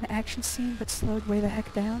credits into an action scene but slowed way the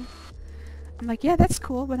heck down. I'm like, yeah, that's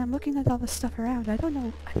cool, but I'm looking at all the stuff around. I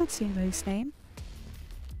don't see anybody's name.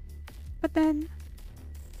 But then,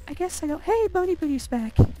 I guess I go, hey, Boney Booty's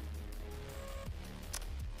back.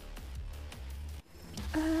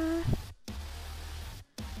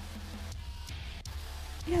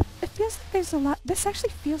 Yeah, it feels like there's a lot. This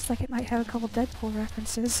actually feels like it might have a couple Deadpool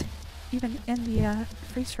references, even in the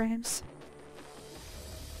freeze frames.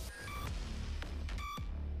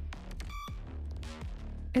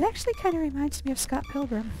 It actually kind of reminds me of Scott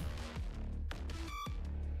Pilgrim.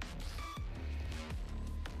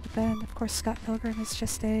 But then, of course, Scott Pilgrim is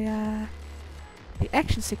just a, the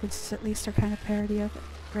action sequences at least are kind of parody of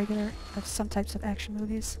some types of action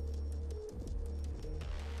movies.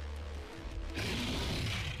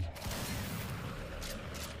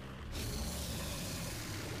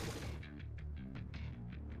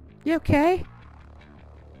 You okay?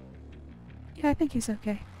 Yeah, I think he's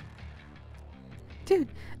okay. Dude,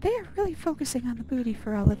 they are really focusing on the booty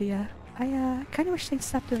for all of you. I kinda wish they'd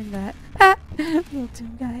stop doing that. Ha! Little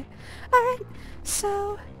Doom guy. Alright,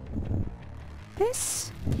 so...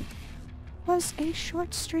 this was a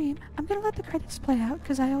short stream. I'm gonna let the credits play out,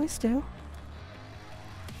 because I always do.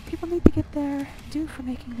 People need to get their due for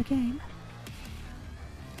making the game.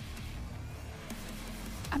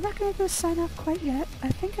 I'm not gonna do a sign off quite yet. I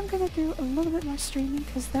think I'm gonna do a little bit more streaming,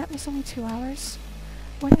 because that was only 2 hours.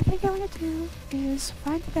 What I think I want to do is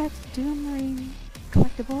find that Doom Marine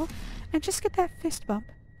collectible and just get that fist bump.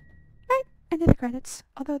 Right, end of the credits.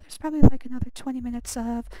 Although there's probably like another 20 minutes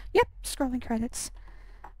of, yep, scrolling credits.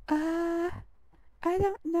 I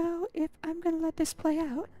don't know if I'm gonna let this play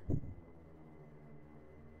out.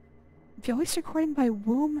 Voice recording by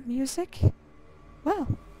Womb Music?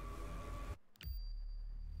 Well,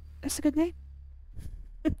 that's a good name.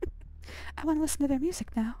 I want to listen to their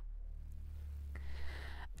music now.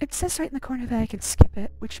 It says right in the corner that I can skip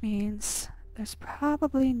it, which means there's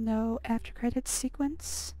probably no after credits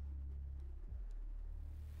sequence.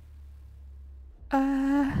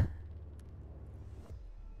 I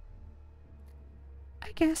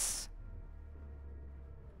guess.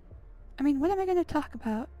 I mean, what am I going to talk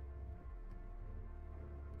about?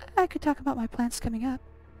 I could talk about my plans coming up.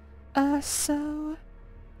 So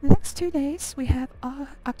the next 2 days we have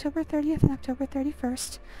October 30th and October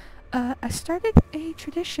 31st. I started a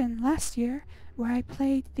tradition last year where I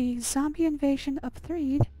played the Zombie Invasion of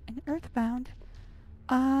Threed and Earthbound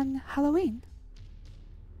on Halloween.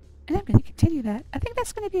 And I'm going to continue that. I think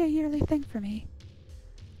that's going to be a yearly thing for me.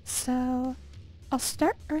 So I'll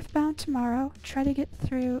start Earthbound tomorrow, try to get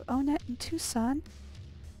through Onet and Tucson,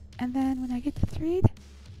 and then when I get to Threed,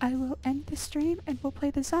 I will end the stream and we'll play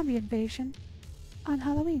the Zombie Invasion on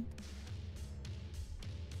Halloween.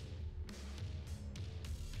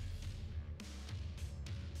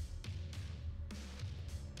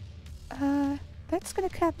 That's gonna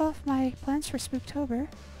cap off my plans for Spooktober.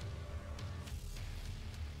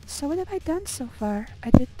 So what have I done so far? I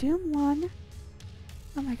did Doom 1.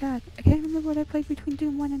 Oh my god, I can't remember what I played between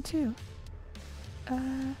Doom 1 and 2.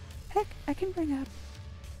 Heck, I can bring up...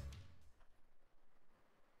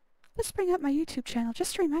 Let's bring up my YouTube channel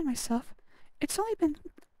just to remind myself. It's only been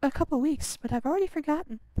a couple weeks, but I've already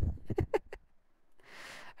forgotten.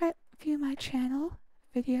 Alright, view my channel,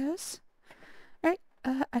 videos. Alright,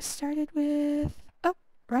 I started with... Oh,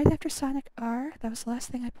 right after Sonic R. That was the last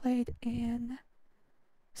thing I played in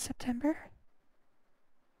September.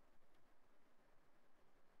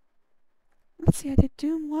 Let's see, I did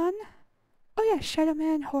Doom 1. Oh yeah, Shadow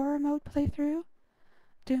Man Horror Mode playthrough.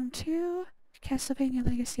 Doom 2, Castlevania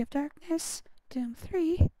Legacy of Darkness. Doom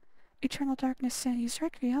 3, Eternal Darkness Sanity's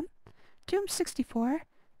Requiem. Doom 64,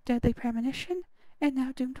 Deadly Premonition. And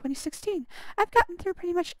now Doom 2016. I've gotten through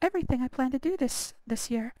pretty much everything I plan to do this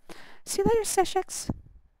year. See you later, Seshex.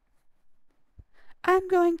 I'm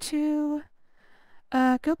going to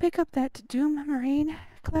go pick up that Doom Marine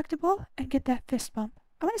collectible and get that fist bump.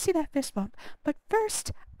 I want to see that fist bump. But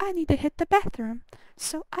first, I need to hit the bathroom.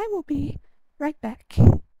 So I will be right back.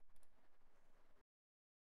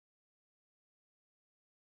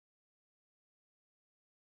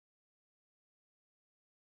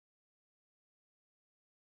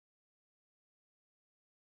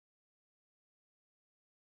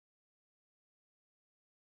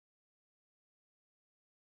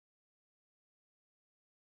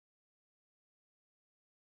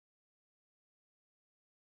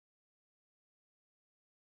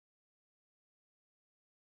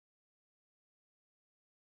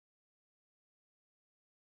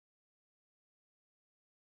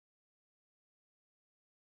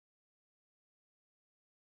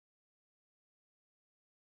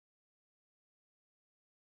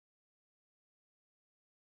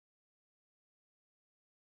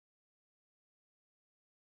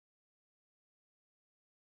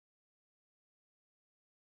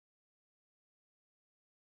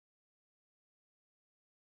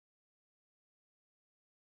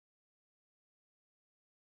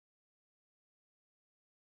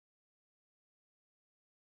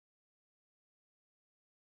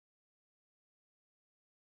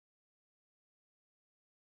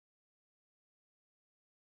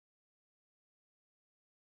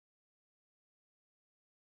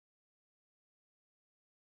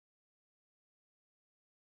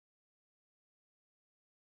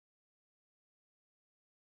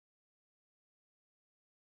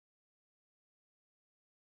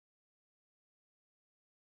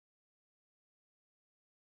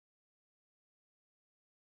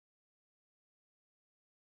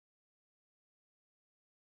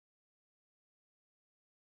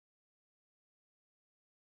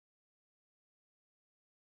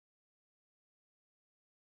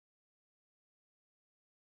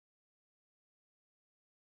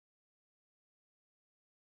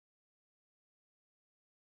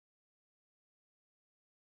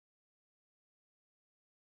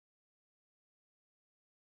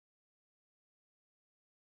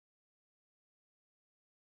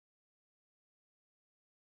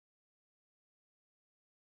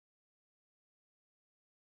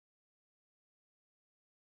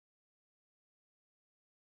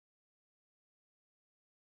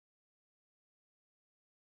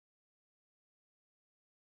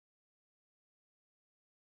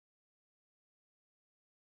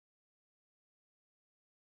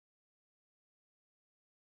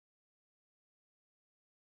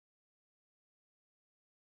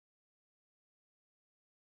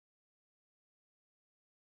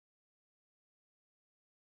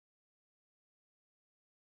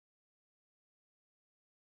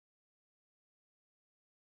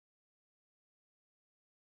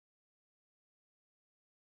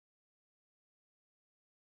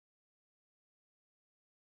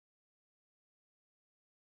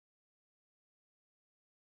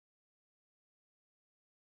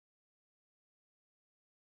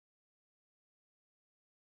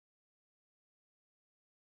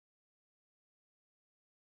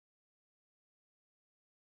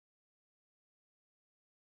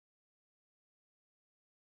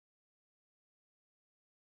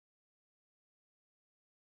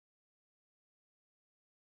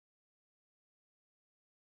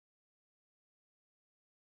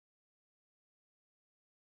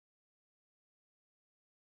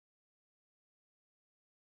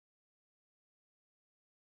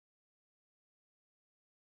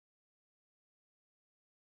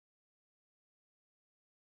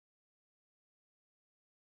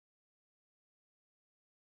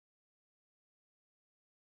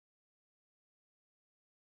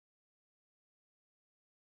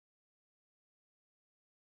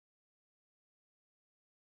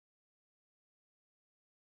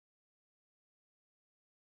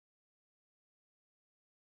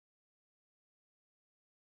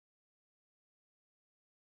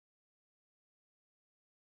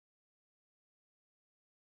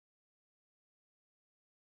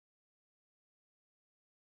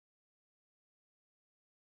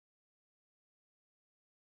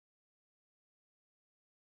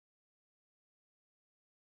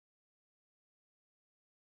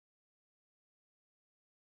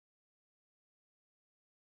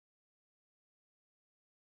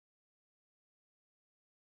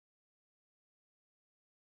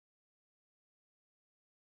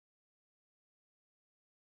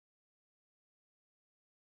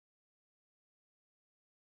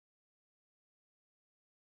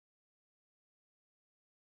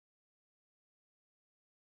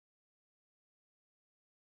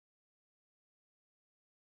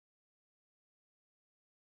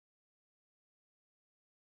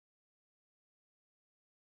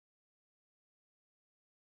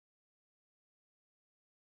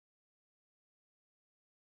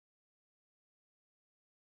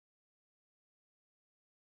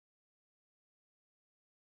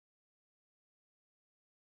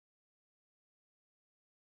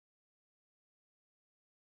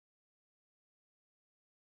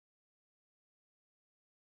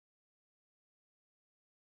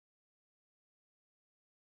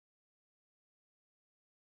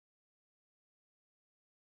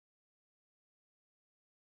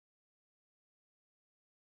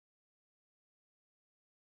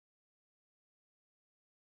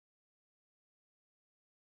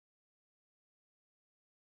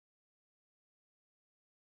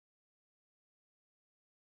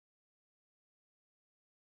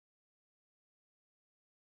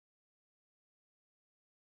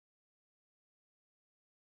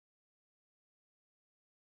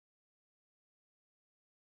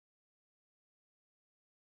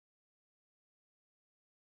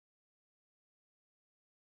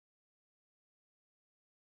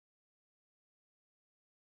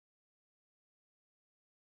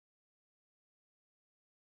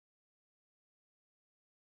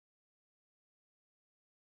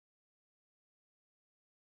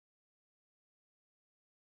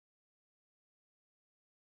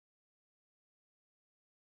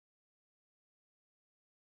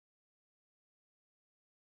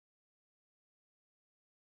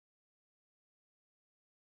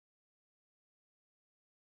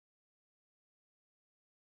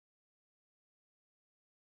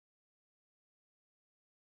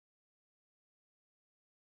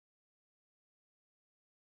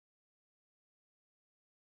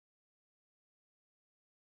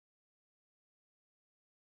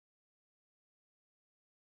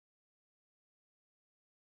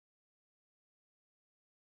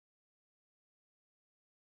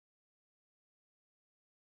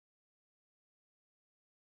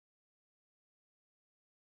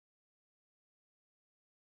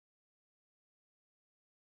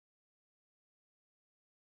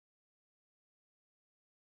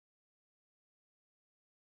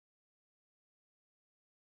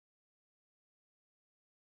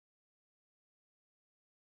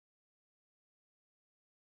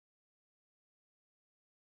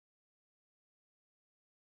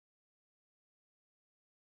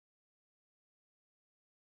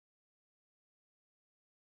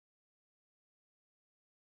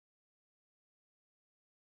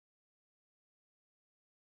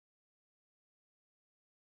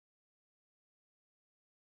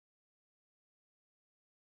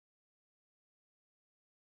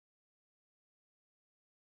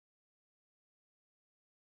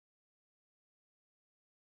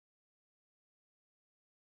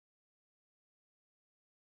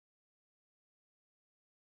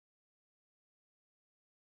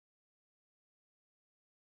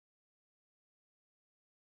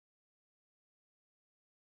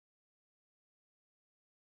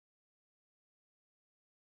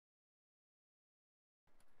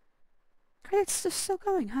 credits are still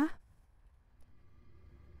going, huh?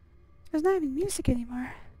 There's not even music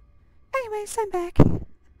anymore. Anyways, I'm back.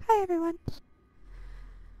 Hi, everyone.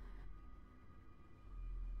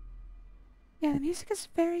 Yeah, the music is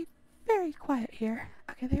very, very quiet here.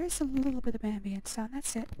 Okay, there is a little bit of ambient sound,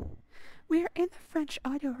 that's it. We are in the French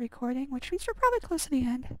audio recording, which means we're probably close to the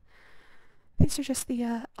end. These are just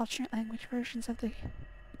the alternate language versions of the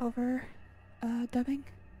dubbing.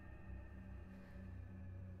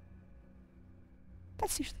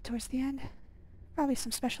 That's usually towards the end. Probably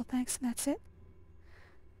some special thanks and that's it.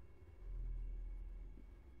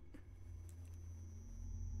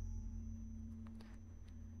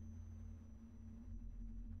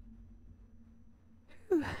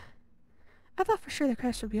 Whew. I thought for sure the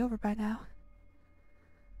credits would be over by now.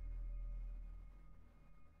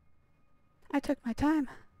 I took my time.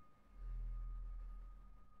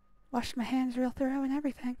 Washed my hands real thorough and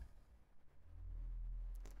everything.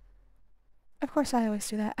 Of course I always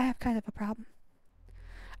do that. I have kind of a problem.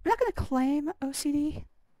 I'm not going to claim OCD,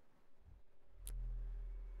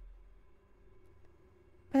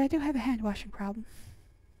 but I do have a hand washing problem.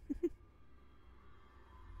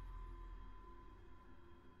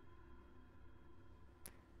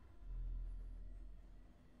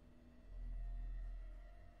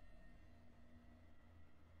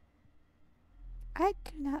 I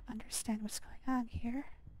do not understand what's going on here.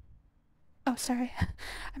 Oh, sorry.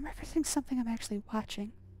 I'm referencing something I'm actually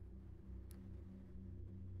watching.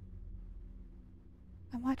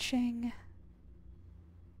 I'm watching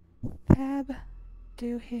Fab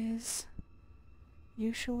do his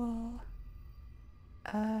usual,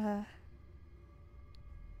 oh,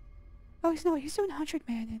 he's doing 100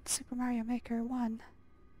 Man in Super Mario Maker 1.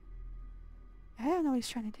 I don't know what he's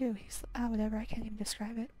trying to do. He's, whatever, I can't even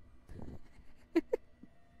describe it.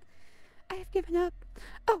 I have given up.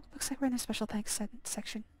 Oh, looks like we're in a special thanks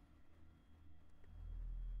section.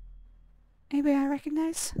 Anybody I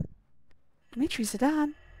recognize? Dimitri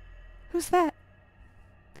Zidane? Who's that?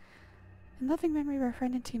 In loving memory of our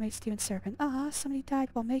friend and teammate Steven Serpent. Ah, somebody died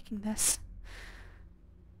while making this.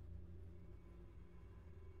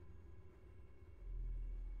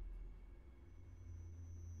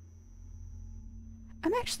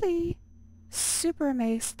 I'm actually super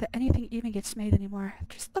amazed that anything even gets made anymore.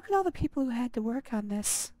 Just look at all the people who had to work on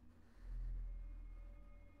this.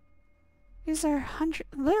 These are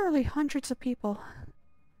literally hundreds of people.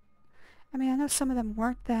 I mean, I know some of them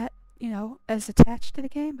weren't that, you know, as attached to the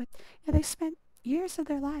game, but yeah, they spent years of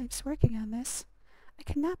their lives working on this. I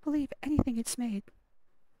cannot believe anything gets made.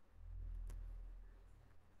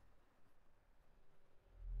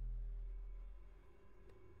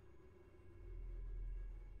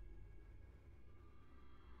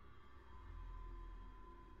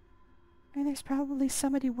 I mean, there's probably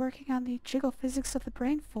somebody working on the jiggle physics of the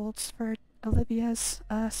brain folds for Olivia's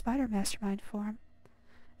Spider Mastermind form.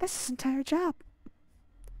 That's his entire job.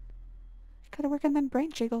 Gotta work on them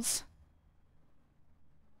brain jiggles.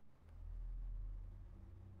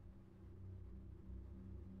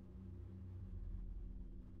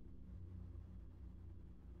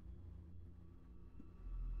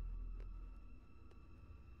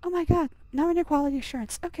 Oh my god, now we're under quality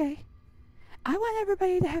assurance. Okay. I want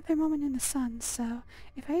everybody to have their moment in the sun, so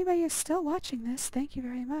if anybody is still watching this, thank you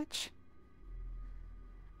very much.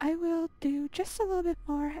 I will do just a little bit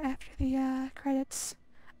more after the credits.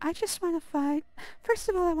 I just want to find... First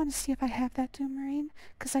of all, I want to see if I have that Doom Marine,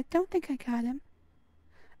 because I don't think I got him.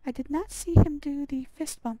 I did not see him do the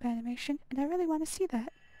fist bump animation, and I really want to see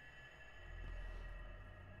that.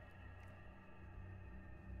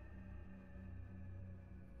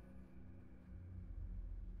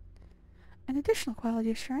 An additional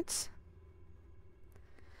quality assurance.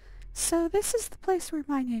 So this is the place where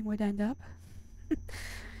my name would end up.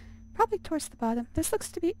 Probably towards the bottom. This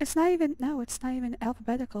looks to be... It's not even... No, it's not even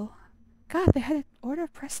alphabetical. God, they had an order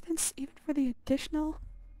of precedence even for the additional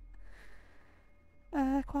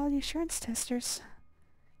quality assurance testers.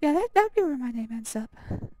 Yeah, that would be where my name ends up.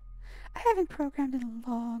 I haven't programmed in a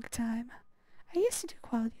long time. I used to do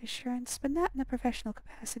quality assurance, but not in a professional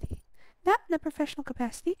capacity. Not in a professional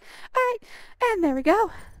capacity. Alright, and there we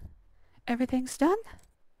go. Everything's done.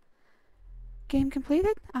 Game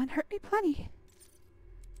completed on Hurt Me Plenty.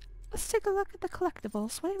 Let's take a look at the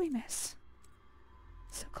collectibles. What did we miss?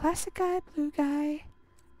 So, classic guy, blue guy.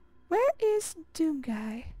 Where is Doom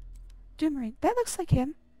guy? Doom Marine. That looks like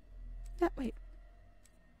him. No, wait.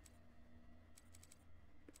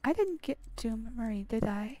 I didn't get Doom Marine, did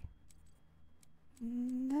I?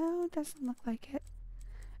 No, doesn't look like it.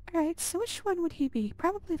 Alright, so which one would he be?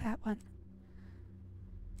 Probably that one.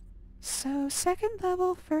 So, second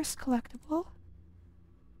level, first collectible.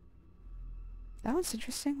 That one's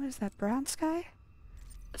interesting. What is that, brown sky?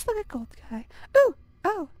 Let's look at gold sky. Ooh!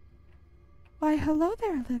 Oh! Why, hello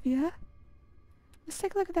there, Olivia. Let's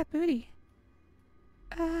take a look at that booty.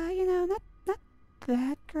 You know, not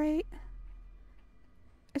that great.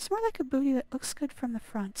 It's more like a booty that looks good from the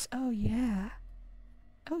front. Oh, yeah.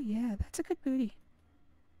 Oh, yeah, that's a good booty.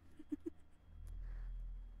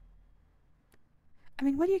 I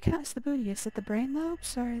mean, what do you count as the booty? Is it the brain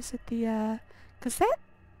lobes, or is it the, 'cause that...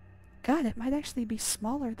 God, it might actually be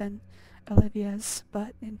smaller than Olivia's,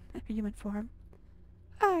 but in human form.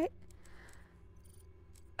 Alright.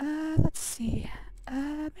 Let's see.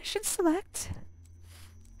 Mission select.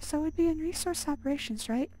 So it would be in resource operations,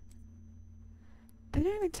 right? They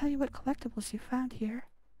don't even tell you what collectibles you found here.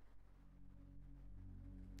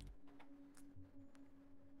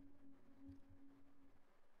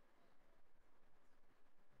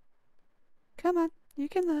 Come on, you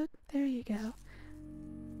can load. There you go.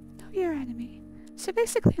 Know your enemy. So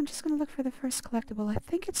basically I'm just gonna look for the first collectible. I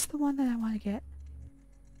think it's the one that I want to get.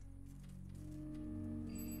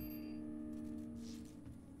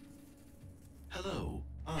 Hello,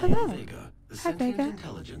 Hello. I'm Vega, the Hi, sentient Vega.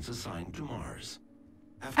 intelligence assigned to Mars.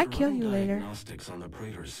 After I kill running you later. diagnostics on the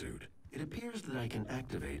Praetor suit, it appears that I can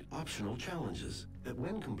activate optional challenges that,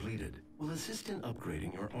 when completed, will assist in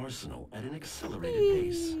upgrading your arsenal at an accelerated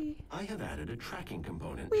pace. Whee! I have added a tracking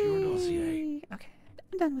component to your dossier. Whee! Okay,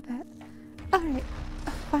 I'm done with that. Alright,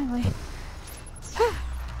 finally.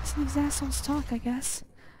 Listen to these assholes talk, I guess.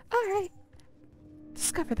 Alright.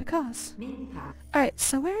 Discover the cause. Main path. Alright,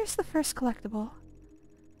 so where is the first collectible?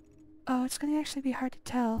 Oh, it's gonna actually be hard to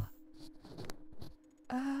tell.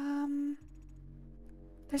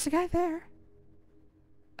 There's a guy there.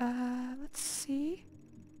 Let's see.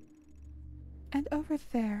 And over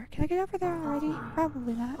there. Can I get over there already?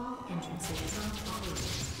 Probably not. All entrances not followed.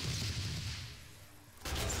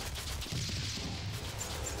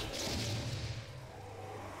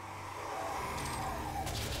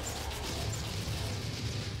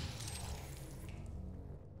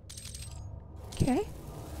 Okay.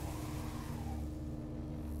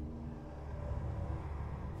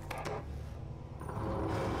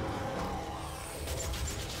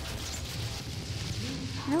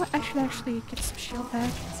 You know what? I should actually get some shield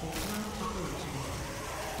back.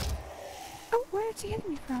 Oh, where is he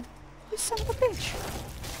hitting me from? You son of a bitch!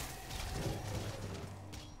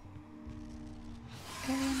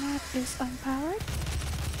 Area map is unpowered.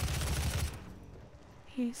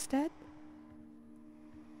 He's dead.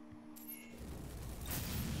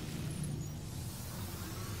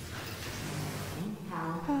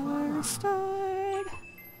 Power restored.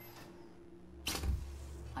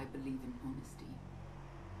 I believe in honesty,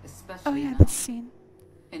 especially Oh yeah, now, this scene.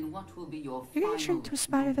 in what will be your You're gonna turn final into a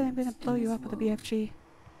spider, then I'm gonna moments blow in you this up with a world. BFG.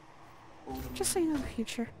 All the Just so you know in the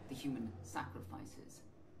future. the human sacrifices,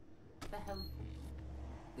 the hell portal,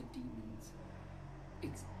 the demons.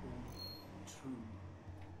 It's all true.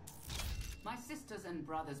 My sisters and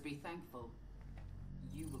brothers, be thankful.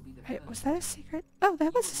 You will be the Wait, first. was that a secret? Oh, that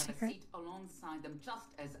You was a will have a secret. seat alongside them, just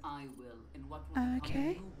as I will, in what will become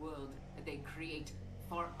Okay. a new world that they create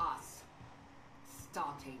for us,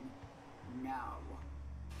 starting now.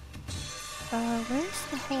 Where's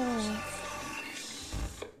the hole?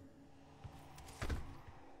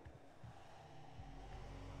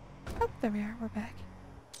 Oh, there we are. We're back.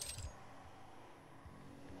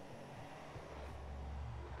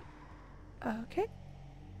 Okay.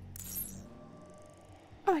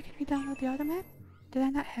 Oh, I can re-download the auto map? Did I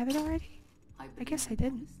not have it already? I guess I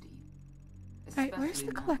didn't. Alright, where's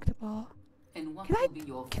the collectible? And what Can I- will be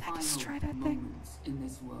your can I just final try that thing? moments in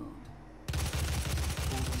this world?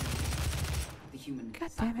 The human God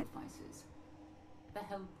damn it. sacrifices, the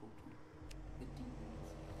hell portal, the demons.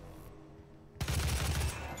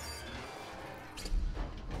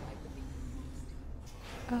 I believe in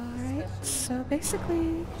honesty. Alright, so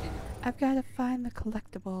basically, I've got to find the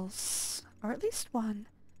collectibles. Or at least one.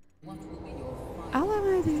 What will be your final All I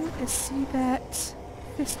want to do is see that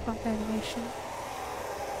fist bump animation.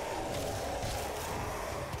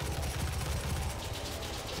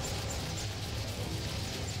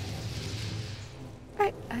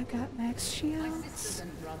 Right, I've got max sisters shields.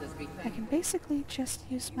 and brothers be I can basically just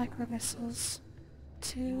use micro missiles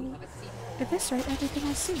to have a seat. eviscerate everything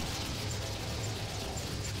I see.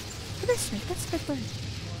 Eviscerate, that's a good word.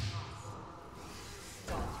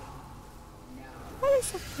 What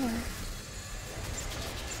is up there?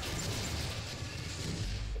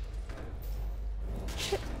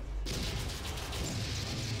 Shit.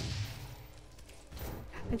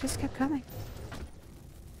 They just kept coming.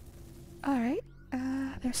 Alright,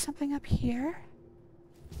 there's something up here.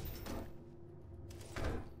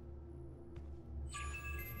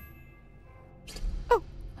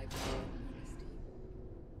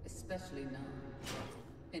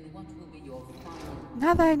 And what will be your final?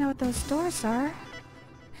 Now that I know what those doors are,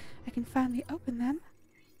 I can finally open them.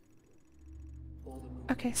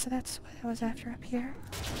 Okay, so that's what I was after up here.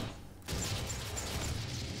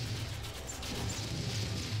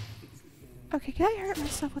 Okay, can I hurt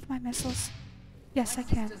myself with my missiles? Yes, I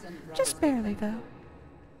can. Just barely, though.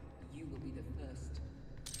 You will be the first.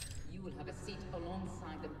 You will have a seat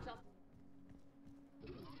alongside them.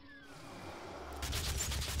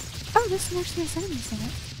 Oh, this one actually has enemies in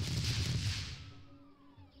it.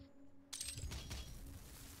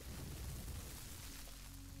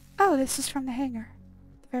 Oh, this is from the hangar.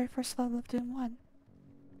 The very first level of Doom 1.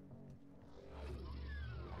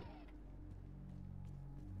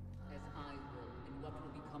 As I will in what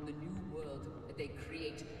will become the new world that they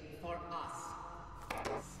create for us.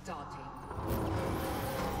 Starting.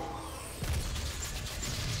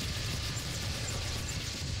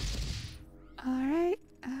 Alright,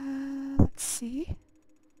 let's see.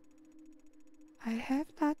 I have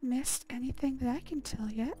not missed anything that I can tell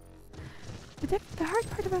yet. The hard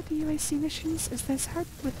part about the UAC missions is that it's hard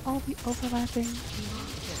with all the overlapping...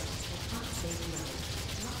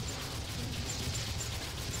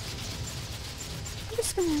 I'm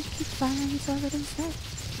just gonna keep firing these over instead.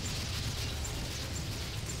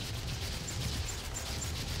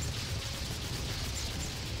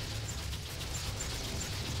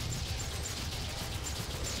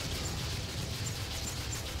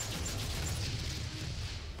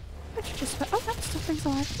 That should just... Oh, that still thing's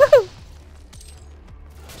alive. Woohoo!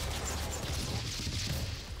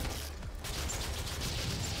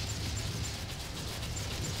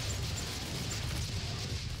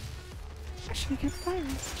 I should keep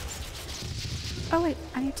firing. Oh wait,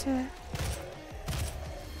 I need to...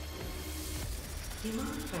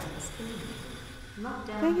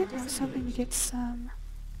 Dang it, I was hoping to get some...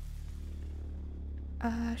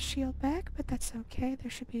 shield back, but that's okay.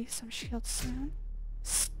 There should be some shield soon.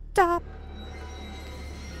 Stop!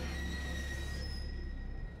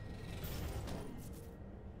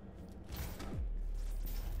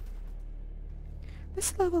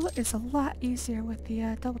 This level is a lot easier with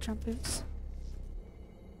the double jump boots.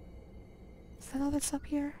 Is that all that's up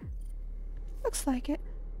here? Looks like it.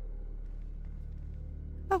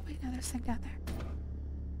 Oh wait, no, there's a thing down there.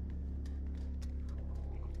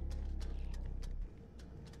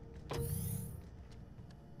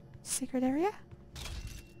 Secret area?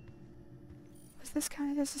 Was this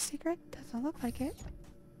counted as a secret? Doesn't look like it.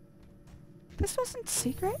 This wasn't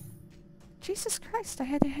secret? Jesus Christ, I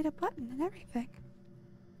had to hit a button and everything.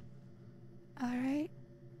 Alright.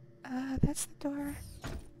 That's the door.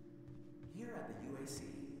 Here at the UAC,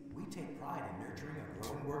 we take pride in nurturing a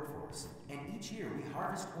growing workforce, and each year we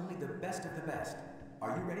harvest only the best of the best.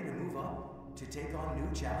 Are you ready to move up? To take on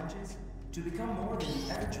new challenges? To become more than you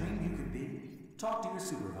ever dreamed you could be? Talk to your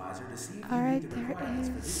supervisor to see if you meet the requirements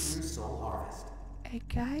for this year's soul harvest. A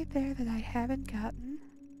guy there that I haven't gotten.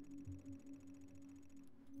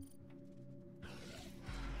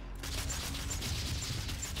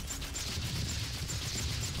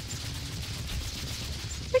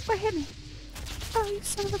 Wait, what hit me? Oh, you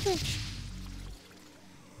son of a bitch.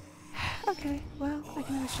 Okay, well, I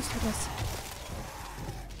can always just do this.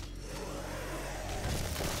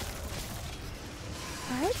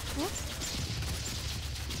 Alright, cool.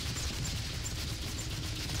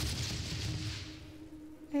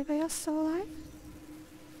 Anybody else still alive?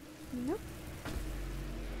 Nope.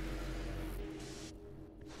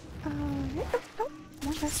 Alright, oh,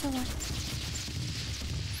 one guy's still alive.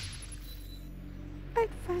 I'd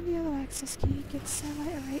find the other access key, get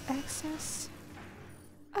satellite array access.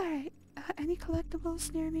 Alright, any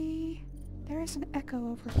collectibles near me? There is an echo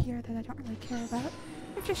over here that I don't really care about.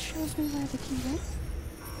 It just shows me where the key went.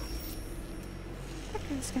 That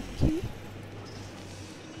guy's got the key.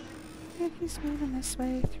 And he's moving this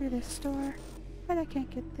way through this door, but I can't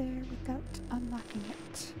get there without unlocking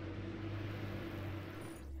it.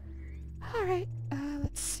 Alright,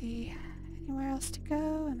 let's see. Anywhere else to go?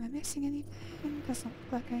 Am I missing anything? Doesn't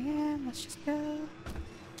look like I am. Let's just go.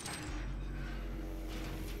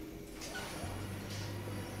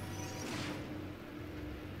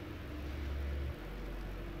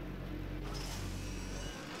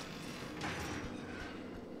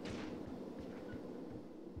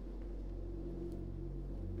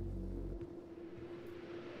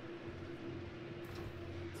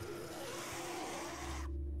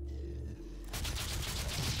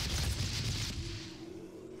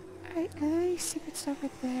 Alright, any secrets over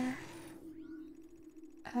there?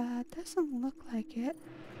 Doesn't look like it.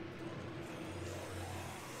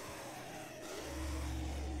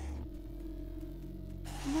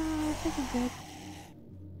 No, I think I'm good.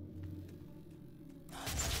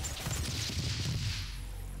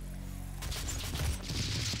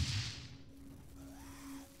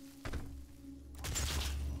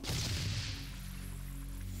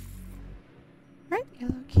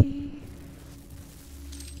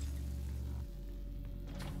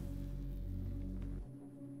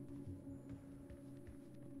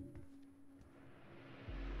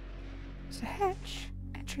 There's a hatch.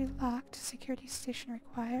 Entry locked. Security station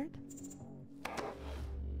required.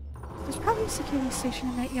 There's probably a security station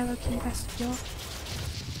in that yellow key vestibule.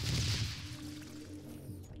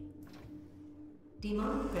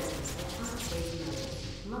 Demonic presence at unsafe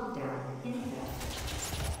level. Lockdown in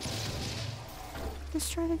effect.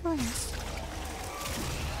 Destroy the Brainiest.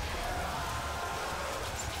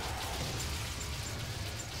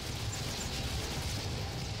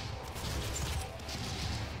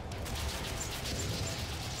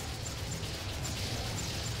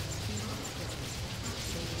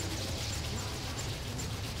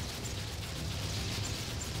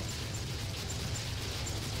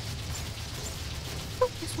 Oh,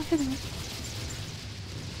 there's one hitting me.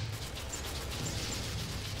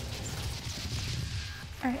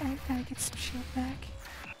 Alright, I gotta get some shield back.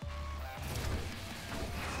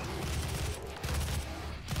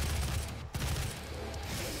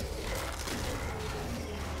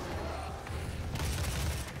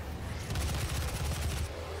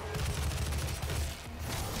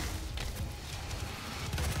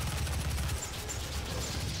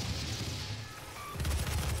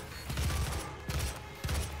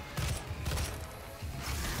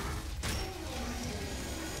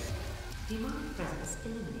 Demonic presence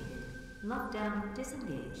eliminated. Lockdown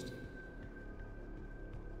disengaged.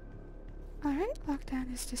 Alright,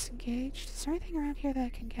 lockdown is disengaged. Is there anything around here that I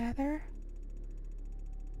can gather?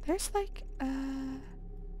 There's like, where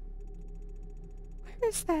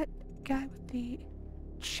is that guy with the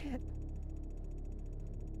chip?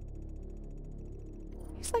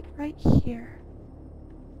 He's like right here.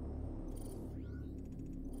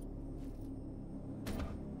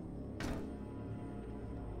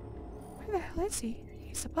 Where the hell is he?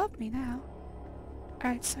 He's above me now.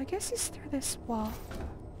 Alright, so I guess he's through this wall.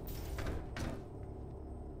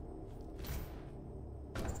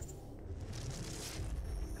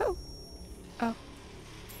 Oh. Oh.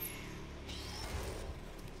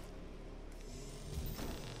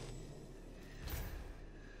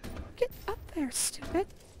 Get up there, stupid.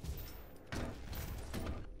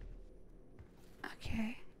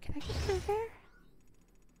 Okay, can I get through there?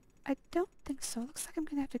 I don't think so. Looks like I'm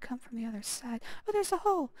gonna have to come from the other side. Oh, there's a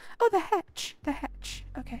hole! Oh, the hatch! The hatch.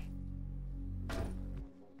 Okay.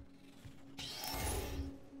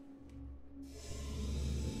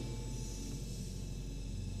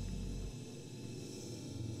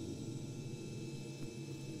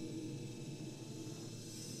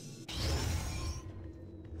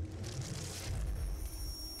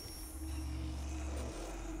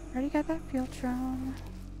 Already got that field drone.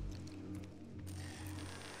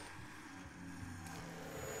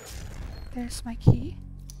 There's my key.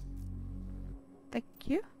 Thank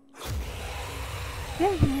you. Yeah,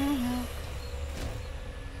 I know.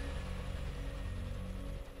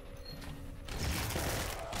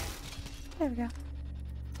 There we go.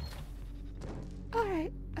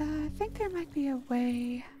 Alright, I think there might be a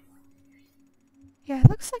way. Yeah, it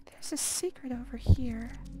looks like there's a secret over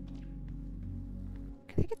here.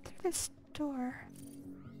 Can I get through this door?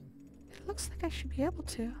 It looks like I should be able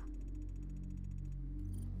to.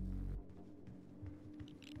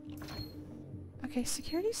 Okay,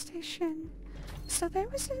 security station. So there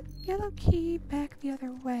was a yellow key back the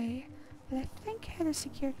other way that I think had a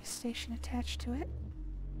security station attached to it.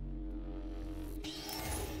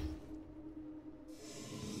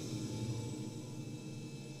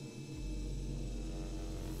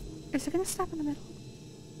 Is it gonna stop in the middle?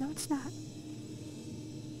 No, it's not.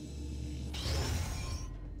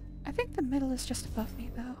 I think the middle is just above me,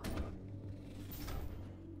 though.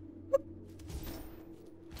 Whoop.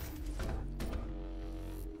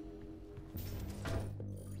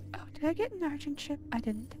 Oh, did I get an Argent chip? I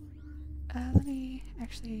didn't. Let me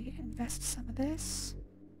actually invest some of this.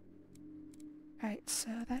 Alright, so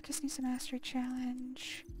that just needs a mastery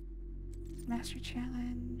challenge. Mastery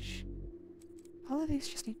challenge. All of these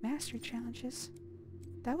just need mastery challenges.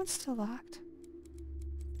 That one's still locked.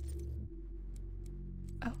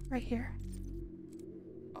 Oh, right here.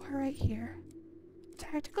 Or right here.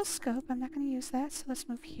 Tactical scope, I'm not going to use that, so let's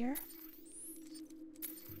move here.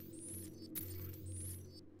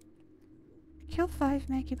 Kill 5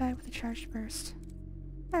 Macubi with a charged burst.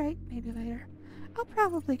 Alright, maybe later. I'll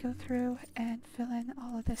probably go through and fill in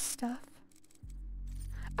all of this stuff.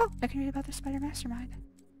 Oh, I can read about the Spider Mastermind.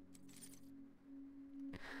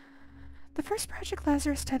 The first Project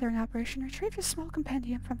Lazarus tethering operation retrieved a small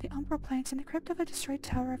compendium from the umbral planes in the crypt of a destroyed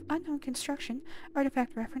tower of unknown construction.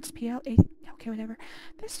 Artifact reference PL-80. Okay, whatever.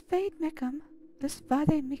 This Vade Micum,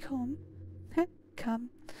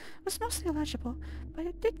 was mostly illegible, but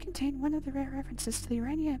it did contain one of the rare references to the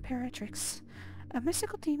Urania Imperatrix, a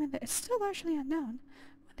mystical demon that is still largely unknown.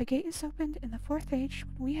 When The gate is opened in the fourth age.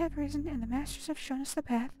 When we have risen and the masters have shown us the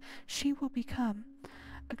path, she will become.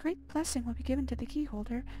 A great blessing will be given to the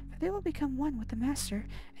keyholder, for they will become one with the master,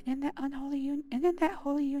 and in that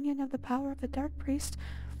holy union of the power of the dark priest,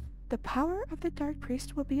 the power of the dark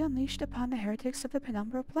priest will be unleashed upon the heretics of the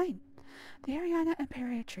penumbral plane. The Ariana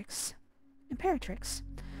Imperatrix.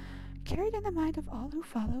 Carried in the mind of all who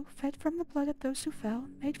follow, fed from the blood of those who fell,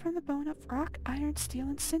 made from the bone of rock, iron, steel,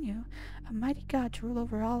 and sinew, a mighty god to rule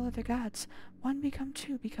over all other gods, one become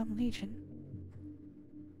two, become legion.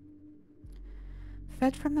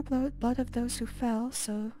 Fed from the blood of those who fell,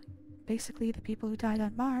 so basically the people who died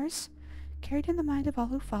on Mars, carried in the mind of all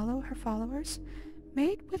who follow, her followers,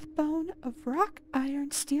 made with bone of rock, iron,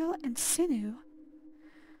 steel, and sinew.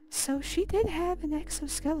 So she did have an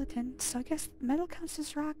exoskeleton, so I guess metal counts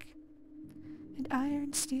as rock, and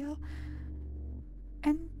iron, steel,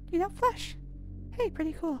 and, you know, flesh. Hey,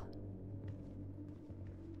 pretty cool.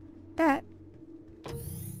 That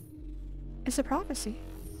is a prophecy.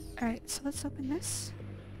 Alright, so let's open this.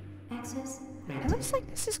 Access It granted. looks like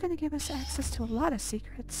this is going to give us access to a lot of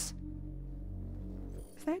secrets.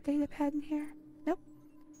 Is there a data pad in here? Nope.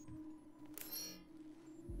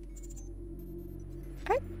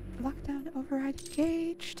 Alright, lockdown override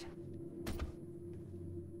engaged.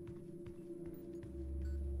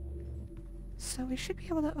 So we should be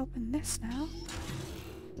able to open this now.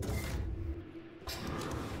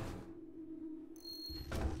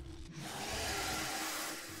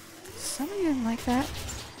 Somebody didn't like that.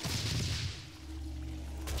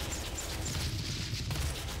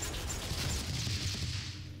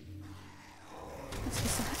 Let's get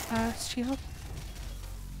some shield.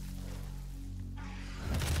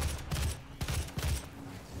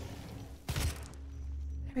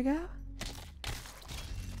 There we go.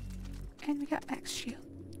 And we got max shield.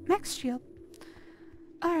 Max shield.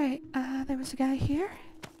 Alright, there was a guy here.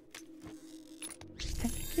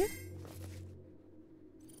 Thank you.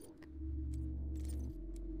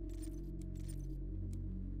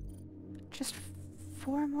 Just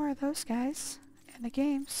 4 more of those guys in the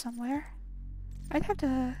game somewhere. I'd have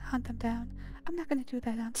to hunt them down. I'm not gonna do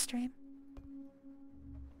that on stream.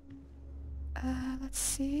 Let's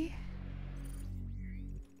see.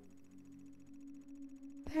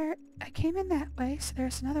 There, I came in that way, so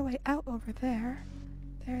there's another way out over there.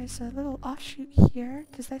 There's a little offshoot here.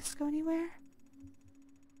 Does this go anywhere?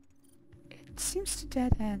 It seems to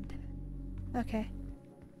dead end. Okay.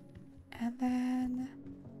 And then,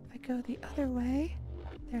 if I go the other way,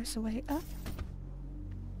 there's a way up.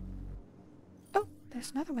 Oh,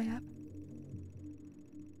 there's another way up.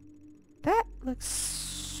 That looks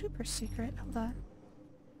super secret. Hold on.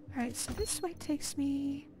 Alright, so this way takes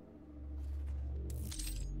me...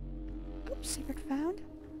 Oops, secret found.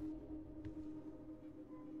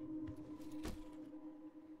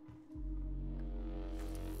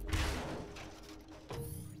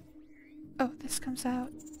 Oh, this comes out.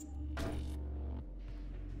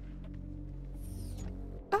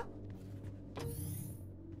 Oh!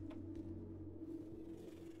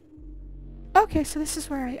 Okay, so this is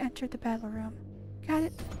where I entered the battle room. Got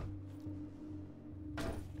it.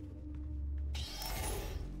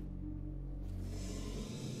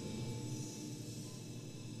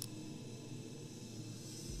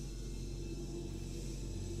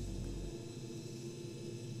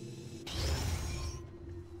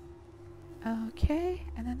 Okay,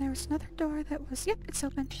 and then there was another door that was... Yep, it's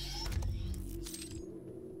open.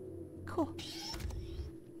 Cool.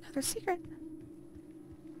 Another secret.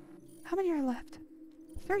 How many are left?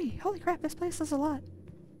 3. Holy crap, this place is a lot.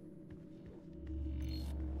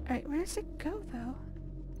 Alright, where does it go, though?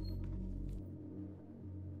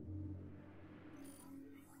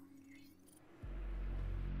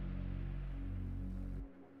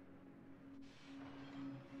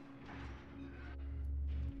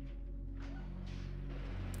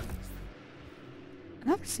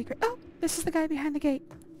 Another secret. Oh! This is the guy behind the gate.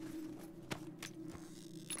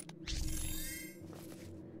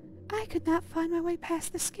 I could not find my way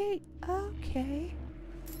past this gate. Okay.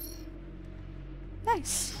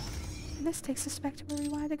 Nice. And this takes us back to where we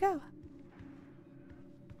wanted to go.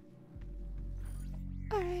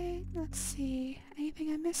 Alright, let's see.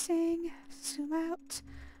 Anything I'm missing? Zoom out.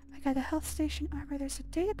 I got a health station armor. There's a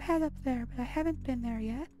data pad up there, but I haven't been there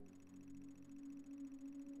yet.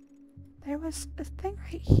 There was a thing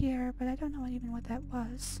right here, but I don't know even what that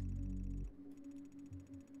was.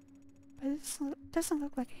 But it doesn't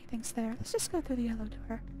look like anything's there. Let's just go through the yellow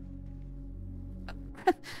door. Oh,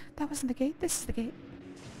 that wasn't the gate. This is the gate.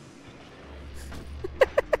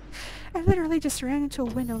 I literally just ran into a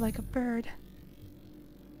window like a bird.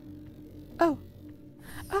 Oh.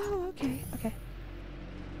 Oh, okay, okay.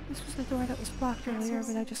 This was the door that was blocked earlier,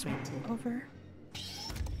 but I just went over.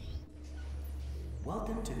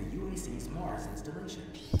 Welcome to the UAC's Mars installation.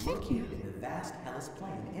 Thank you. Located in the vast Hellas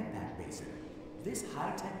Plain impact basin. This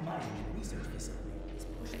high-tech mining and research facility is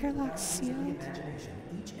pushing the Airlock boundaries of the sealed. imagination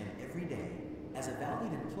each and every day. As a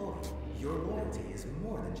valued employee, your loyalty is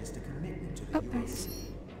more than just a commitment to the UAC. Nice.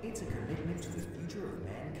 It's a commitment to the future of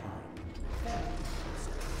mankind. Thank you for your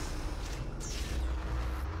service.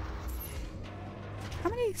 How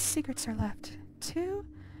many secrets are left? 2,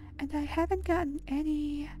 and I haven't gotten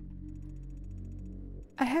any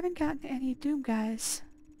Doom guys.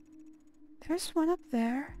 There's one up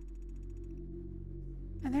there.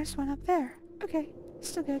 And there's one up there. Okay,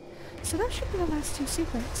 still good. So those should be the last 2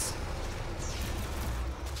 secrets.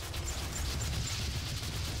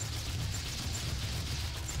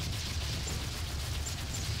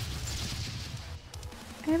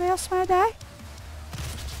 Anybody else want to die?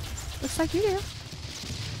 Looks like you do.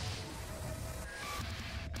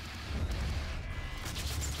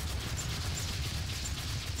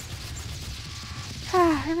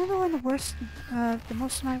 I remember when the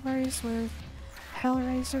most of my worries were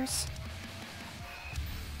Hellraisers.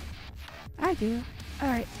 I do.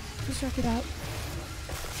 Alright, let's work it out.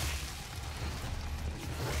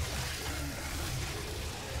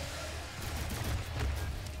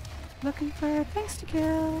 Looking for things to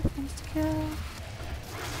kill, things to kill.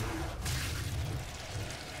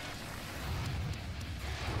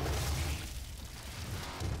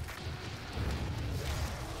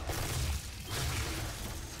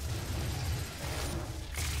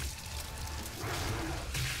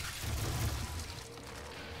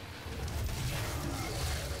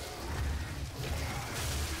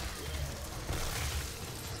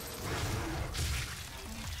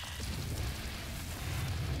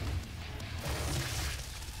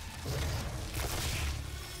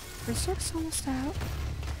 Berserk's almost out.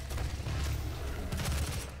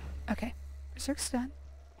 Okay, Berserk's done.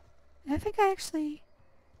 And I think I actually...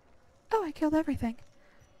 Oh, I killed everything.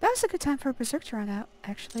 That was a good time for a Berserk to run out,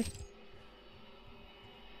 actually.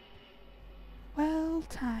 Well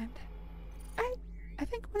timed. I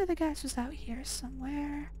think one of the guys was out here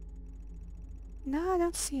somewhere. No, I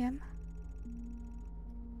don't see him.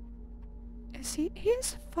 Is he? He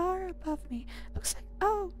is far above me. Looks like...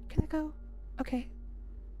 Oh, can I go? Okay.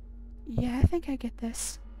 Yeah, I think I get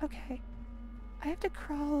this. Okay. I have to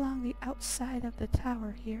crawl along the outside of the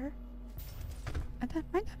tower here. And I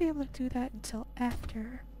might not be able to do that until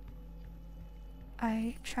after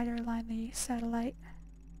I try to align the satellite.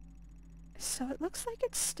 So it looks like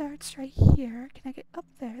it starts right here. Can I get up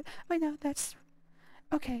there? Wait, no, that's...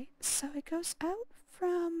 Okay, so it goes out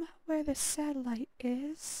from where the satellite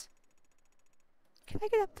is. Can I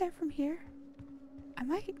get up there from here? I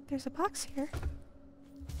might. There's a box here.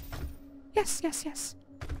 Yes, yes, yes.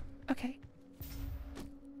 Okay.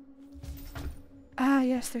 Ah,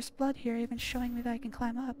 yes, there's blood here, even showing me that I can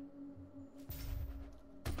climb up.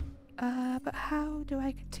 But how do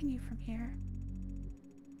I continue from here?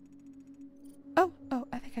 Oh,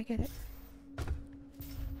 I think I get it.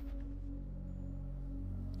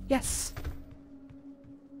 Yes.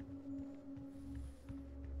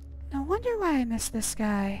 No wonder why I missed this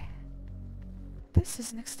guy. This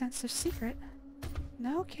is an extensive secret.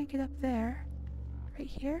 No, can't get up there. Right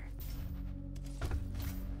here.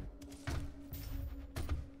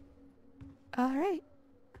 Alright.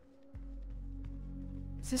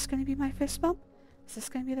 Is this going to be my fist bump? Is this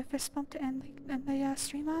going to be the fist bump to end the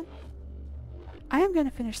stream on? I am going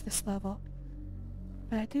to finish this level.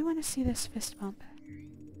 But I do want to see this fist bump.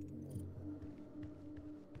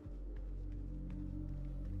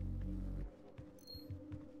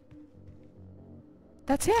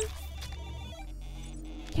 That's him!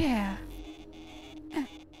 Yeah.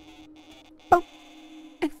 Boom!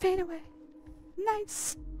 And fade away.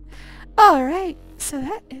 Nice! Alright, so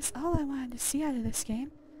that is all I wanted to see out of this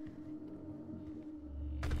game.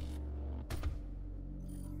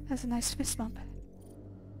 That's a nice fist bump.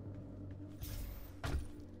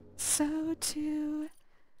 So let's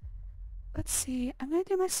see, I'm going to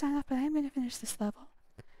do my sign off, but I am going to finish this level.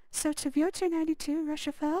 So to Vyoter92,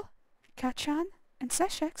 Rushafel, Kachan, and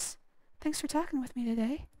Seshex, thanks for talking with me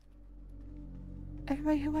today.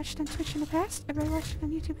 Everybody who watched on Twitch in the past, everybody watching on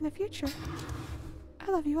YouTube in the future,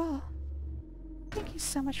 I love you all. Thank you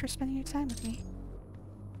so much for spending your time with me.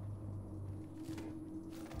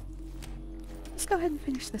 Let's go ahead and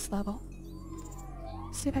finish this level.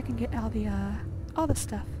 See if I can get all the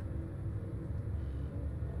stuff.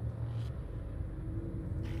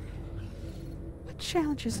 What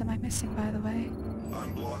challenges am I missing, by the way?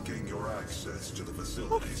 I'm blocking your access to the Oh,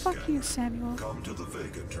 facility fuck scanner. you, Samuel. Come to the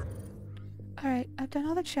vacant terminal. Alright, I've done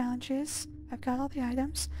all the challenges. I've got all the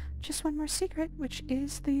items. Just one more secret, which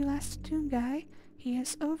is the last Doom guy. He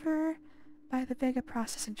is over by the Vega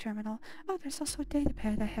processing terminal. Oh, there's also a data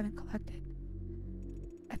pad I haven't collected.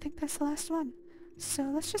 I think that's the last one. So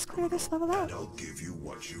let's just clear this level out. And I'll give you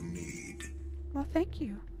what you need. Well, thank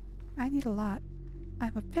you. I need a lot.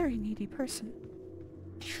 I'm a very needy person.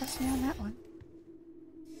 Trust me on that one.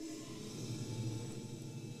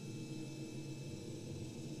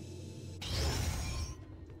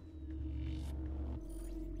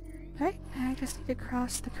 Alright, I just need to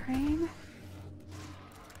cross the crane.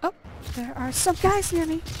 Oh, there are some guys near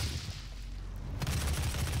me!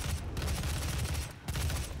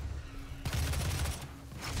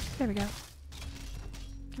 There we go.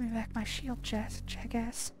 Give me back my shield,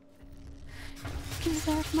 jackass. Give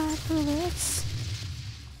me back my bullets.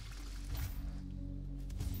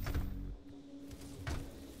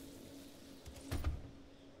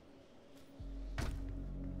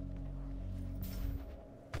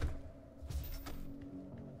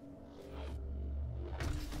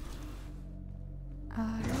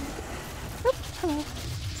 Alright. Oh, hello.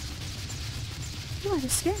 You wanted to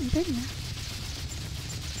scare me, didn't you?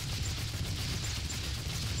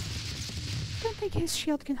 Don't think his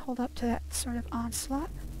shield can hold up to that sort of onslaught.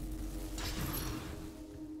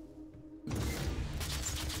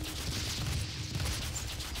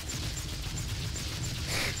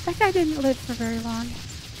 That guy didn't live for very long.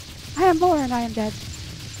 I am born, I am dead.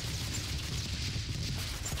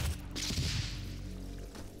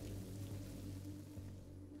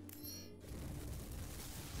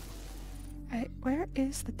 Alright, where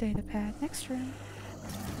is the data pad? Next room.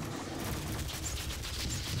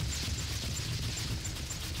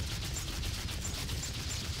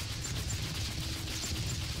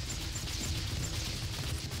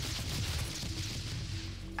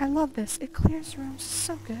 I love this. It clears rooms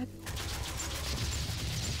so good.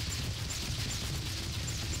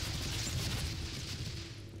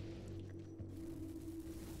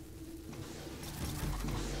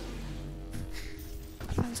 I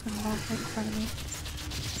thought I was gonna walk right in front of me.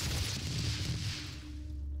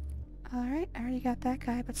 Alright, I already got that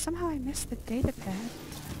guy, but somehow I missed the data pad.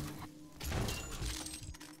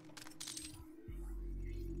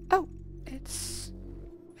 Oh! It's...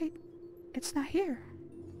 Wait, it's not here.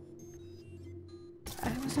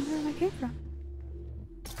 I was wondering where I came from.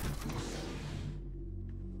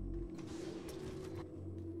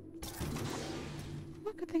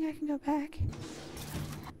 Well, good thing I can go back.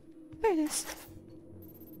 There it is.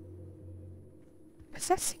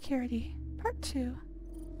 Possess Security, Part 2.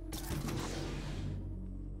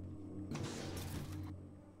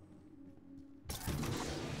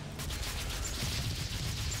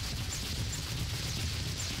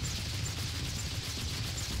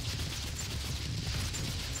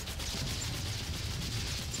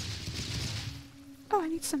 Oh, I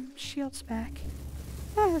need some shields back.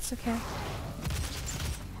 Oh, that's okay.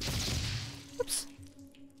 Oops.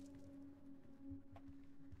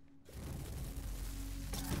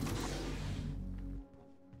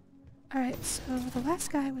 Alright, so the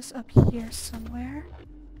last guy was up here somewhere.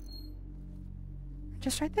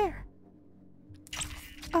 Just right there.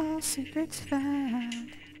 All secrets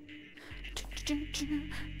found.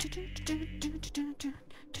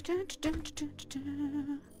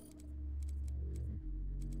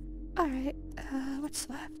 Alright, what's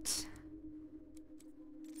left?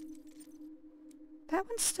 That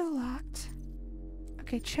one's still locked.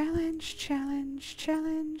 Okay, challenge, challenge,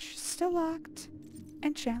 challenge, still locked.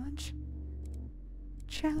 And challenge.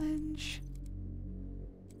 Challenge.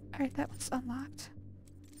 Alright, that one's unlocked.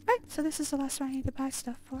 Alright, so this is the last one I need to buy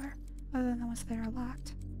stuff for. Other than the ones that are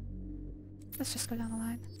locked. Let's just go down the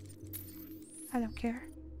line. I don't care.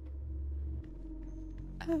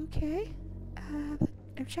 Okay.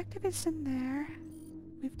 The objective is in there.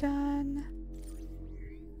 We've done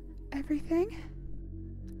everything.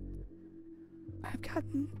 I've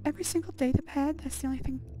gotten every single data pad. That's the only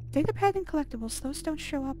thing. Data pad and collectibles. Those don't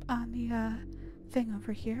show up on the thing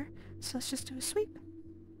over here. So let's just do a sweep.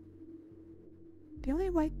 The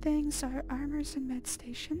only white things are armors and med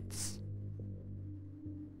stations.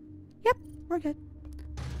 Yep, we're good.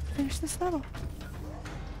 Finish this level.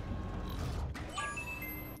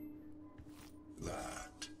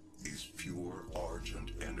 That is pure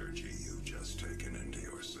Argent energy you've just taken into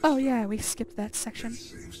your system. Oh yeah, we skipped that section. It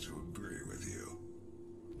seems to agree with you.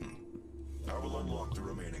 I will unlock the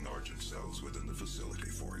remaining Argent cells within the facility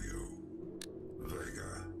for you.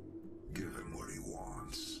 Vega, give him what he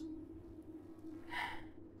wants.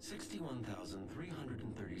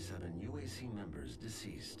 61,337 UAC members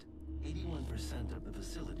deceased. 81% of the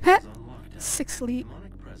facility Heh. is on lockdown. 6 leap.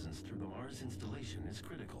 Demonic presence through the Mars installation is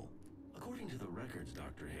critical. According to the records,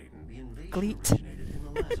 Dr. Hayden, the invasion Gleet. originated in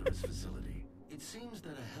the Lazarus facility. It seems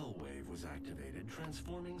that a hell wave was activated,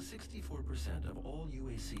 transforming 64% of all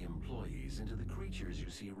UAC employees into the creatures you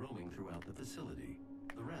see roaming throughout the facility.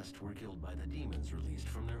 The rest were killed by the demons released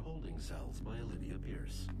from their holding cells by Olivia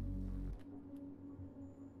Pierce.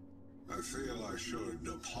 I feel I should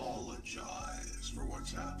apologize for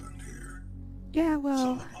what's happened here. Yeah, Some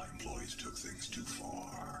well, of my employees took things too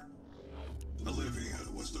far. Olivia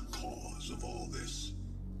was the cause of all this,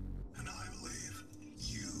 and I believe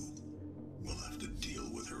you will have to deal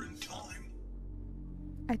with her in time.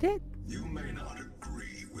 I did. You may not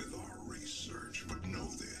agree with our research, but know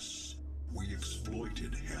this. We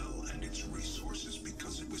exploited hell and its resources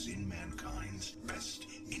because it was in mankind's best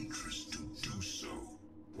interest to do so.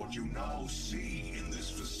 What you now see in this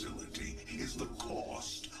facility is the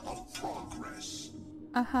cost of progress.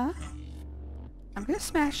 Uh-huh. I'm gonna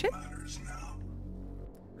smash it. Matters now.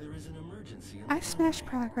 There is an emergency in I the smash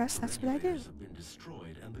colony. progress, that's what I do. Regulators have been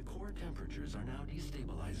destroyed and the core temperatures are now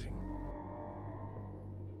destabilizing.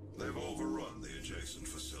 They've overrun the adjacent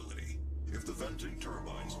facility. If the venting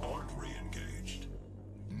turbines aren't re-engaged,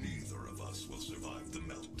 neither of us will survive the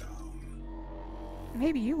meltdown.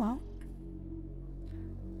 Maybe you won't.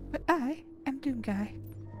 But I am Doom Guy.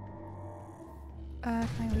 Can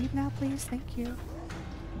I leave now, please? Thank you.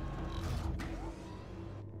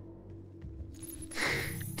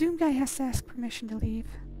 Doom Guy has to ask permission to leave.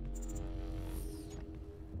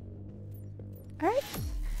 Alright,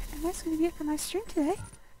 and that's going to be it for my stream today.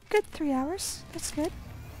 Good 3 hours. That's good.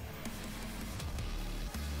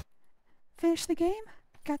 Finished the game.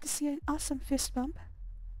 Got to see an awesome fist bump.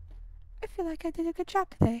 I feel like I did a good job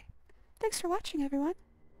today. Thanks for watching, everyone.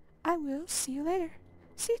 I will see you later.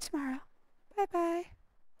 See you tomorrow. Bye-bye.